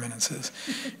pathological permanences.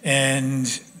 And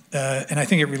I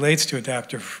think it relates to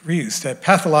adaptive reuse, that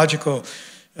pathological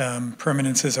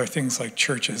permanences are things like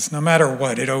churches. No matter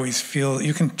what, it always feels,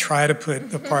 you can try to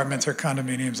put apartments or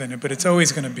condominiums in it, but it's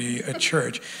always going to be a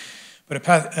church. But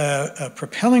a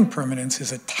propelling permanence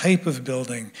is a type of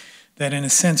building that in a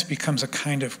sense becomes a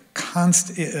kind of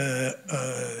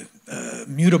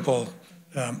mutable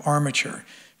armature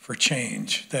for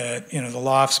change, that the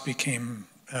lofts became,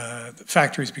 the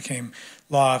factories became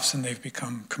lofts and they've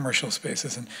become commercial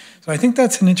spaces. And so I think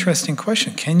that's an interesting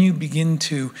question. Can you begin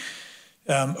to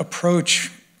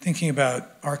approach thinking about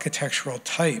architectural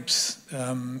types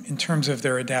in terms of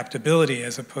their adaptability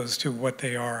as opposed to what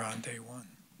they are on day one?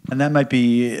 And that might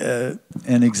be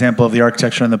an example of the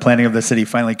architecture and the planning of the city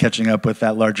finally catching up with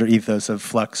that larger ethos of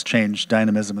flux, change,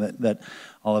 dynamism that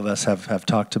all of us have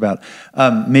talked about.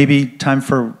 Maybe time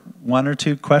for one or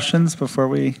two questions before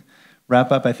we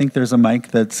wrap up. I think there's a mic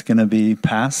that's going to be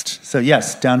passed. So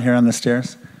yes, down here on the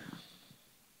stairs.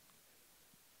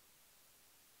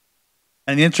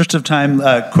 In the interest of time,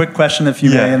 quick question if you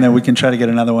may, and then we can try to get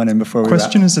another one in before we wrap.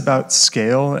 Question is about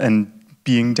scale and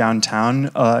being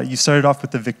downtown. You started off with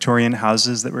the Victorian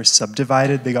houses that were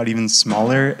subdivided. They got even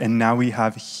smaller, and now we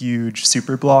have huge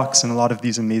super blocks, and a lot of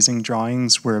these amazing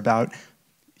drawings were about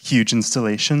huge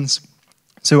installations.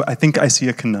 So I think I see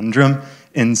a conundrum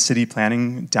in city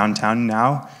planning downtown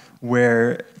now,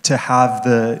 where to have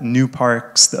the new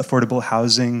parks, the affordable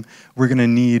housing, we're going to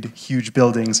need huge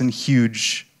buildings and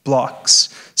huge blocks.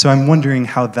 So I'm wondering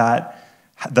how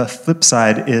the flip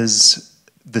side is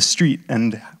the street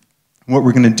and what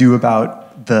we're going to do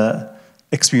about the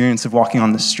experience of walking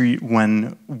on the street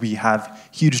when we have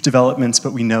huge developments,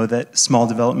 but we know that small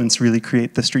developments really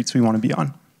create the streets we want to be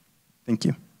on. Thank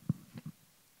you.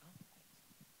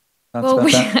 Well,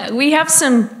 we have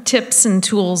some tips and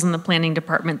tools in the planning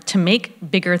department to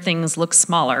make bigger things look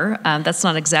smaller. That's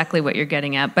not exactly what you're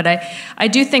getting at, but I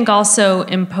do think also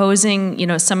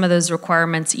imposing, some of those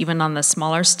requirements even on the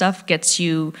smaller stuff gets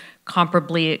you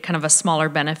comparably kind of a smaller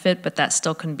benefit, but that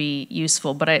still can be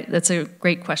useful. But that's a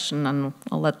great question, and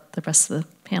I'll let the rest of the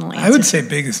panel answer. I would say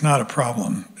big is not a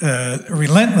problem.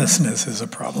 Relentlessness is a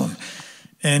problem,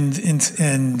 and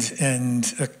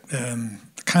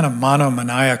kind of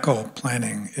monomaniacal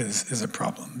planning is a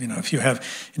problem. If you have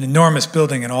an enormous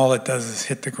building and all it does is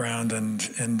hit the ground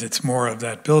and it's more of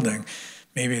that building,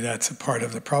 maybe that's a part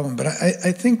of the problem. But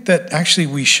I think that actually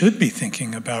we should be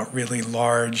thinking about really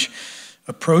large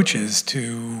approaches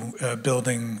to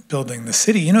building the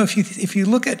city. If you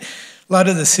look at a lot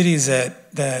of the cities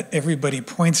that everybody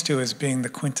points to as being the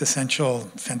quintessential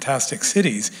fantastic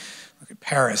cities, look at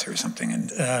Paris or something,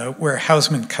 and where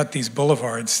Haussmann cut these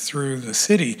boulevards through the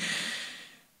city,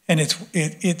 and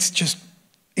it's just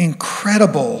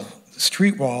incredible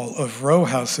street wall of row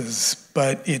houses,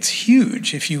 but it's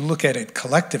huge. If you look at it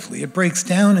collectively, it breaks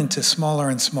down into smaller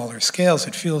and smaller scales.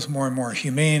 It feels more and more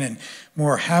humane and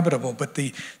more habitable, but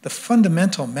the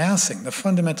fundamental massing, the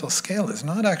fundamental scale is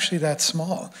not actually that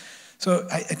small. So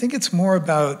I think it's more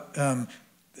about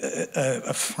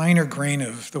a finer grain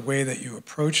of the way that you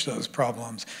approach those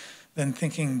problems than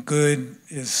thinking good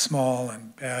is small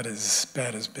and bad is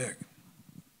big.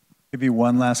 Maybe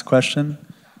one last question.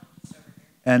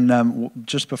 And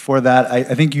just before that, I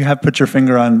think you have put your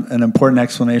finger on an important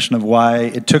explanation of why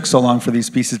it took so long for these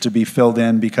pieces to be filled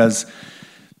in, because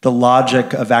the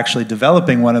logic of actually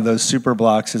developing one of those super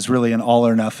blocks is really an all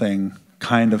or nothing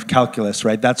kind of calculus,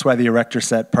 right? That's why the erector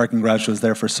set parking garage was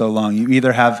there for so long. You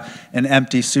either have an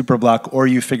empty super block or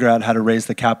you figure out how to raise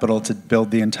the capital to build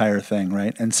the entire thing,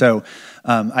 right? And so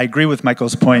I agree with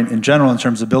Michael's point in general in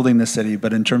terms of building the city,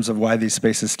 but in terms of why these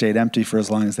spaces stayed empty for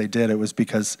as long as they did, it was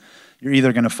because you're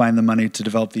either going to find the money to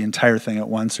develop the entire thing at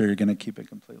once or you're going to keep it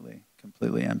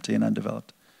completely empty and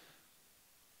undeveloped.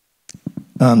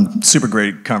 Super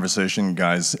great conversation,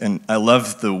 guys. And I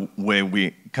love the way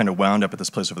we kind of wound up at this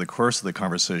place over the course of the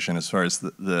conversation as far as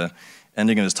the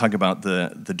ending is talking about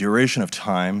the duration of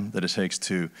time that it takes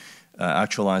to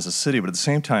actualize a city, but at the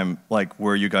same time, like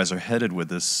where you guys are headed with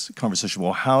this conversation,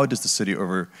 well, how does the city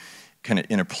kind of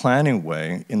in a planning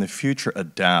way in the future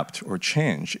adapt or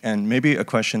change? And maybe a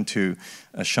question to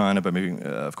Shauna, but maybe,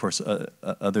 of course,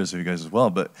 others of you guys as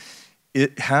well, but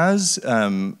has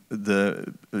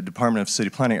the Department of City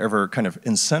Planning ever kind of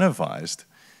incentivized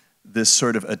this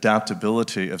sort of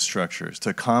adaptability of structures to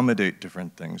accommodate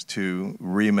different things, to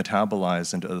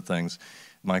re-metabolize into other things?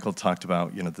 Michael talked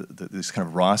about, these kind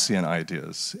of Rossian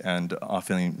ideas, and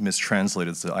often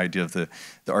mistranslated as the idea of the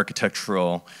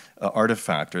architectural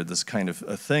artifact, or this kind of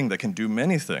a thing that can do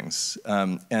many things.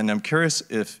 And I'm curious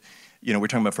if, we're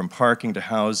talking about from parking to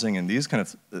housing and these kind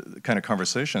of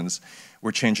conversations.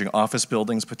 We're changing office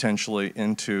buildings potentially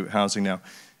into housing now.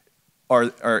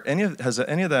 Has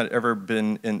any of that ever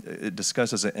been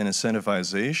discussed as an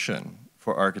incentivization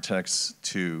for architects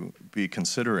to be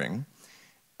considering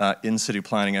in city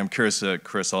planning? I'm curious,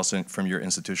 Chris, also from your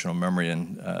institutional memory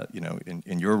and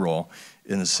in your role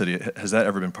in the city, has that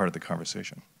ever been part of the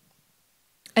conversation?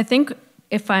 I think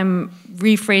if I'm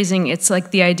rephrasing, it's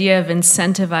like the idea of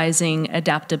incentivizing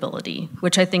adaptability,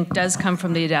 which I think does come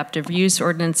from the adaptive use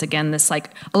ordinance. Again, this a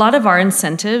lot of our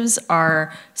incentives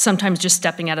are sometimes just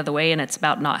stepping out of the way, and it's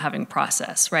about not having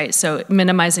process, right? So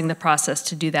minimizing the process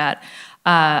to do that.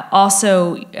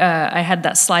 I had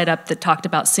that slide up that talked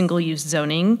about single-use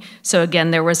zoning. So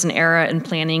again, there was an era in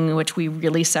planning in which we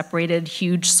really separated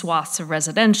huge swaths of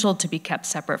residential to be kept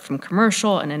separate from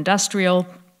commercial and industrial.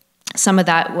 Some of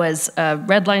that was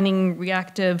redlining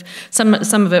reactive. Some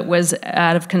of it was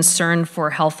out of concern for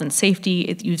health and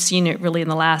safety. You've seen it really in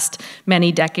the last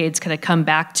many decades kind of come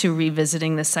back to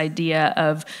revisiting this idea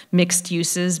of mixed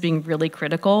uses being really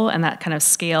critical, and that kind of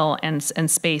scale and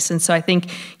space. And so I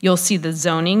think you'll see the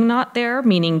zoning not there,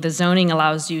 meaning the zoning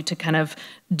allows you to kind of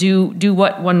do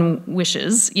what one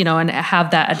wishes, and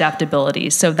have that adaptability.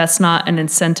 So that's not an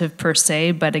incentive per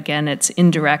se, but again, it's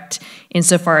indirect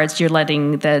insofar as you're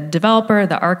letting the developer,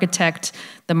 the architect,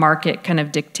 the market kind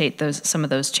of dictate some of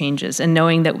those changes, and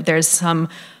knowing that there's some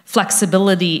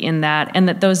flexibility in that, and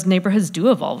that those neighborhoods do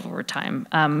evolve over time.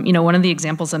 One of the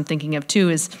examples I'm thinking of too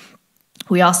is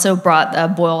we also brought the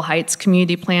Boyle Heights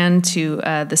community plan to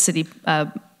the city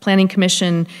planning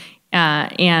commission.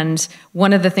 And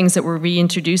one of the things that we're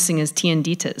reintroducing is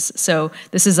tienditas. So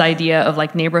this is idea of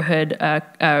neighborhood,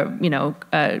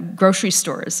 grocery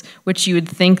stores, which you would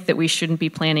think that we shouldn't be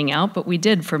planning out, but we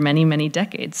did for many, many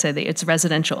decades. So it's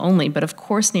residential only, but of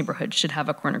course neighborhoods should have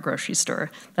a corner grocery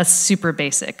store. That's super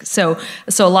basic. So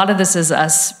a lot of this is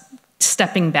us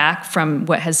stepping back from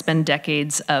what has been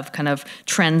decades of kind of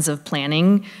trends of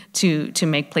planning to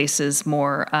make places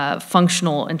more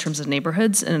functional in terms of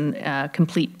neighborhoods and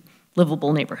complete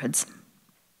livable neighborhoods.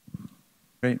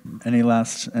 Great. Any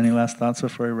last thoughts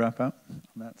before we wrap up on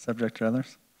that subject or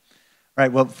others? All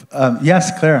right. Well,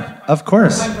 yes, Clara. Of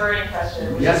course. One burning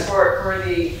question, which is for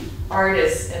the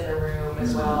artists in the room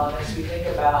as well, and as we think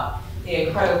about the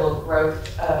incredible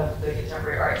growth of the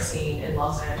contemporary art scene in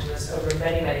Los Angeles over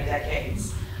many, many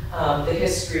decades. The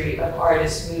history of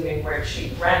artists moving where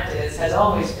cheap rent is has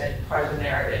always been part of the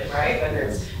narrative, right? Whether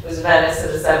it was Venice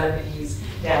in the 70s,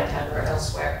 downtown, or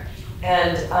elsewhere.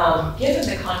 And given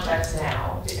the context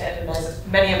now, and as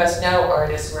many of us know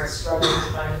artists who are struggling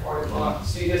to find affordable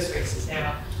studio spaces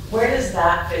now, where does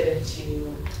that fit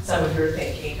into some of your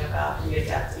thinking about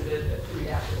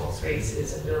readaptable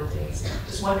spaces and buildings?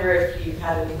 Just wonder if you've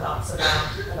had any thoughts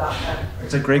about that.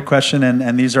 It's a great question,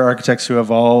 and these are architects who have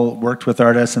all worked with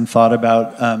artists and thought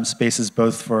about spaces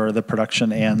both for the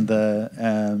production and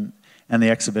the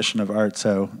exhibition of art.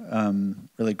 So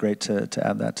really great to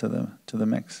add that to the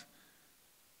mix.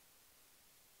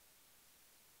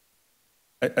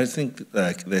 I think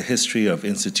the history of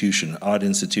art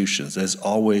institutions, there's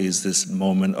always this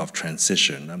moment of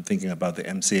transition. I'm thinking about the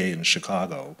MCA in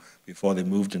Chicago. Before they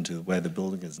moved into where the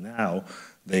building is now,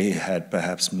 they had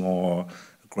perhaps more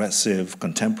aggressive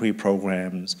contemporary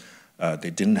programs.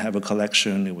 They didn't have a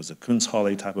collection. It was a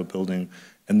Kunsthalle type of building.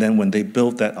 And then when they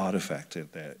built that artifact,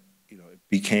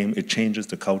 it changes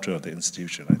the culture of the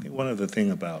institution. I think one of the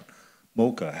things about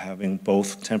MOCA, having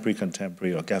both temporary,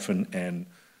 contemporary, or Geffen, and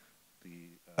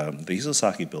the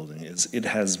Isozaki building, is it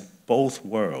has both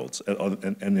worlds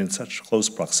and in such close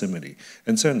proximity.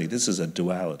 And certainly this is a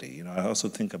duality. I also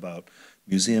think about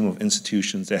Museum of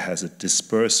Institutions that has a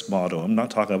dispersed model. I'm not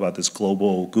talking about this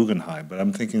global Guggenheim, but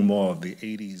I'm thinking more of the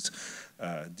 80s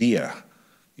DIA,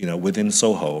 within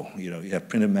Soho. You have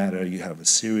printed matter, you have a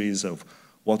series of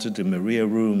Walter de Maria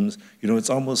rooms.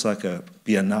 It's almost like a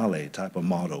biennale type of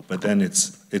model, but then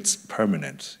it's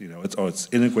permanent, it's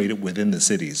integrated within the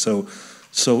city.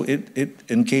 So it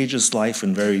engages life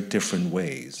in very different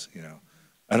ways,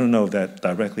 I don't know if that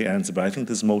directly answers, but I think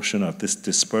this motion of this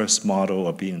dispersed model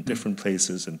of being in different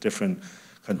places and different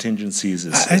contingencies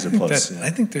is a plus. I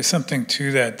think there's something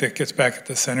to that gets back at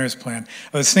the centers plan.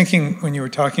 I was thinking when you were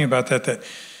talking about that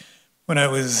when I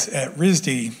was at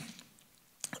RISD,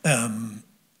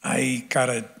 I got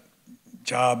a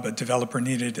job, a developer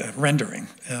needed a rendering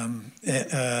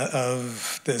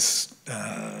of this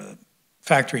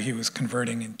factory he was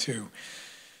converting into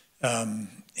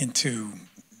into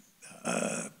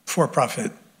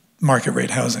for-profit market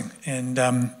rate housing.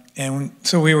 And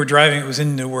so we were driving, it was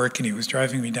in Newark, and he was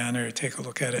driving me down there to take a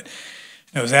look at it.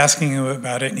 And I was asking him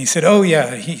about it, and he said, oh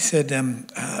yeah, he said,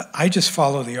 I just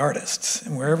follow the artists.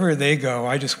 And wherever they go,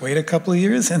 I just wait a couple of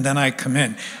years, and then I come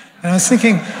in. And I was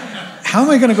thinking, how am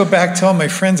I gonna go back to all my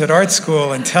friends at art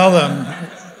school and tell them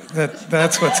that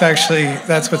that's what's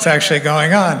actually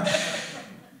going on?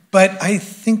 But I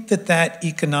think that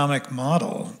economic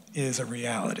model is a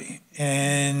reality.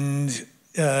 And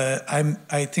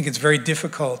I think it's very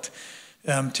difficult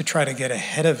to try to get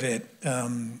ahead of it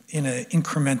in an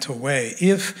incremental way.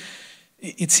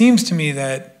 It seems to me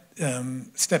that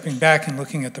stepping back and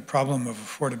looking at the problem of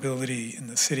affordability in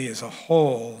the city as a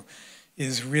whole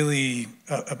is really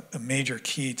a major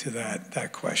key to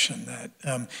that question, that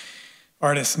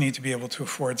artists need to be able to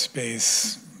afford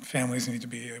space, families need to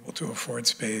be able to afford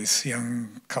space,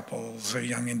 young couples or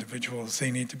young individuals, they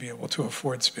need to be able to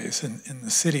afford space in the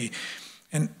city.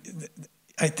 And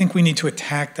I think we need to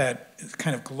attack that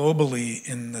kind of globally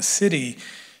in the city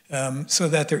so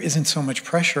that there isn't so much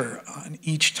pressure on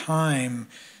each time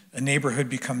a neighborhood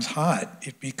becomes hot,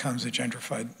 it becomes a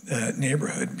gentrified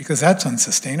neighborhood, because that's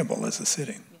unsustainable as a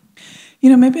city. You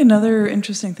know, maybe another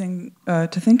interesting thing to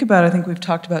think about, I think we've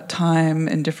talked about time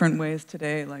in different ways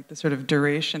today, like the sort of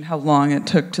duration, how long it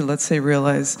took to, let's say,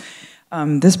 realize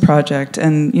this project.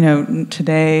 And, you know,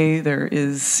 today there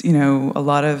is, you know, a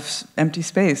lot of empty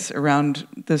space around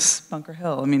this Bunker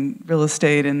Hill. I mean, real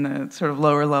estate in the sort of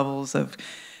lower levels of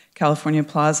California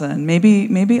Plaza. And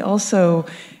maybe also, I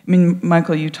mean,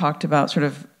 Michael, you talked about sort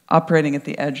of operating at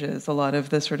the edges. A lot of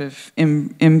the sort of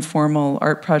informal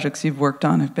art projects you've worked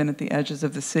on have been at the edges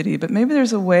of the city. But maybe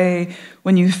there's a way,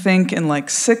 when you think in like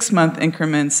 6-month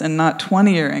increments and not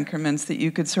 20-year increments, that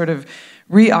you could sort of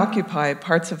reoccupy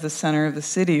parts of the center of the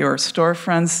city or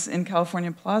storefronts in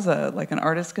California Plaza. Like an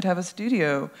artist could have a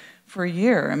studio for a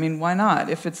year. I mean, why not?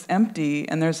 If it's empty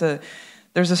and there's a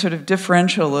sort of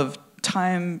differential of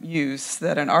time use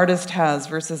that an artist has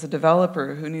versus a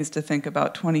developer who needs to think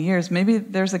about 20 years, maybe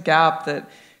there's a gap that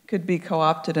could be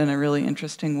co-opted in a really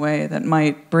interesting way that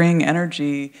might bring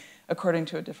energy according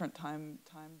to a different time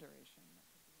duration.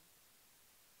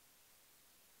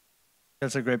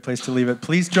 That's a great place to leave it.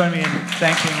 Please join me in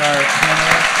thanking our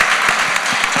panelists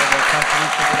for their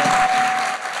contribution today.